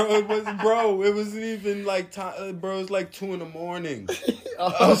 It wasn't even like time, bro. It was like 2 a.m.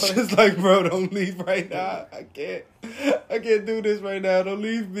 I was just like, bro, don't leave right now. I can't do this right now. Don't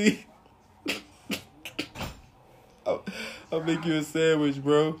leave me. I'll make you a sandwich,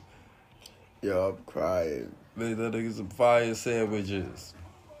 bro. Yo, I'm crying. Made that nigga some fire sandwiches.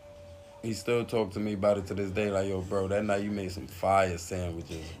 He still talk to me about it to this day. Like, yo, bro, that night you made some fire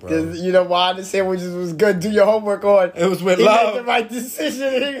sandwiches, bro. You know why the sandwiches was good? Do your homework on. It was with he love. Made the right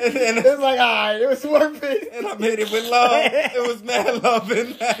decision. It was like, all right, it was worth it. And I made it with love. It was mad love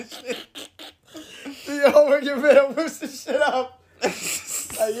in that shit. Do your homework, you better whip some shit up.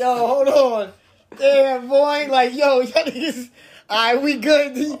 Like, yo, hold on. Damn, boy. Like, yo, y'all niggas, all right, we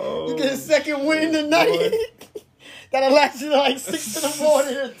good. You get a second win tonight. That'll last you to like 6 in the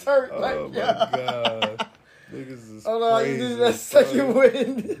morning and turn. Oh, my God. Niggas is hold on, crazy. you do that second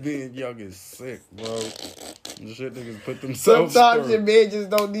win. Being young is sick, bro. The shit niggas put themselves Sometimes through. your man just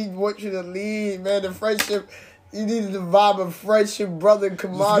don't want you to leave, man. The friendship, you needed the vibe of friendship, brother,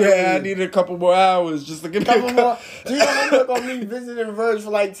 camaraderie. Yeah, I needed a couple more hours just to get me a more. Do you know look on me visiting Verge for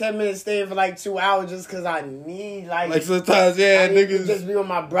like 10 minutes, staying for like 2 hours just because I need like sometimes, yeah, niggas just be with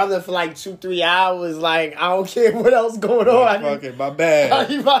my brother for like 2-3 hours. Like I don't care what else going on. Fuck it, my bad. I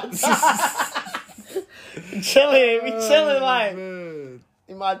need my time. Chilling, we chilling like. Man.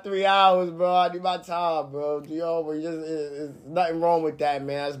 In my 3 hours, bro. I need my time, bro. There's nothing wrong with that,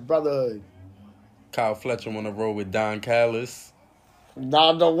 man. That's brotherhood. Kyle Fletcher want to roll with Don Callis.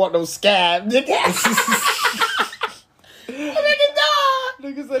 Nah, don't want no scab, nigga.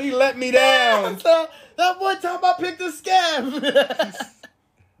 Nigga said he let me down. Yeah, that one time I picked a scab. That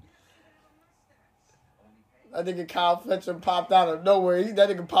nigga Kyle Fletcher popped out of nowhere. That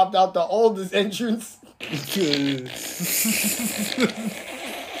nigga popped out the oldest entrance.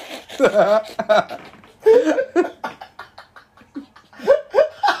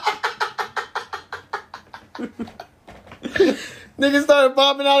 Niggas started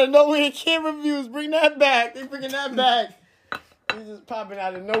popping out of nowhere. Camera views, bring that back. They bringing that back. They just popping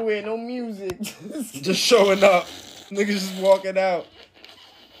out of nowhere, no music. Just showing up. Niggas just walking out.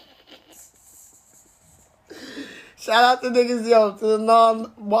 Shout out to niggas, yo, to the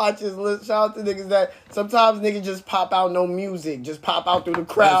non-watchers. Shout out to niggas that sometimes niggas just pop out, no music. Just pop out through the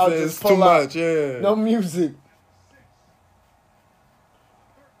crowd. It's just pull too up. much, yeah. No music.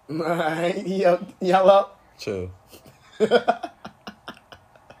 Alright, y'all up? Chill. You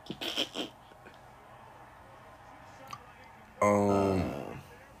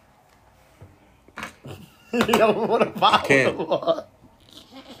don't want to follow can't. the law.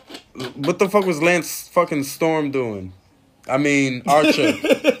 What the fuck was Lance fucking Storm doing? I mean, Archer.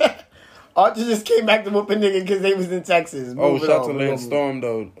 Archer just came back to whoop a nigga because they was in Texas. Oh, shout out to Lance Storm,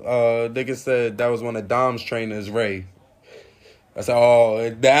 though. Nigga said that was one of Dom's trainers, Ray. I said,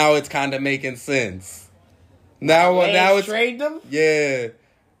 oh, now it's kind of making sense. Now it's trained him. Yeah.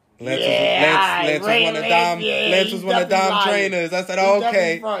 Lance was one of Dom trainers. I said,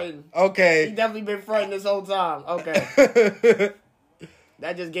 okay. He definitely been fronting this whole time. Okay.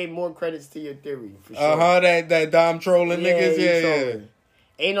 That just gave more credits to your theory, for sure. That Dom trolling niggas. Yeah.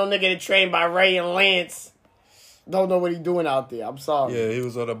 Ain't no nigga that trained by Ray and Lance. Don't know what he doing out there. I'm sorry. Yeah, he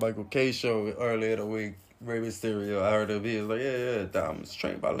was on the Michael K show earlier the week. Ray Mysterio, I heard of. He was like, Dom was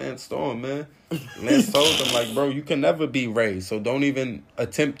trained by Lance Storm, man. Lance told him, like, bro, you can never be Ray, so don't even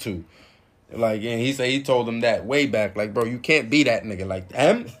attempt to. Like, and he said he told him that way back. Like, bro, you can't be that nigga. Like,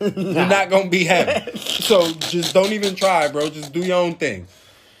 him? You're not gonna be him. So just don't even try, bro. Just do your own thing.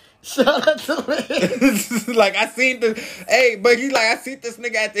 Shout out to Lance. Like, I seen this. Hey, but he like, I seen this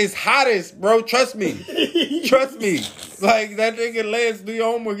nigga at his hottest, bro. Trust me. Trust me. Like, that nigga Lance do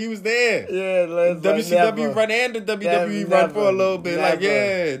your homework. He was there. Yeah, Lance. WCW run and the WWE run for a little bit. Like,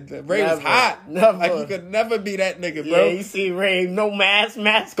 Ray was hot. Like, he could never be that nigga, bro. Yeah, you see Ray, no mask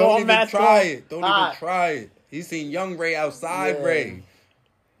Don't on, even mask try on. it. Don't even try it. He seen young Ray outside Ray.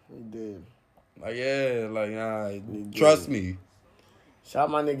 He did. Like, trust me. Shout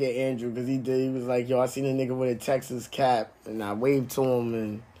my nigga Andrew, because he was like, yo, I seen a nigga with a Texas cap, and I waved to him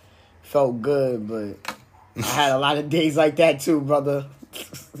and felt good, but I had a lot of days like that too, brother.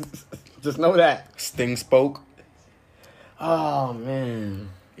 Just know that. Sting spoke. Oh, man.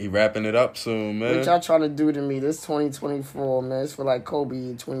 He wrapping it up soon, man. What y'all trying to do to me? This 2024, man. It's for like Kobe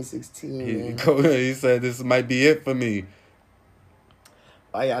in 2016, man. He said this might be it for me.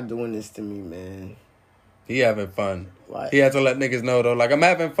 Why y'all doing this to me, man? He having fun. Why? He had to let niggas know, though. Like, I'm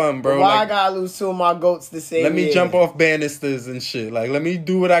having fun, bro. Why like, I gotta lose two of my goats the same Let me year? jump off banisters and shit. Like, let me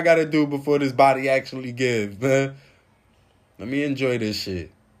do what I gotta do before this body actually gives, man. Let me enjoy this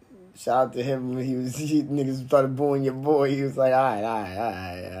shit. Shout out to him when niggas started booing your boy. He was like, all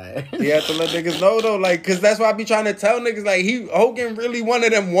right. He had to let niggas know, though, like, because that's why I be trying to tell niggas, like, Hogan really one of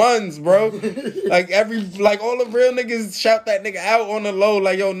them ones, bro. Like, all the real niggas shout that nigga out on the low,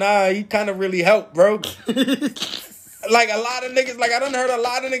 like, yo, nah, he kind of really helped, bro. Like, a lot of niggas, like, I done heard a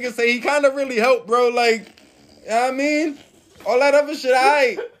lot of niggas say he kind of really helped, bro. Like, you know what I mean? All that other shit,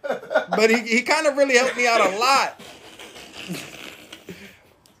 but he kind of really helped me out a lot.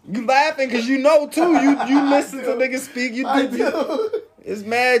 You laughing because you know, too. You listen to niggas speak. You do. It's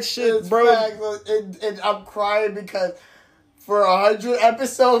mad shit, it's bro. And I'm crying because for 100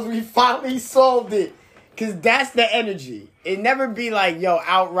 episodes, we finally solved it. Because that's the energy. It never be like, yo,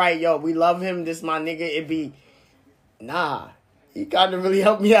 outright, yo, we love him, this my nigga. It be, nah. He kind of really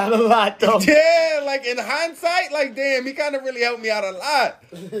helped me out a lot, though. Yeah, like, in hindsight, like, damn, he kind of really helped me out a lot.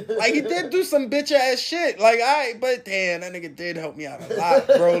 Like, he did do some bitch-ass shit. Like, but damn, that nigga did help me out a lot,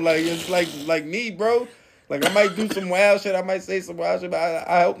 bro. Like, it's like me, bro. Like, I might do some wild shit. I might say some wild shit, but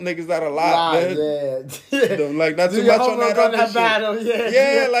I help niggas out a lot, man. Yeah. Like, not too much on that other shit. Battle.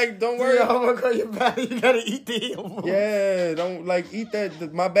 Yeah, like, don't worry. Do your homework on your battle. You gotta eat the heel. Yeah, don't, like, eat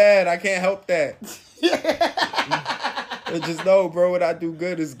that. My bad. I can't help that. Just know, bro, what I do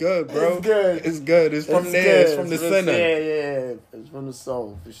good is good, bro. It's good. It's good. It's from there. It's from the center. Yeah. It's from the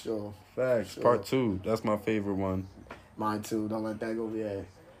soul, for sure. Facts. Sure. Part 2. That's my favorite one. Mine, too. Don't let that go. Yeah.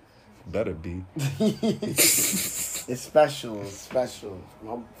 Better be. It's special. It's special.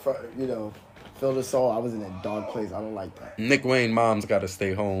 You know, feel the soul. I was in a dark place. I don't like that. Nick Wayne mom's got to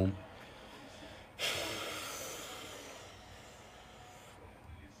stay home.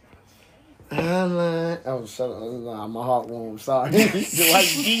 Oh, shut up. Nah, my heart warm. Sorry. You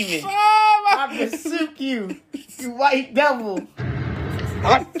white demon. I forsook you. You white devil.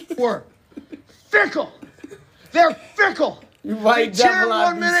 We're fickle. They're fickle. You white devil.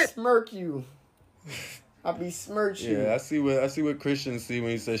 I besmirk you. I besmirch you. Yeah, I see what Christians see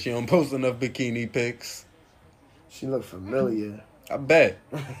when he says she don't post enough bikini pics. She look familiar. I bet.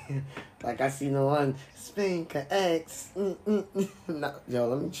 Like I seen the one Spinka X. No, yo,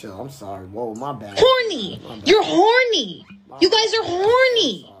 let me chill. I'm sorry. Whoa, my bad. Horny. You're horny. You guys are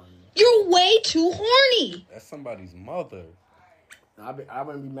horny. You're way too horny. That's somebody's mother. I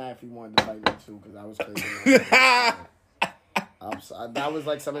wouldn't be mad if he wanted to fight me too, because I was crazy. I'm sorry. That was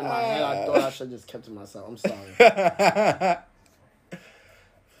like something in my head. I thought I should have just kept to myself. I'm sorry.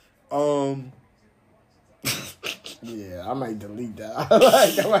 Yeah, I might delete that.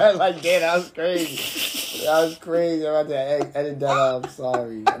 like, damn, that was crazy. That was crazy. I'm about to edit that out. I'm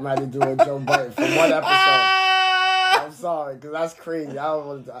sorry. I'm about to do a Joe Budden from one episode. I'm sorry, because that's crazy. I don't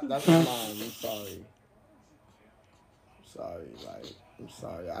want to, that's mine. I'm sorry. I'm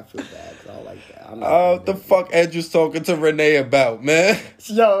sorry. I feel bad because I don't like that. What the fuck Ed was talking to Renee about, man?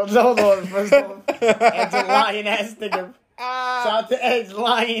 Yo, hold on. First of all, Ed's a lying ass nigga. Shout out to Edge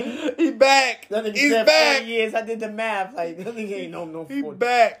lying. He back. That nigga He's said back. 40 years. I did the math. Like, that nigga ain't no 40. He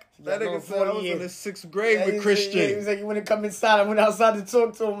back. That got no nigga said I 40 was in the years. 6th grade Yeah, with Christian. He was like, you wouldn't come inside. I went outside to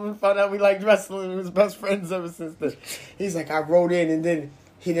talk to him and found out we liked wrestling. We was best friends ever since then. He's like, I wrote in and then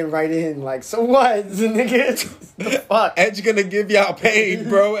he didn't write in. Like, so what? Nigga, the fuck? Edge gonna give y'all pain,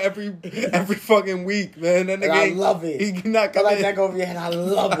 bro, every fucking week, man. That nigga And I love it. He not I come like in. that go over your head. I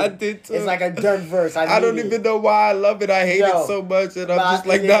love it. I did too. It's like a dirt verse. I don't even know why I love it. I hate it so much. And I'm just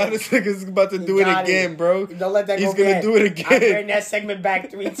like, nah, this nigga's about to do it again, bro. Don't let that He's go over your gonna head. do it I again. ran that segment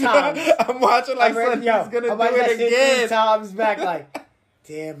back 3 times. I'm watching like son, he's gonna do it again. 3 times back like,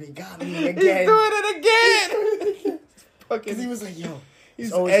 damn, he got me again. He's doing it again. Because he was like, yo.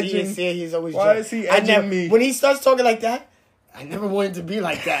 He's always edging. He's always Why is he edging me? When he starts talking like that, I never wanted to be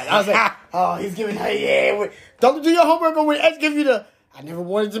like that. I was like, oh, he's giving her, yeah. Don't do your homework on when Edge give you the, I never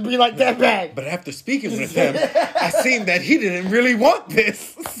wanted to be like that bad. But after speaking with him, I seen that he didn't really want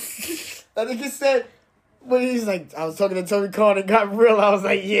this. That nigga said, when he's like, I was talking to Tony Khan and got real, I was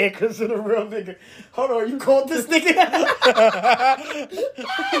like, yeah, because you're the real nigga. Hold on, you called this nigga?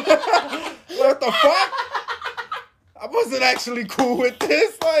 What the fuck? I wasn't actually cool with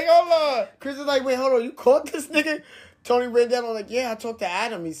this. Like, hold on. Chris is like, wait, hold on, you called this nigga? Tony ran down on like, yeah, I talked to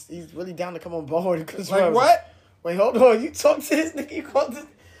Adam. He's really down to come on board. Chris Like, was what? Wait, hold on, you talked to this nigga? You called this?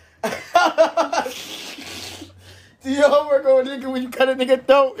 Do your homework on a nigga when you cut a nigga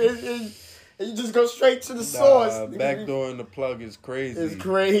throat and you just go straight to the source. Backdoor in the plug is crazy. It's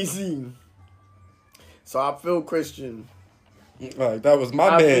crazy. So I feel Christian. Like, that was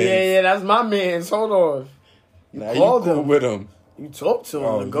my man. Yeah, that's my man. Hold on. Now you cool with him. You talk to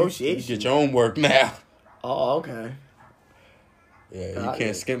him. Negotiation. You get your own work now. Oh, okay. Yeah, you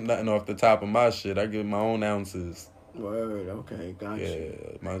can't skimp nothing off the top of my shit. I give my own ounces. Word, okay, gotcha.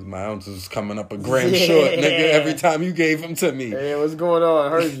 Yeah, my ounces coming up a gram short, nigga, every time you gave them to me. Hey, what's going on? I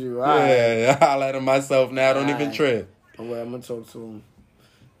heard you. Yeah, I holler at myself now. I don't even trip. Oh, well, I'm going to talk to him.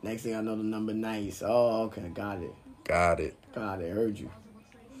 Next thing I know, the number nice. Oh, okay, got it. Heard you.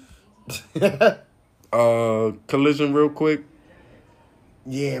 Collision real quick.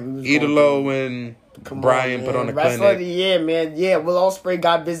 Yeah, we was Idolo and Brian put on a Wrestler clinic. of the year, man. Yeah, Will Ospreay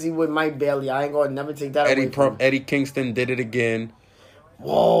got busy with Mike Bailey. I ain't gonna never take that away from him. Eddie Kingston did it again.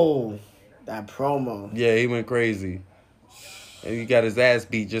 Whoa, that promo. Yeah, he went crazy. And he got his ass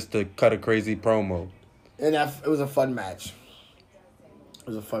beat just to cut a crazy promo. And it was a fun match.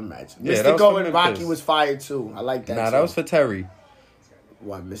 Yeah, Mr. Go and Rocky was fired too. I like that. Nah, that was for Terry.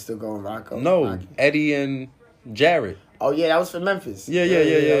 What, Mr. Go and Rocco? No, Rocky. Eddie and Jarrett. Oh yeah, that was for Memphis. Yeah.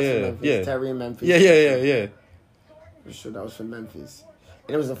 Terry and Memphis. Yeah. For sure, that was for Memphis.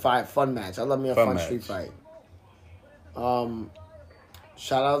 And it was a fun match. I love me a fun street fight.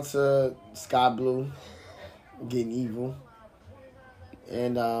 Shout out to Sky Blue, getting evil.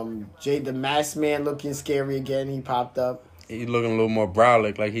 And Jay the Masked Man looking scary again. He popped up. He looking a little more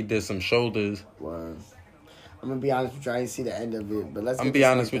brolic, like he did some shoulders. Wow. I'm gonna be honest with you, I didn't see the end of it, but let's. I'm gonna be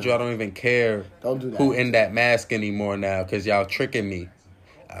honest with you, I don't even care. Don't do that. Who in that mask anymore now? Cause y'all tricking me.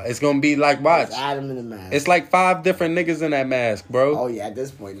 It's gonna be like, watch. It's Adam in the mask. It's like 5 different niggas in that mask, bro. Oh yeah, at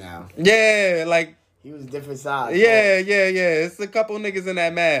this point now. Yeah, like. He was different size. Yeah. It's a couple niggas in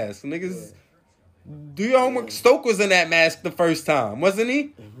that mask. Niggas, do your homework. Stoke was in that mask the first time, wasn't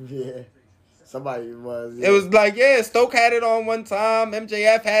he? Yeah. Somebody was. Yeah. It was like, yeah, Stoke had it on one time.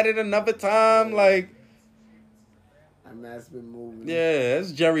 MJF had it another time. Like. That mask been moving. Yeah,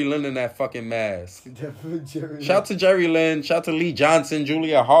 it's Jerry Lynn in that fucking mask. Jerry Shout to Jerry Lynn. Shout to Lee Johnson,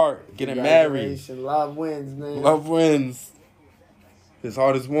 Julia Hart getting married. Love wins, man. Love wins. His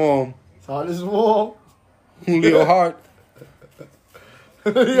heart is warm. His heart is warm. Julio Hart.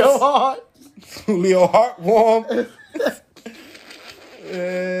 Julio Hart. Julio Hart warm.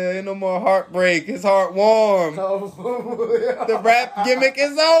 Ain't no more heartbreak. His heart warm. The rap gimmick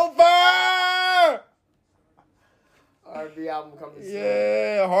is over. R&B album coming soon.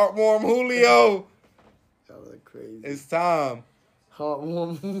 Yeah, heartwarm Julio. That was crazy. It's time.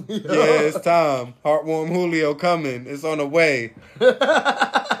 Heartwarm Julio. Yeah, it's time. Heartwarm Julio coming. It's on the way. You're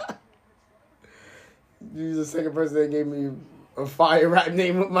the second person that gave me a fire rap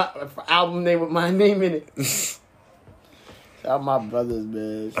name with my album name with my name in it. Shout out my brothers,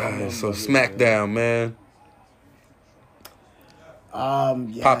 man. So SmackDown, man.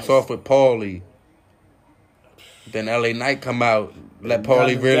 Yes. Pops off with Paulie. Then LA Knight come out. Let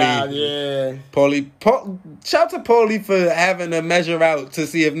Paulie really. Yeah. Shout to Paulie for having to measure out to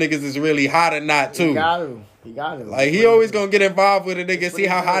see if niggas is really hot or not too. He got him. Like he always gonna get involved with a nigga, see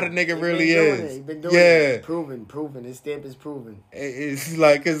how hot a nigga really is. He been doing it. Proven. His stamp is proven. It's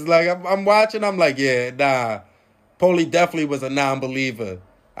like, I'm watching. I'm like, yeah, nah. Paulie definitely was a non-believer.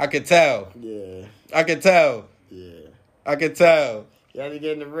 I could tell. Yeah. I could tell. Yeah. I could tell. You had to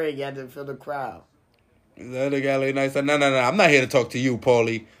get in the ring. You had to feel the crowd. The other guy LA Knight said, no, I'm not here to talk to you,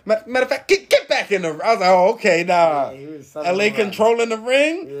 Paulie. Matter of fact, get back in the ring. I was like, oh, okay, nah. Yeah, LA controlling the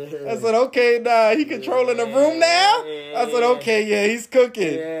ring? Yeah. I said, okay, nah. He controlling the room now? Yeah. I said, okay, yeah, he's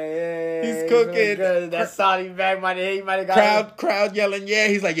cooking. Yeah. He's cooking. That Saudi bag he might have got crowd yelling, yeah.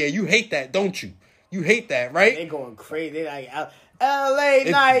 He's like, yeah, you hate that, don't you? You hate that, right? They going crazy. They like, LA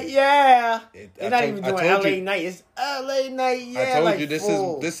Knight, yeah. They're not even doing LA Knight. It's LA Knight, yeah. I told like you this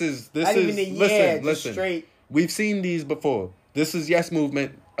full. is not even a listen. Straight. We've seen these before. This is Yes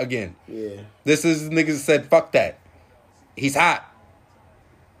Movement again. Yeah. This is niggas said, fuck that. He's hot.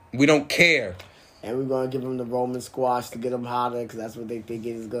 We don't care. And we're going to give him the Roman squash to get him hotter because that's what they think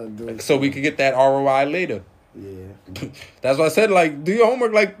he's going to do. So we could get that ROI later. Yeah. That's why I said, like, do your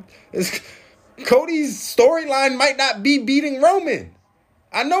homework. Like, Cody's storyline might not be beating Roman.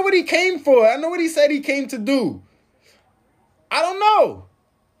 I know what he came for. I know what he said he came to do. I don't know.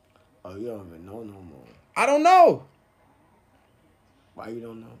 Oh, you don't even know no more. I don't know. Why you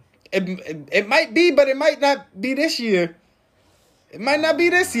don't know? It might be, but it might not be this year. It might not be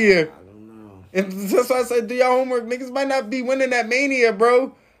this year. I don't know. And that's why I said, do your homework. Niggas might not be winning that Mania,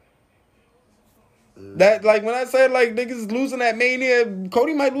 bro. That, like, when I said, like, niggas losing that Mania,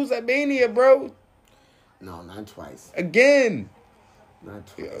 Cody might lose that Mania, bro. No, not twice. Again. Not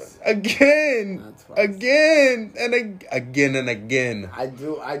twice. Again. Not twice. Again. And again and again. I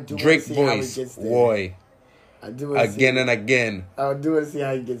do Drake see voice. How he gets there. Boy. I do again and again. I do want to see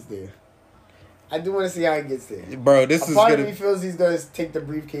how he gets there. Bro, this is part of me feels he's going to take the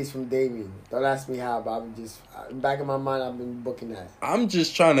briefcase from Damian. Don't ask me how, but I'm just, back in my mind, I've been booking that. I'm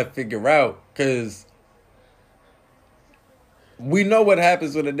just trying to figure out, because we know what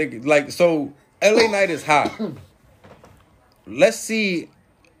happens with a nigga. Like, so, LA Knight is hot. Let's see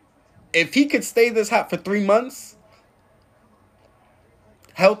if he could stay this hot for 3 months.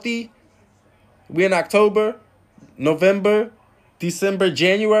 Healthy. We in October, November, December,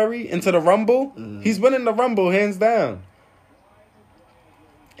 January into the Rumble. Mm-hmm. He's winning the Rumble hands down.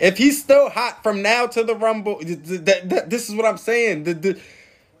 If he's still hot from now to the Rumble, this is what I'm saying. The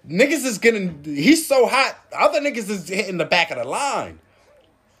niggas is getting. He's so hot. Other niggas is hitting the back of the line.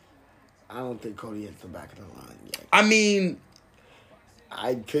 I don't think Cody hits the back of the line yet. I mean,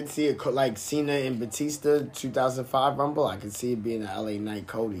 I could see it like Cena and Batista 2005 Rumble. I could see it being an LA Knight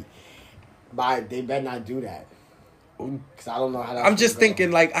Cody. But they better not do that. Because I don't know how that's I'm just thinking,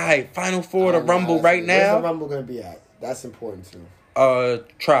 like, all right, Final Four, the Rumble right now. Where's the Rumble going to be at? That's important, too.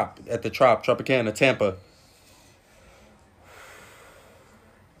 At the Tropicana, Tampa.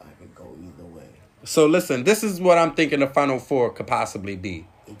 I could go either way. So, listen, this is what I'm thinking the Final Four could possibly be.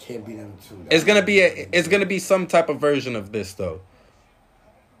 It can't be them two. It's gonna be some type of version of this, though.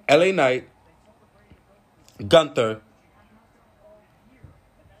 LA Knight, Gunther,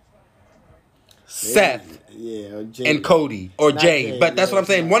 Seth, and Cody or Jay. But that's what I'm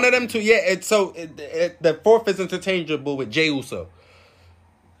saying. One of them two, the fourth is interchangeable with Jey Uso.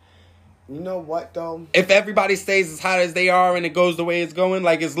 You know what, though? If everybody stays as hot as they are and it goes the way it's going,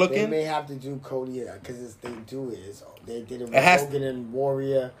 like it's looking, they may have to do Cody because they did it with Hogan and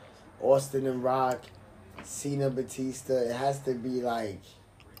Warrior, Austin and Rock, Cena, Batista. It has to be like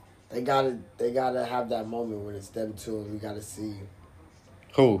they gotta have that moment when it's them two, and we gotta see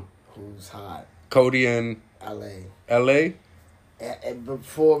who's hot. Cody and LA. And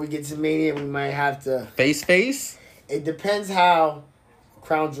before we get to Mania, we might have to face. It depends how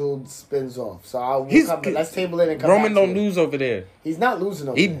Crown Jewel spins off. So let's table it and come Roman back don't lose over there. He's not losing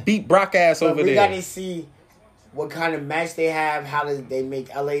over there. He beat Brock ass over there. We gotta see what kind of match they have. How does they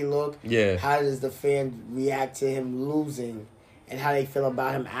make LA look? Yeah. How does the fan react to him losing, and how they feel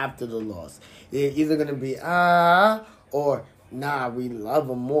about him after the loss? They're either gonna be or nah, we love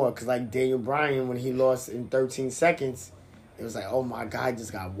him more. Because like Daniel Bryan, when he lost in 13 seconds, it was like, oh my God,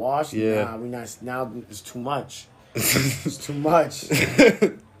 just got washed. Yeah. Nah, now it's too much. It's too much.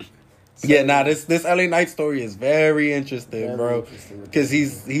 This LA Knight story is very interesting, bro. Because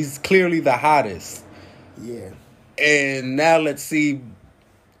he's clearly the hottest. Yeah. And now let's see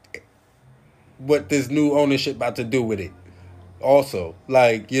what this new ownership about to do with it. Also,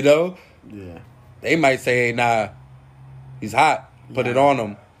 like, Yeah. They might say, hey, nah, he's hot. Put it on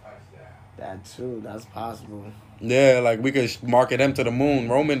him. That too. That's possible. Yeah, like we could market him to the moon.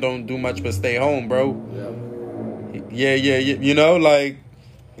 Roman don't do much but stay home, bro. Yeah. You know, like.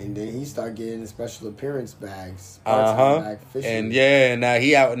 And then he start getting special appearance bags. And now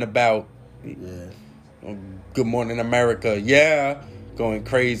he out and about. Yeah. Good Morning America. Yeah. Going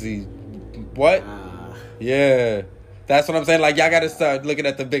crazy. What? Yeah. That's what I'm saying. Like, y'all got to start looking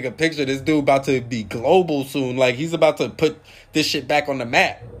at the bigger picture. This dude about to be global soon. Like, he's about to put this shit back on the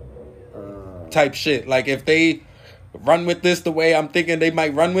map. Type shit. Like, if they run with this the way I'm thinking they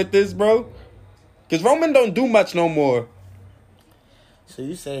might run with this, bro. Because Roman don't do much no more. So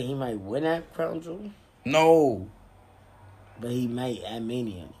you say he might win at Crown Jewel? No. But he might at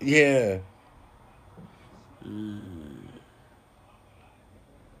Mania. Yeah.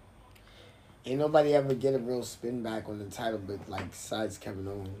 Ain't nobody ever get a real spin back on the title, but like besides Kevin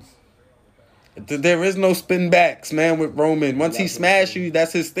Owens. There is no spin backs, man, with Roman. Once he smashed you,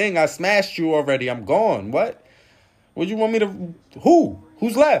 that's his thing. I smashed you already. I'm gone. What? What do you want me to? Who?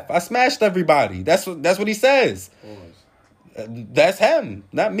 Who's left? I smashed everybody. That's what he says. That's him,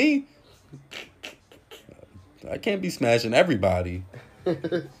 not me. I can't be smashing everybody.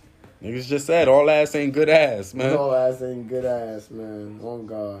 Niggas just said all ass ain't good ass, man. All ass ain't good ass, man. Oh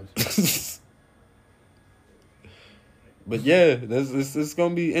God. But yeah, this is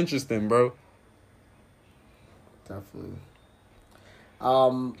gonna be interesting, bro. Definitely.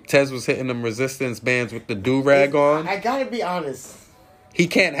 Tez was hitting them resistance bands with the do-rag on. I gotta be honest. He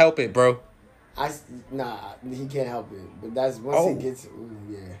can't help it, bro. He can't help it. But that's once he gets,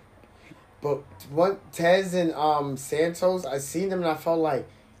 yeah. But what Tez and Santos, I seen them and I felt like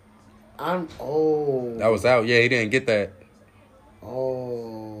that was out. Yeah, he didn't get that.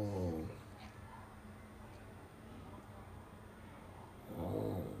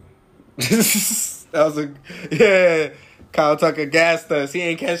 That was Kyle Tucker gassed us. He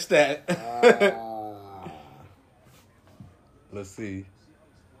ain't catch that. Let's see.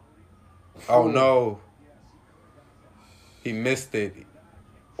 Oh no. He missed it.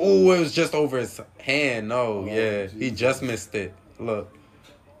 Oh, it was just over his hand. No, yeah. Jesus. He just missed it. Look.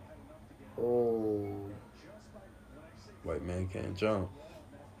 White man can't jump.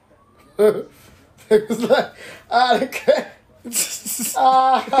 It was like,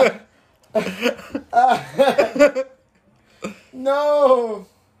 no.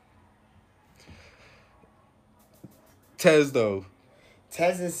 Tez though.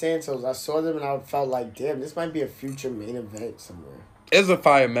 Tez and Santos, I saw them and I felt like, damn, this might be a future main event somewhere. It's a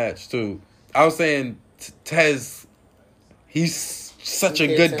fire match too. I was saying Tez, he's such a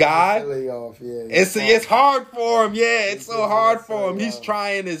good guy. It's hard for him. Yeah, it's so hard for him. He's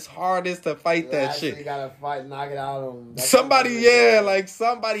trying his hardest to fight that shit. You gotta fight, knock it out of him. Somebody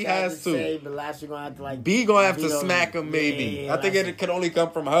has to. But last, you're gonna have to B gonna have to smack him. Maybe I think it could only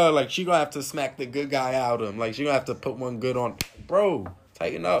come from her. Like she gonna have to smack the good guy out of him. Like she gonna have to put one good on. Bro,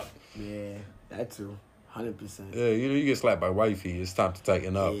 tighten up. Yeah, that too. 100%. Yeah, you get slapped by wifey. It's time to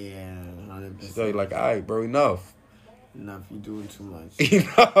tighten up. Yeah, 100%. She's like, all right, bro, enough. Enough, you doing too much.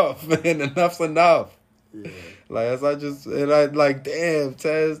 Enough, man. Enough's enough. Yeah. Like, as I like, damn,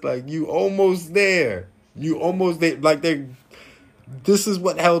 Tez, like, you almost there. You almost there. Like, this is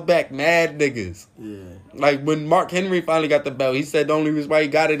what held back mad niggas. Yeah. Like, when Mark Henry finally got the belt, he said the only reason why he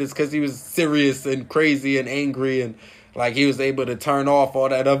got it is because he was serious and crazy and angry and, like, he was able to turn off all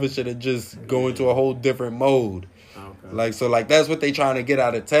that other shit and just go into a whole different mode. Okay. Like, so, like, that's what they trying to get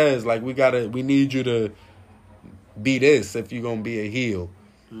out of Tez. Like, we need you to be this if you're gonna be a heel.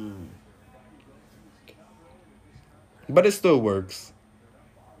 But it still works.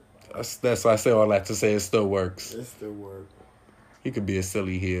 That's why I say all that to say it still works. It still works. He could be a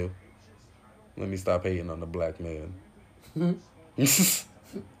silly heel. Let me stop hating on the black man.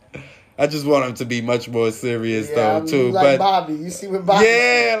 I just want him to be much more serious though too. Like Bobby, you see what Bobby?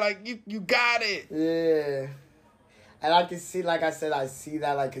 Yeah, like you got it. Yeah. And I can see, like I said, I see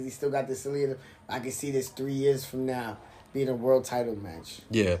that, like, because he still got the silly in him. I can see this 3 years from now being a world title match.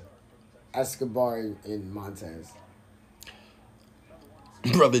 Yeah. Escobar and Montez.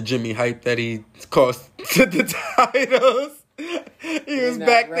 Brother Jimmy hyped that he cost the titles. He was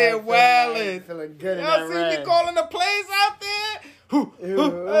back there wailing. Feeling good in y'all see me calling the plays out there? I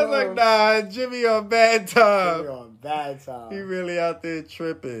was like, nah, Jimmy on bad time. Jimmy on bad time. He really out there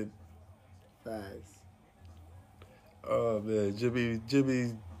tripping. Thanks. Oh man,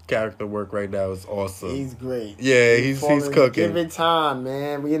 Jimmy's character work right now is awesome. He's great. Yeah, he's cooking. Give it time,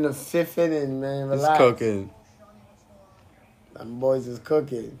 man. We in the 5th inning, man. Relax. He's cooking. Them boys is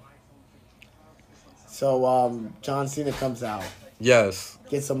cooking. So John Cena comes out. Yes.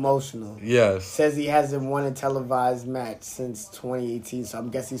 Gets emotional. Yes. Says he hasn't won a televised match since 2018. So I'm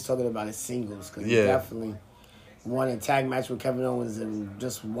guessing he's talking about his singles because he definitely won a tag match with Kevin Owens and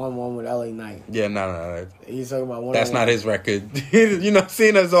just won one with LA Knight. Yeah, no. He's talking about one. That's not his record. You know,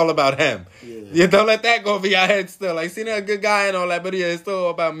 Cena's all about him. Yeah, don't let that go over your head still. Like, Cena a good guy and all that, but yeah, it's still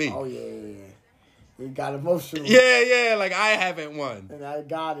about me. Oh, yeah. He got emotional. Yeah, like, I haven't won. And I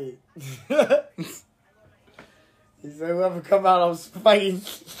got it. He said, whoever come out, I'm fighting.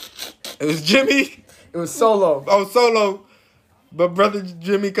 It was Jimmy. It was Solo. Oh, Solo. But brother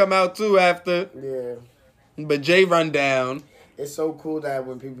Jimmy come out too after. Yeah. But Jay run down. It's so cool that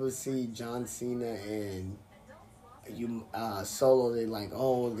when people see John Cena and Solo, they like,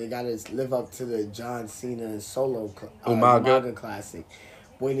 oh, they gotta live up to the John Cena and Solo Umaga classic.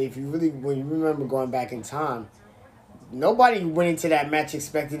 If you remember going back in time, nobody went into that match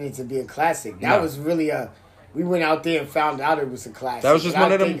expecting it to be a classic. That was really we went out there and found out it was a classic. That was just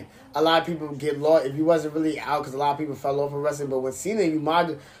one of them. A lot of people get lost if you wasn't really out because a lot of people fell off of wrestling. But when Cena and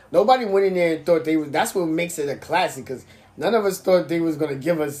Umaga, nobody went in there and thought they was. That's what makes it a classic because none of us thought they was gonna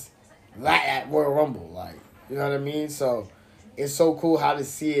give us that at Royal Rumble. Like, you know what I mean? So it's so cool how to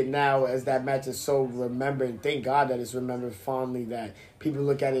see it now as that match is so remembered. And thank God that it's remembered fondly. That people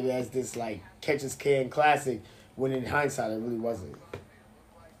look at it as this like catch-as-can classic when in hindsight it really wasn't.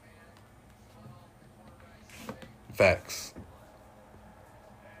 Facts.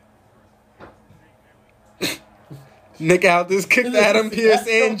 Nick Aldis kicked Adam Pearce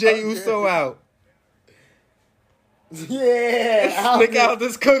and Jey Uso out. Yeah. Nick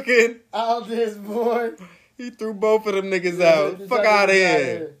Aldis cooking. Aldis, boy. He threw both of them niggas out. Fuck out of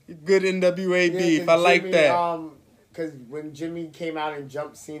here. Good NWA beef. I like that. Because when Jimmy came out and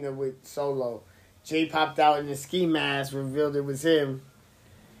jumped Cena with Solo, Jay popped out in the ski mask, revealed it was him.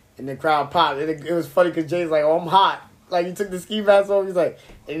 And the crowd popped. And it was funny because Jay's like, oh, I'm hot. Like, he took the ski mask off. He's like,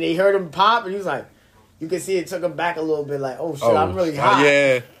 and they heard him pop. And he was like, you can see it took him back a little bit. Like, oh, shit, I'm really hot.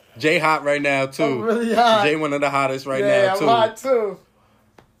 Yeah. Jay hot right now, too. I'm really hot. Jay one of the hottest now, too. Yeah, I'm hot, too.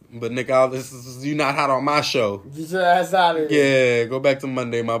 But Nick Aldis, you not hot on my show. Get your ass out of here. Yeah, go back to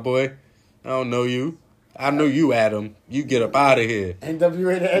Monday, my boy. I don't know you. I know you, Adam. You get up out of here.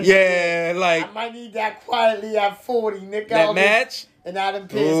 NWA to NWA. Yeah, like. I might need that quietly at 40. Nick that Aldis match? and Adam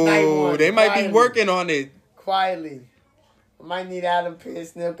Pearce, night one. They might be working on it. Quietly. I might need Adam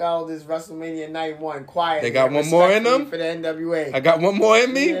Pearce, Nick Aldis, WrestleMania night one. Quietly. They got one more in them? For the NWA. I got one more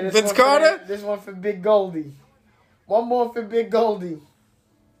in me? Yeah, Vince Carter? This one for Big Goldie. One more for Big Goldie.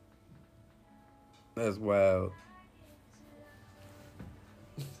 That's wild.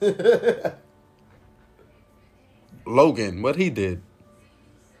 Logan, what he did?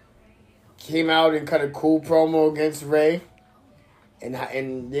 Came out and cut a cool promo against Ray.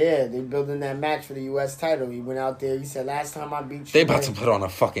 And yeah, they building that match for the U.S. title. He went out there. He said, last time I beat you. They about to put on a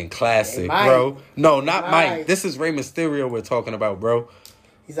fucking classic, bro. No, not Mike. This is Rey Mysterio we're talking about, bro.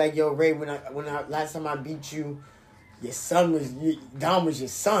 He's like, yo, Ray, when I last time I beat you, Dom was your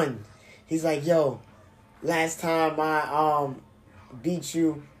son. He's like, yo, last time I beat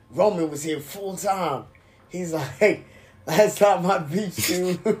you, Roman was here full time. He's like, last time I beat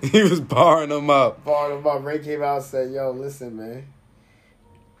you. He was barring him up. Ray came out and said, yo, listen, man.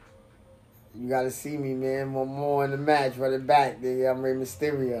 You gotta see me, man. One more in the match. Run it back, nigga. I'm Rey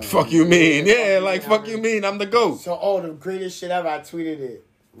Mysterio. Fuck you mean? Yeah, like fuck you mean? I'm the GOAT. So, the greatest shit ever. I tweeted it.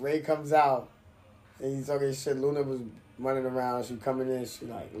 Ray comes out and he's talking shit. Luna was running around. She coming in. She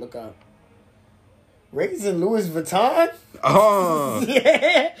like, look up. Ray's in Louis Vuitton? Oh.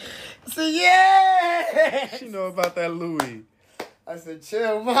 Yeah. I said, yeah. She know about that Louis. I said,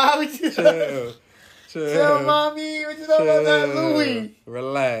 chill, mom. What you Chill, mommy. What you know about that Louis?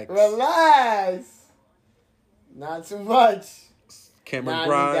 Relax. Not too much. Cameron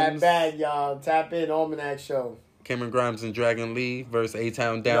Grimes. I need that bag, y'all. Tap in, Almanac Show. Cameron Grimes and Dragon Lee versus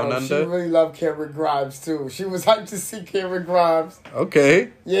A-Town Down Under. She really loved Cameron Grimes, too. She was hyped to see Cameron Grimes.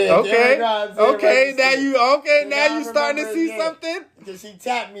 Okay. Yeah, okay. Grimes, Okay, now you starting to see something? Because she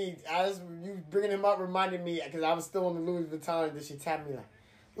tapped me. You bringing him up reminded me, because I was still on the Louis Vuitton, and then she tapped me like,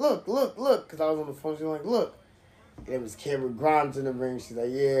 look, because I was on the phone. She was like, look. And it was Cameron Grimes in the ring. She's like,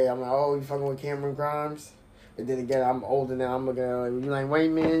 yeah. I'm like, oh, you fucking with Cameron Grimes? And then again, I'm older now. I'm looking at her like, you like,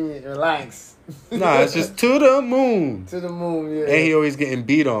 wait, man, relax. Nah, it's just to the moon. To the moon, yeah. And he always getting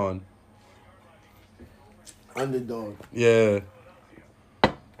beat on. Underdog. Yeah.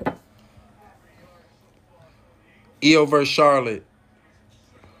 Io versus Charlotte.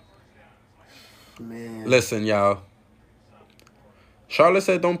 Man. Listen, y'all. Charlotte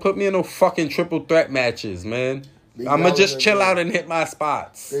said, don't put me in no fucking triple threat matches, man. I'm going to just chill out and hit my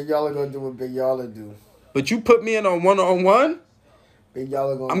spots. Big y'all are going to do what Big y'all do. But you put me in a one-on-one? Big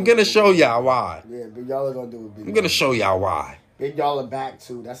y'all are going I'm going to show y'all why. Yeah, Big y'all are going to do what Big I'm going to show y'all why. Big y'all are back,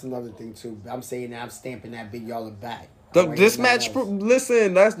 too. That's another thing, too. I'm saying that I'm stamping that Big y'all are back. This match,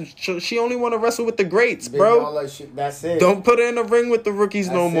 listen, she only want to wrestle with the greats, bro. That's it. Don't put her in the ring with the rookies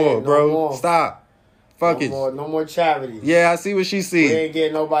no more, bro. Stop. Fuck it. No more charity. Yeah, I see what she see. We ain't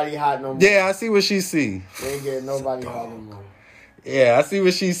getting nobody hot no more. Yeah, I see what she see. We ain't getting nobody hot no more. Yeah, I see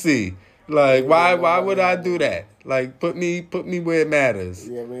what she see. Like, why would I do that? Like, put me where it matters.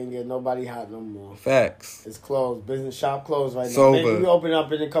 Yeah, we ain't get nobody hot no more. Facts. It's closed. Business shop closed right now. Sober. Maybe we open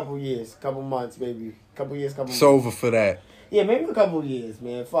up in a couple years, couple months, maybe. Couple years, couple months. Sober for that. Yeah, maybe a couple years,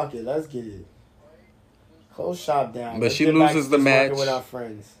 man. Fuck it. Let's get it. Close shop down. But Let's she get back loses to the just match. working with our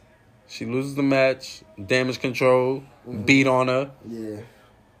friends. She loses the match. Damage control. Beat on her. Yeah.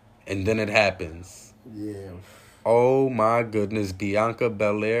 And then it happens. Yeah. Oh my goodness. Bianca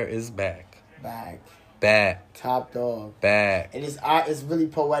Belair is back. Back. Top dog. Back. And it's really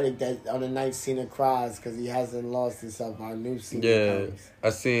poetic that on the night Cena cries because he hasn't lost himself. Our new Cena comes. I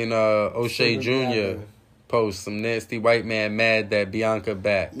seen O'Shea Jr. post some nasty white man mad that Bianca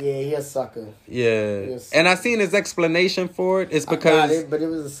back. Yeah, he a sucker. Yeah. And I seen his explanation for it. It's because but it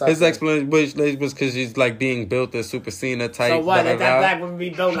was a sucker. his explanation was because she's like being built as Super Cena type. So what? That black woman be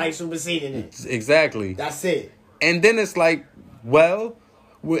built like Super Cena then. Exactly. That's it. And then it's like, well,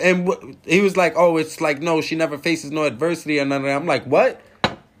 and he was like, oh, it's like, no, she never faces no adversity or none of that. I'm like, what?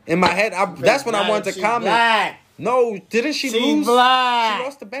 In my head, that's when I wanted to comment. Black. No, didn't she lose? She's black. She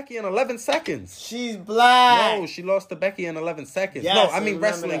lost to Becky in 11 seconds. She's black. No, she lost to Becky in 11 seconds. Yes, no, I mean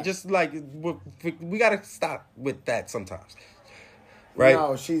wrestling. that. Just like we gotta stop with that sometimes, right?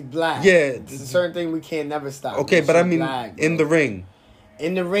 No, she's black. Yeah, it's a certain thing we can't never stop. Okay, but I mean, black, in the ring.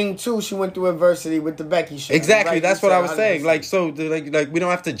 In the ring too, she went through adversity with the Becky shit. Exactly, Right, that's what I was saying. Like, so, like we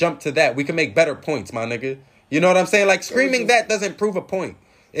don't have to jump to that. We can make better points, my nigga. You know what I'm saying? Like, screaming that doesn't prove a point.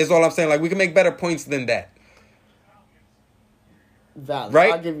 Is all I'm saying. Like, we can make better points than that. Valid.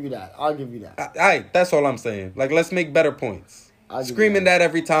 Right? I'll give you that. All right, that's all I'm saying. Like, let's make better points. Screaming that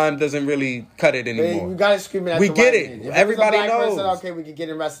every time doesn't really cut it anymore. You gotta scream it at we the get white it. man. If Everybody it was a black knows. Person, okay, we can get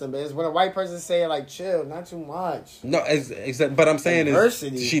in wrestling, but it's when a white person say it like, chill, not too much. No, but I'm saying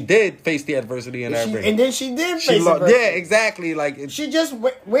adversity. Is she did face the adversity in that ring. And then she did face adversity. Yeah, exactly. Like she just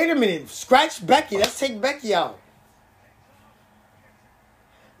wait a minute. Scratch Becky. Let's take Becky out.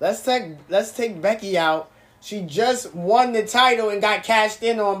 Let's take Becky out. She just won the title and got cashed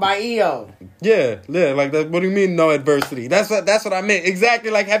in on by Io. Yeah, like that. What do you mean no adversity? That's what I meant.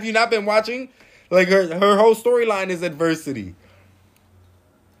 Exactly. Like, have you not been watching? Like her whole storyline is adversity.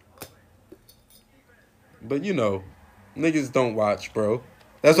 But you know, niggas don't watch, bro.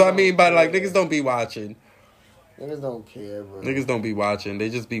 That's what I mean by like niggas don't be watching. Niggas don't care, bro. Niggas don't be watching. They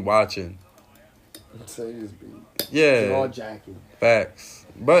just be watching. So they just be. Yeah. They're all jacking. Facts.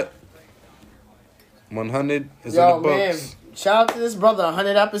 But 100 is in the books. Man, shout out to this brother.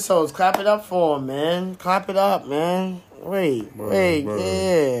 100 episodes. Clap it up for him, man. Clap it up, man. Wait,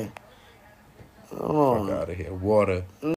 yeah. Fuck out of here. Water.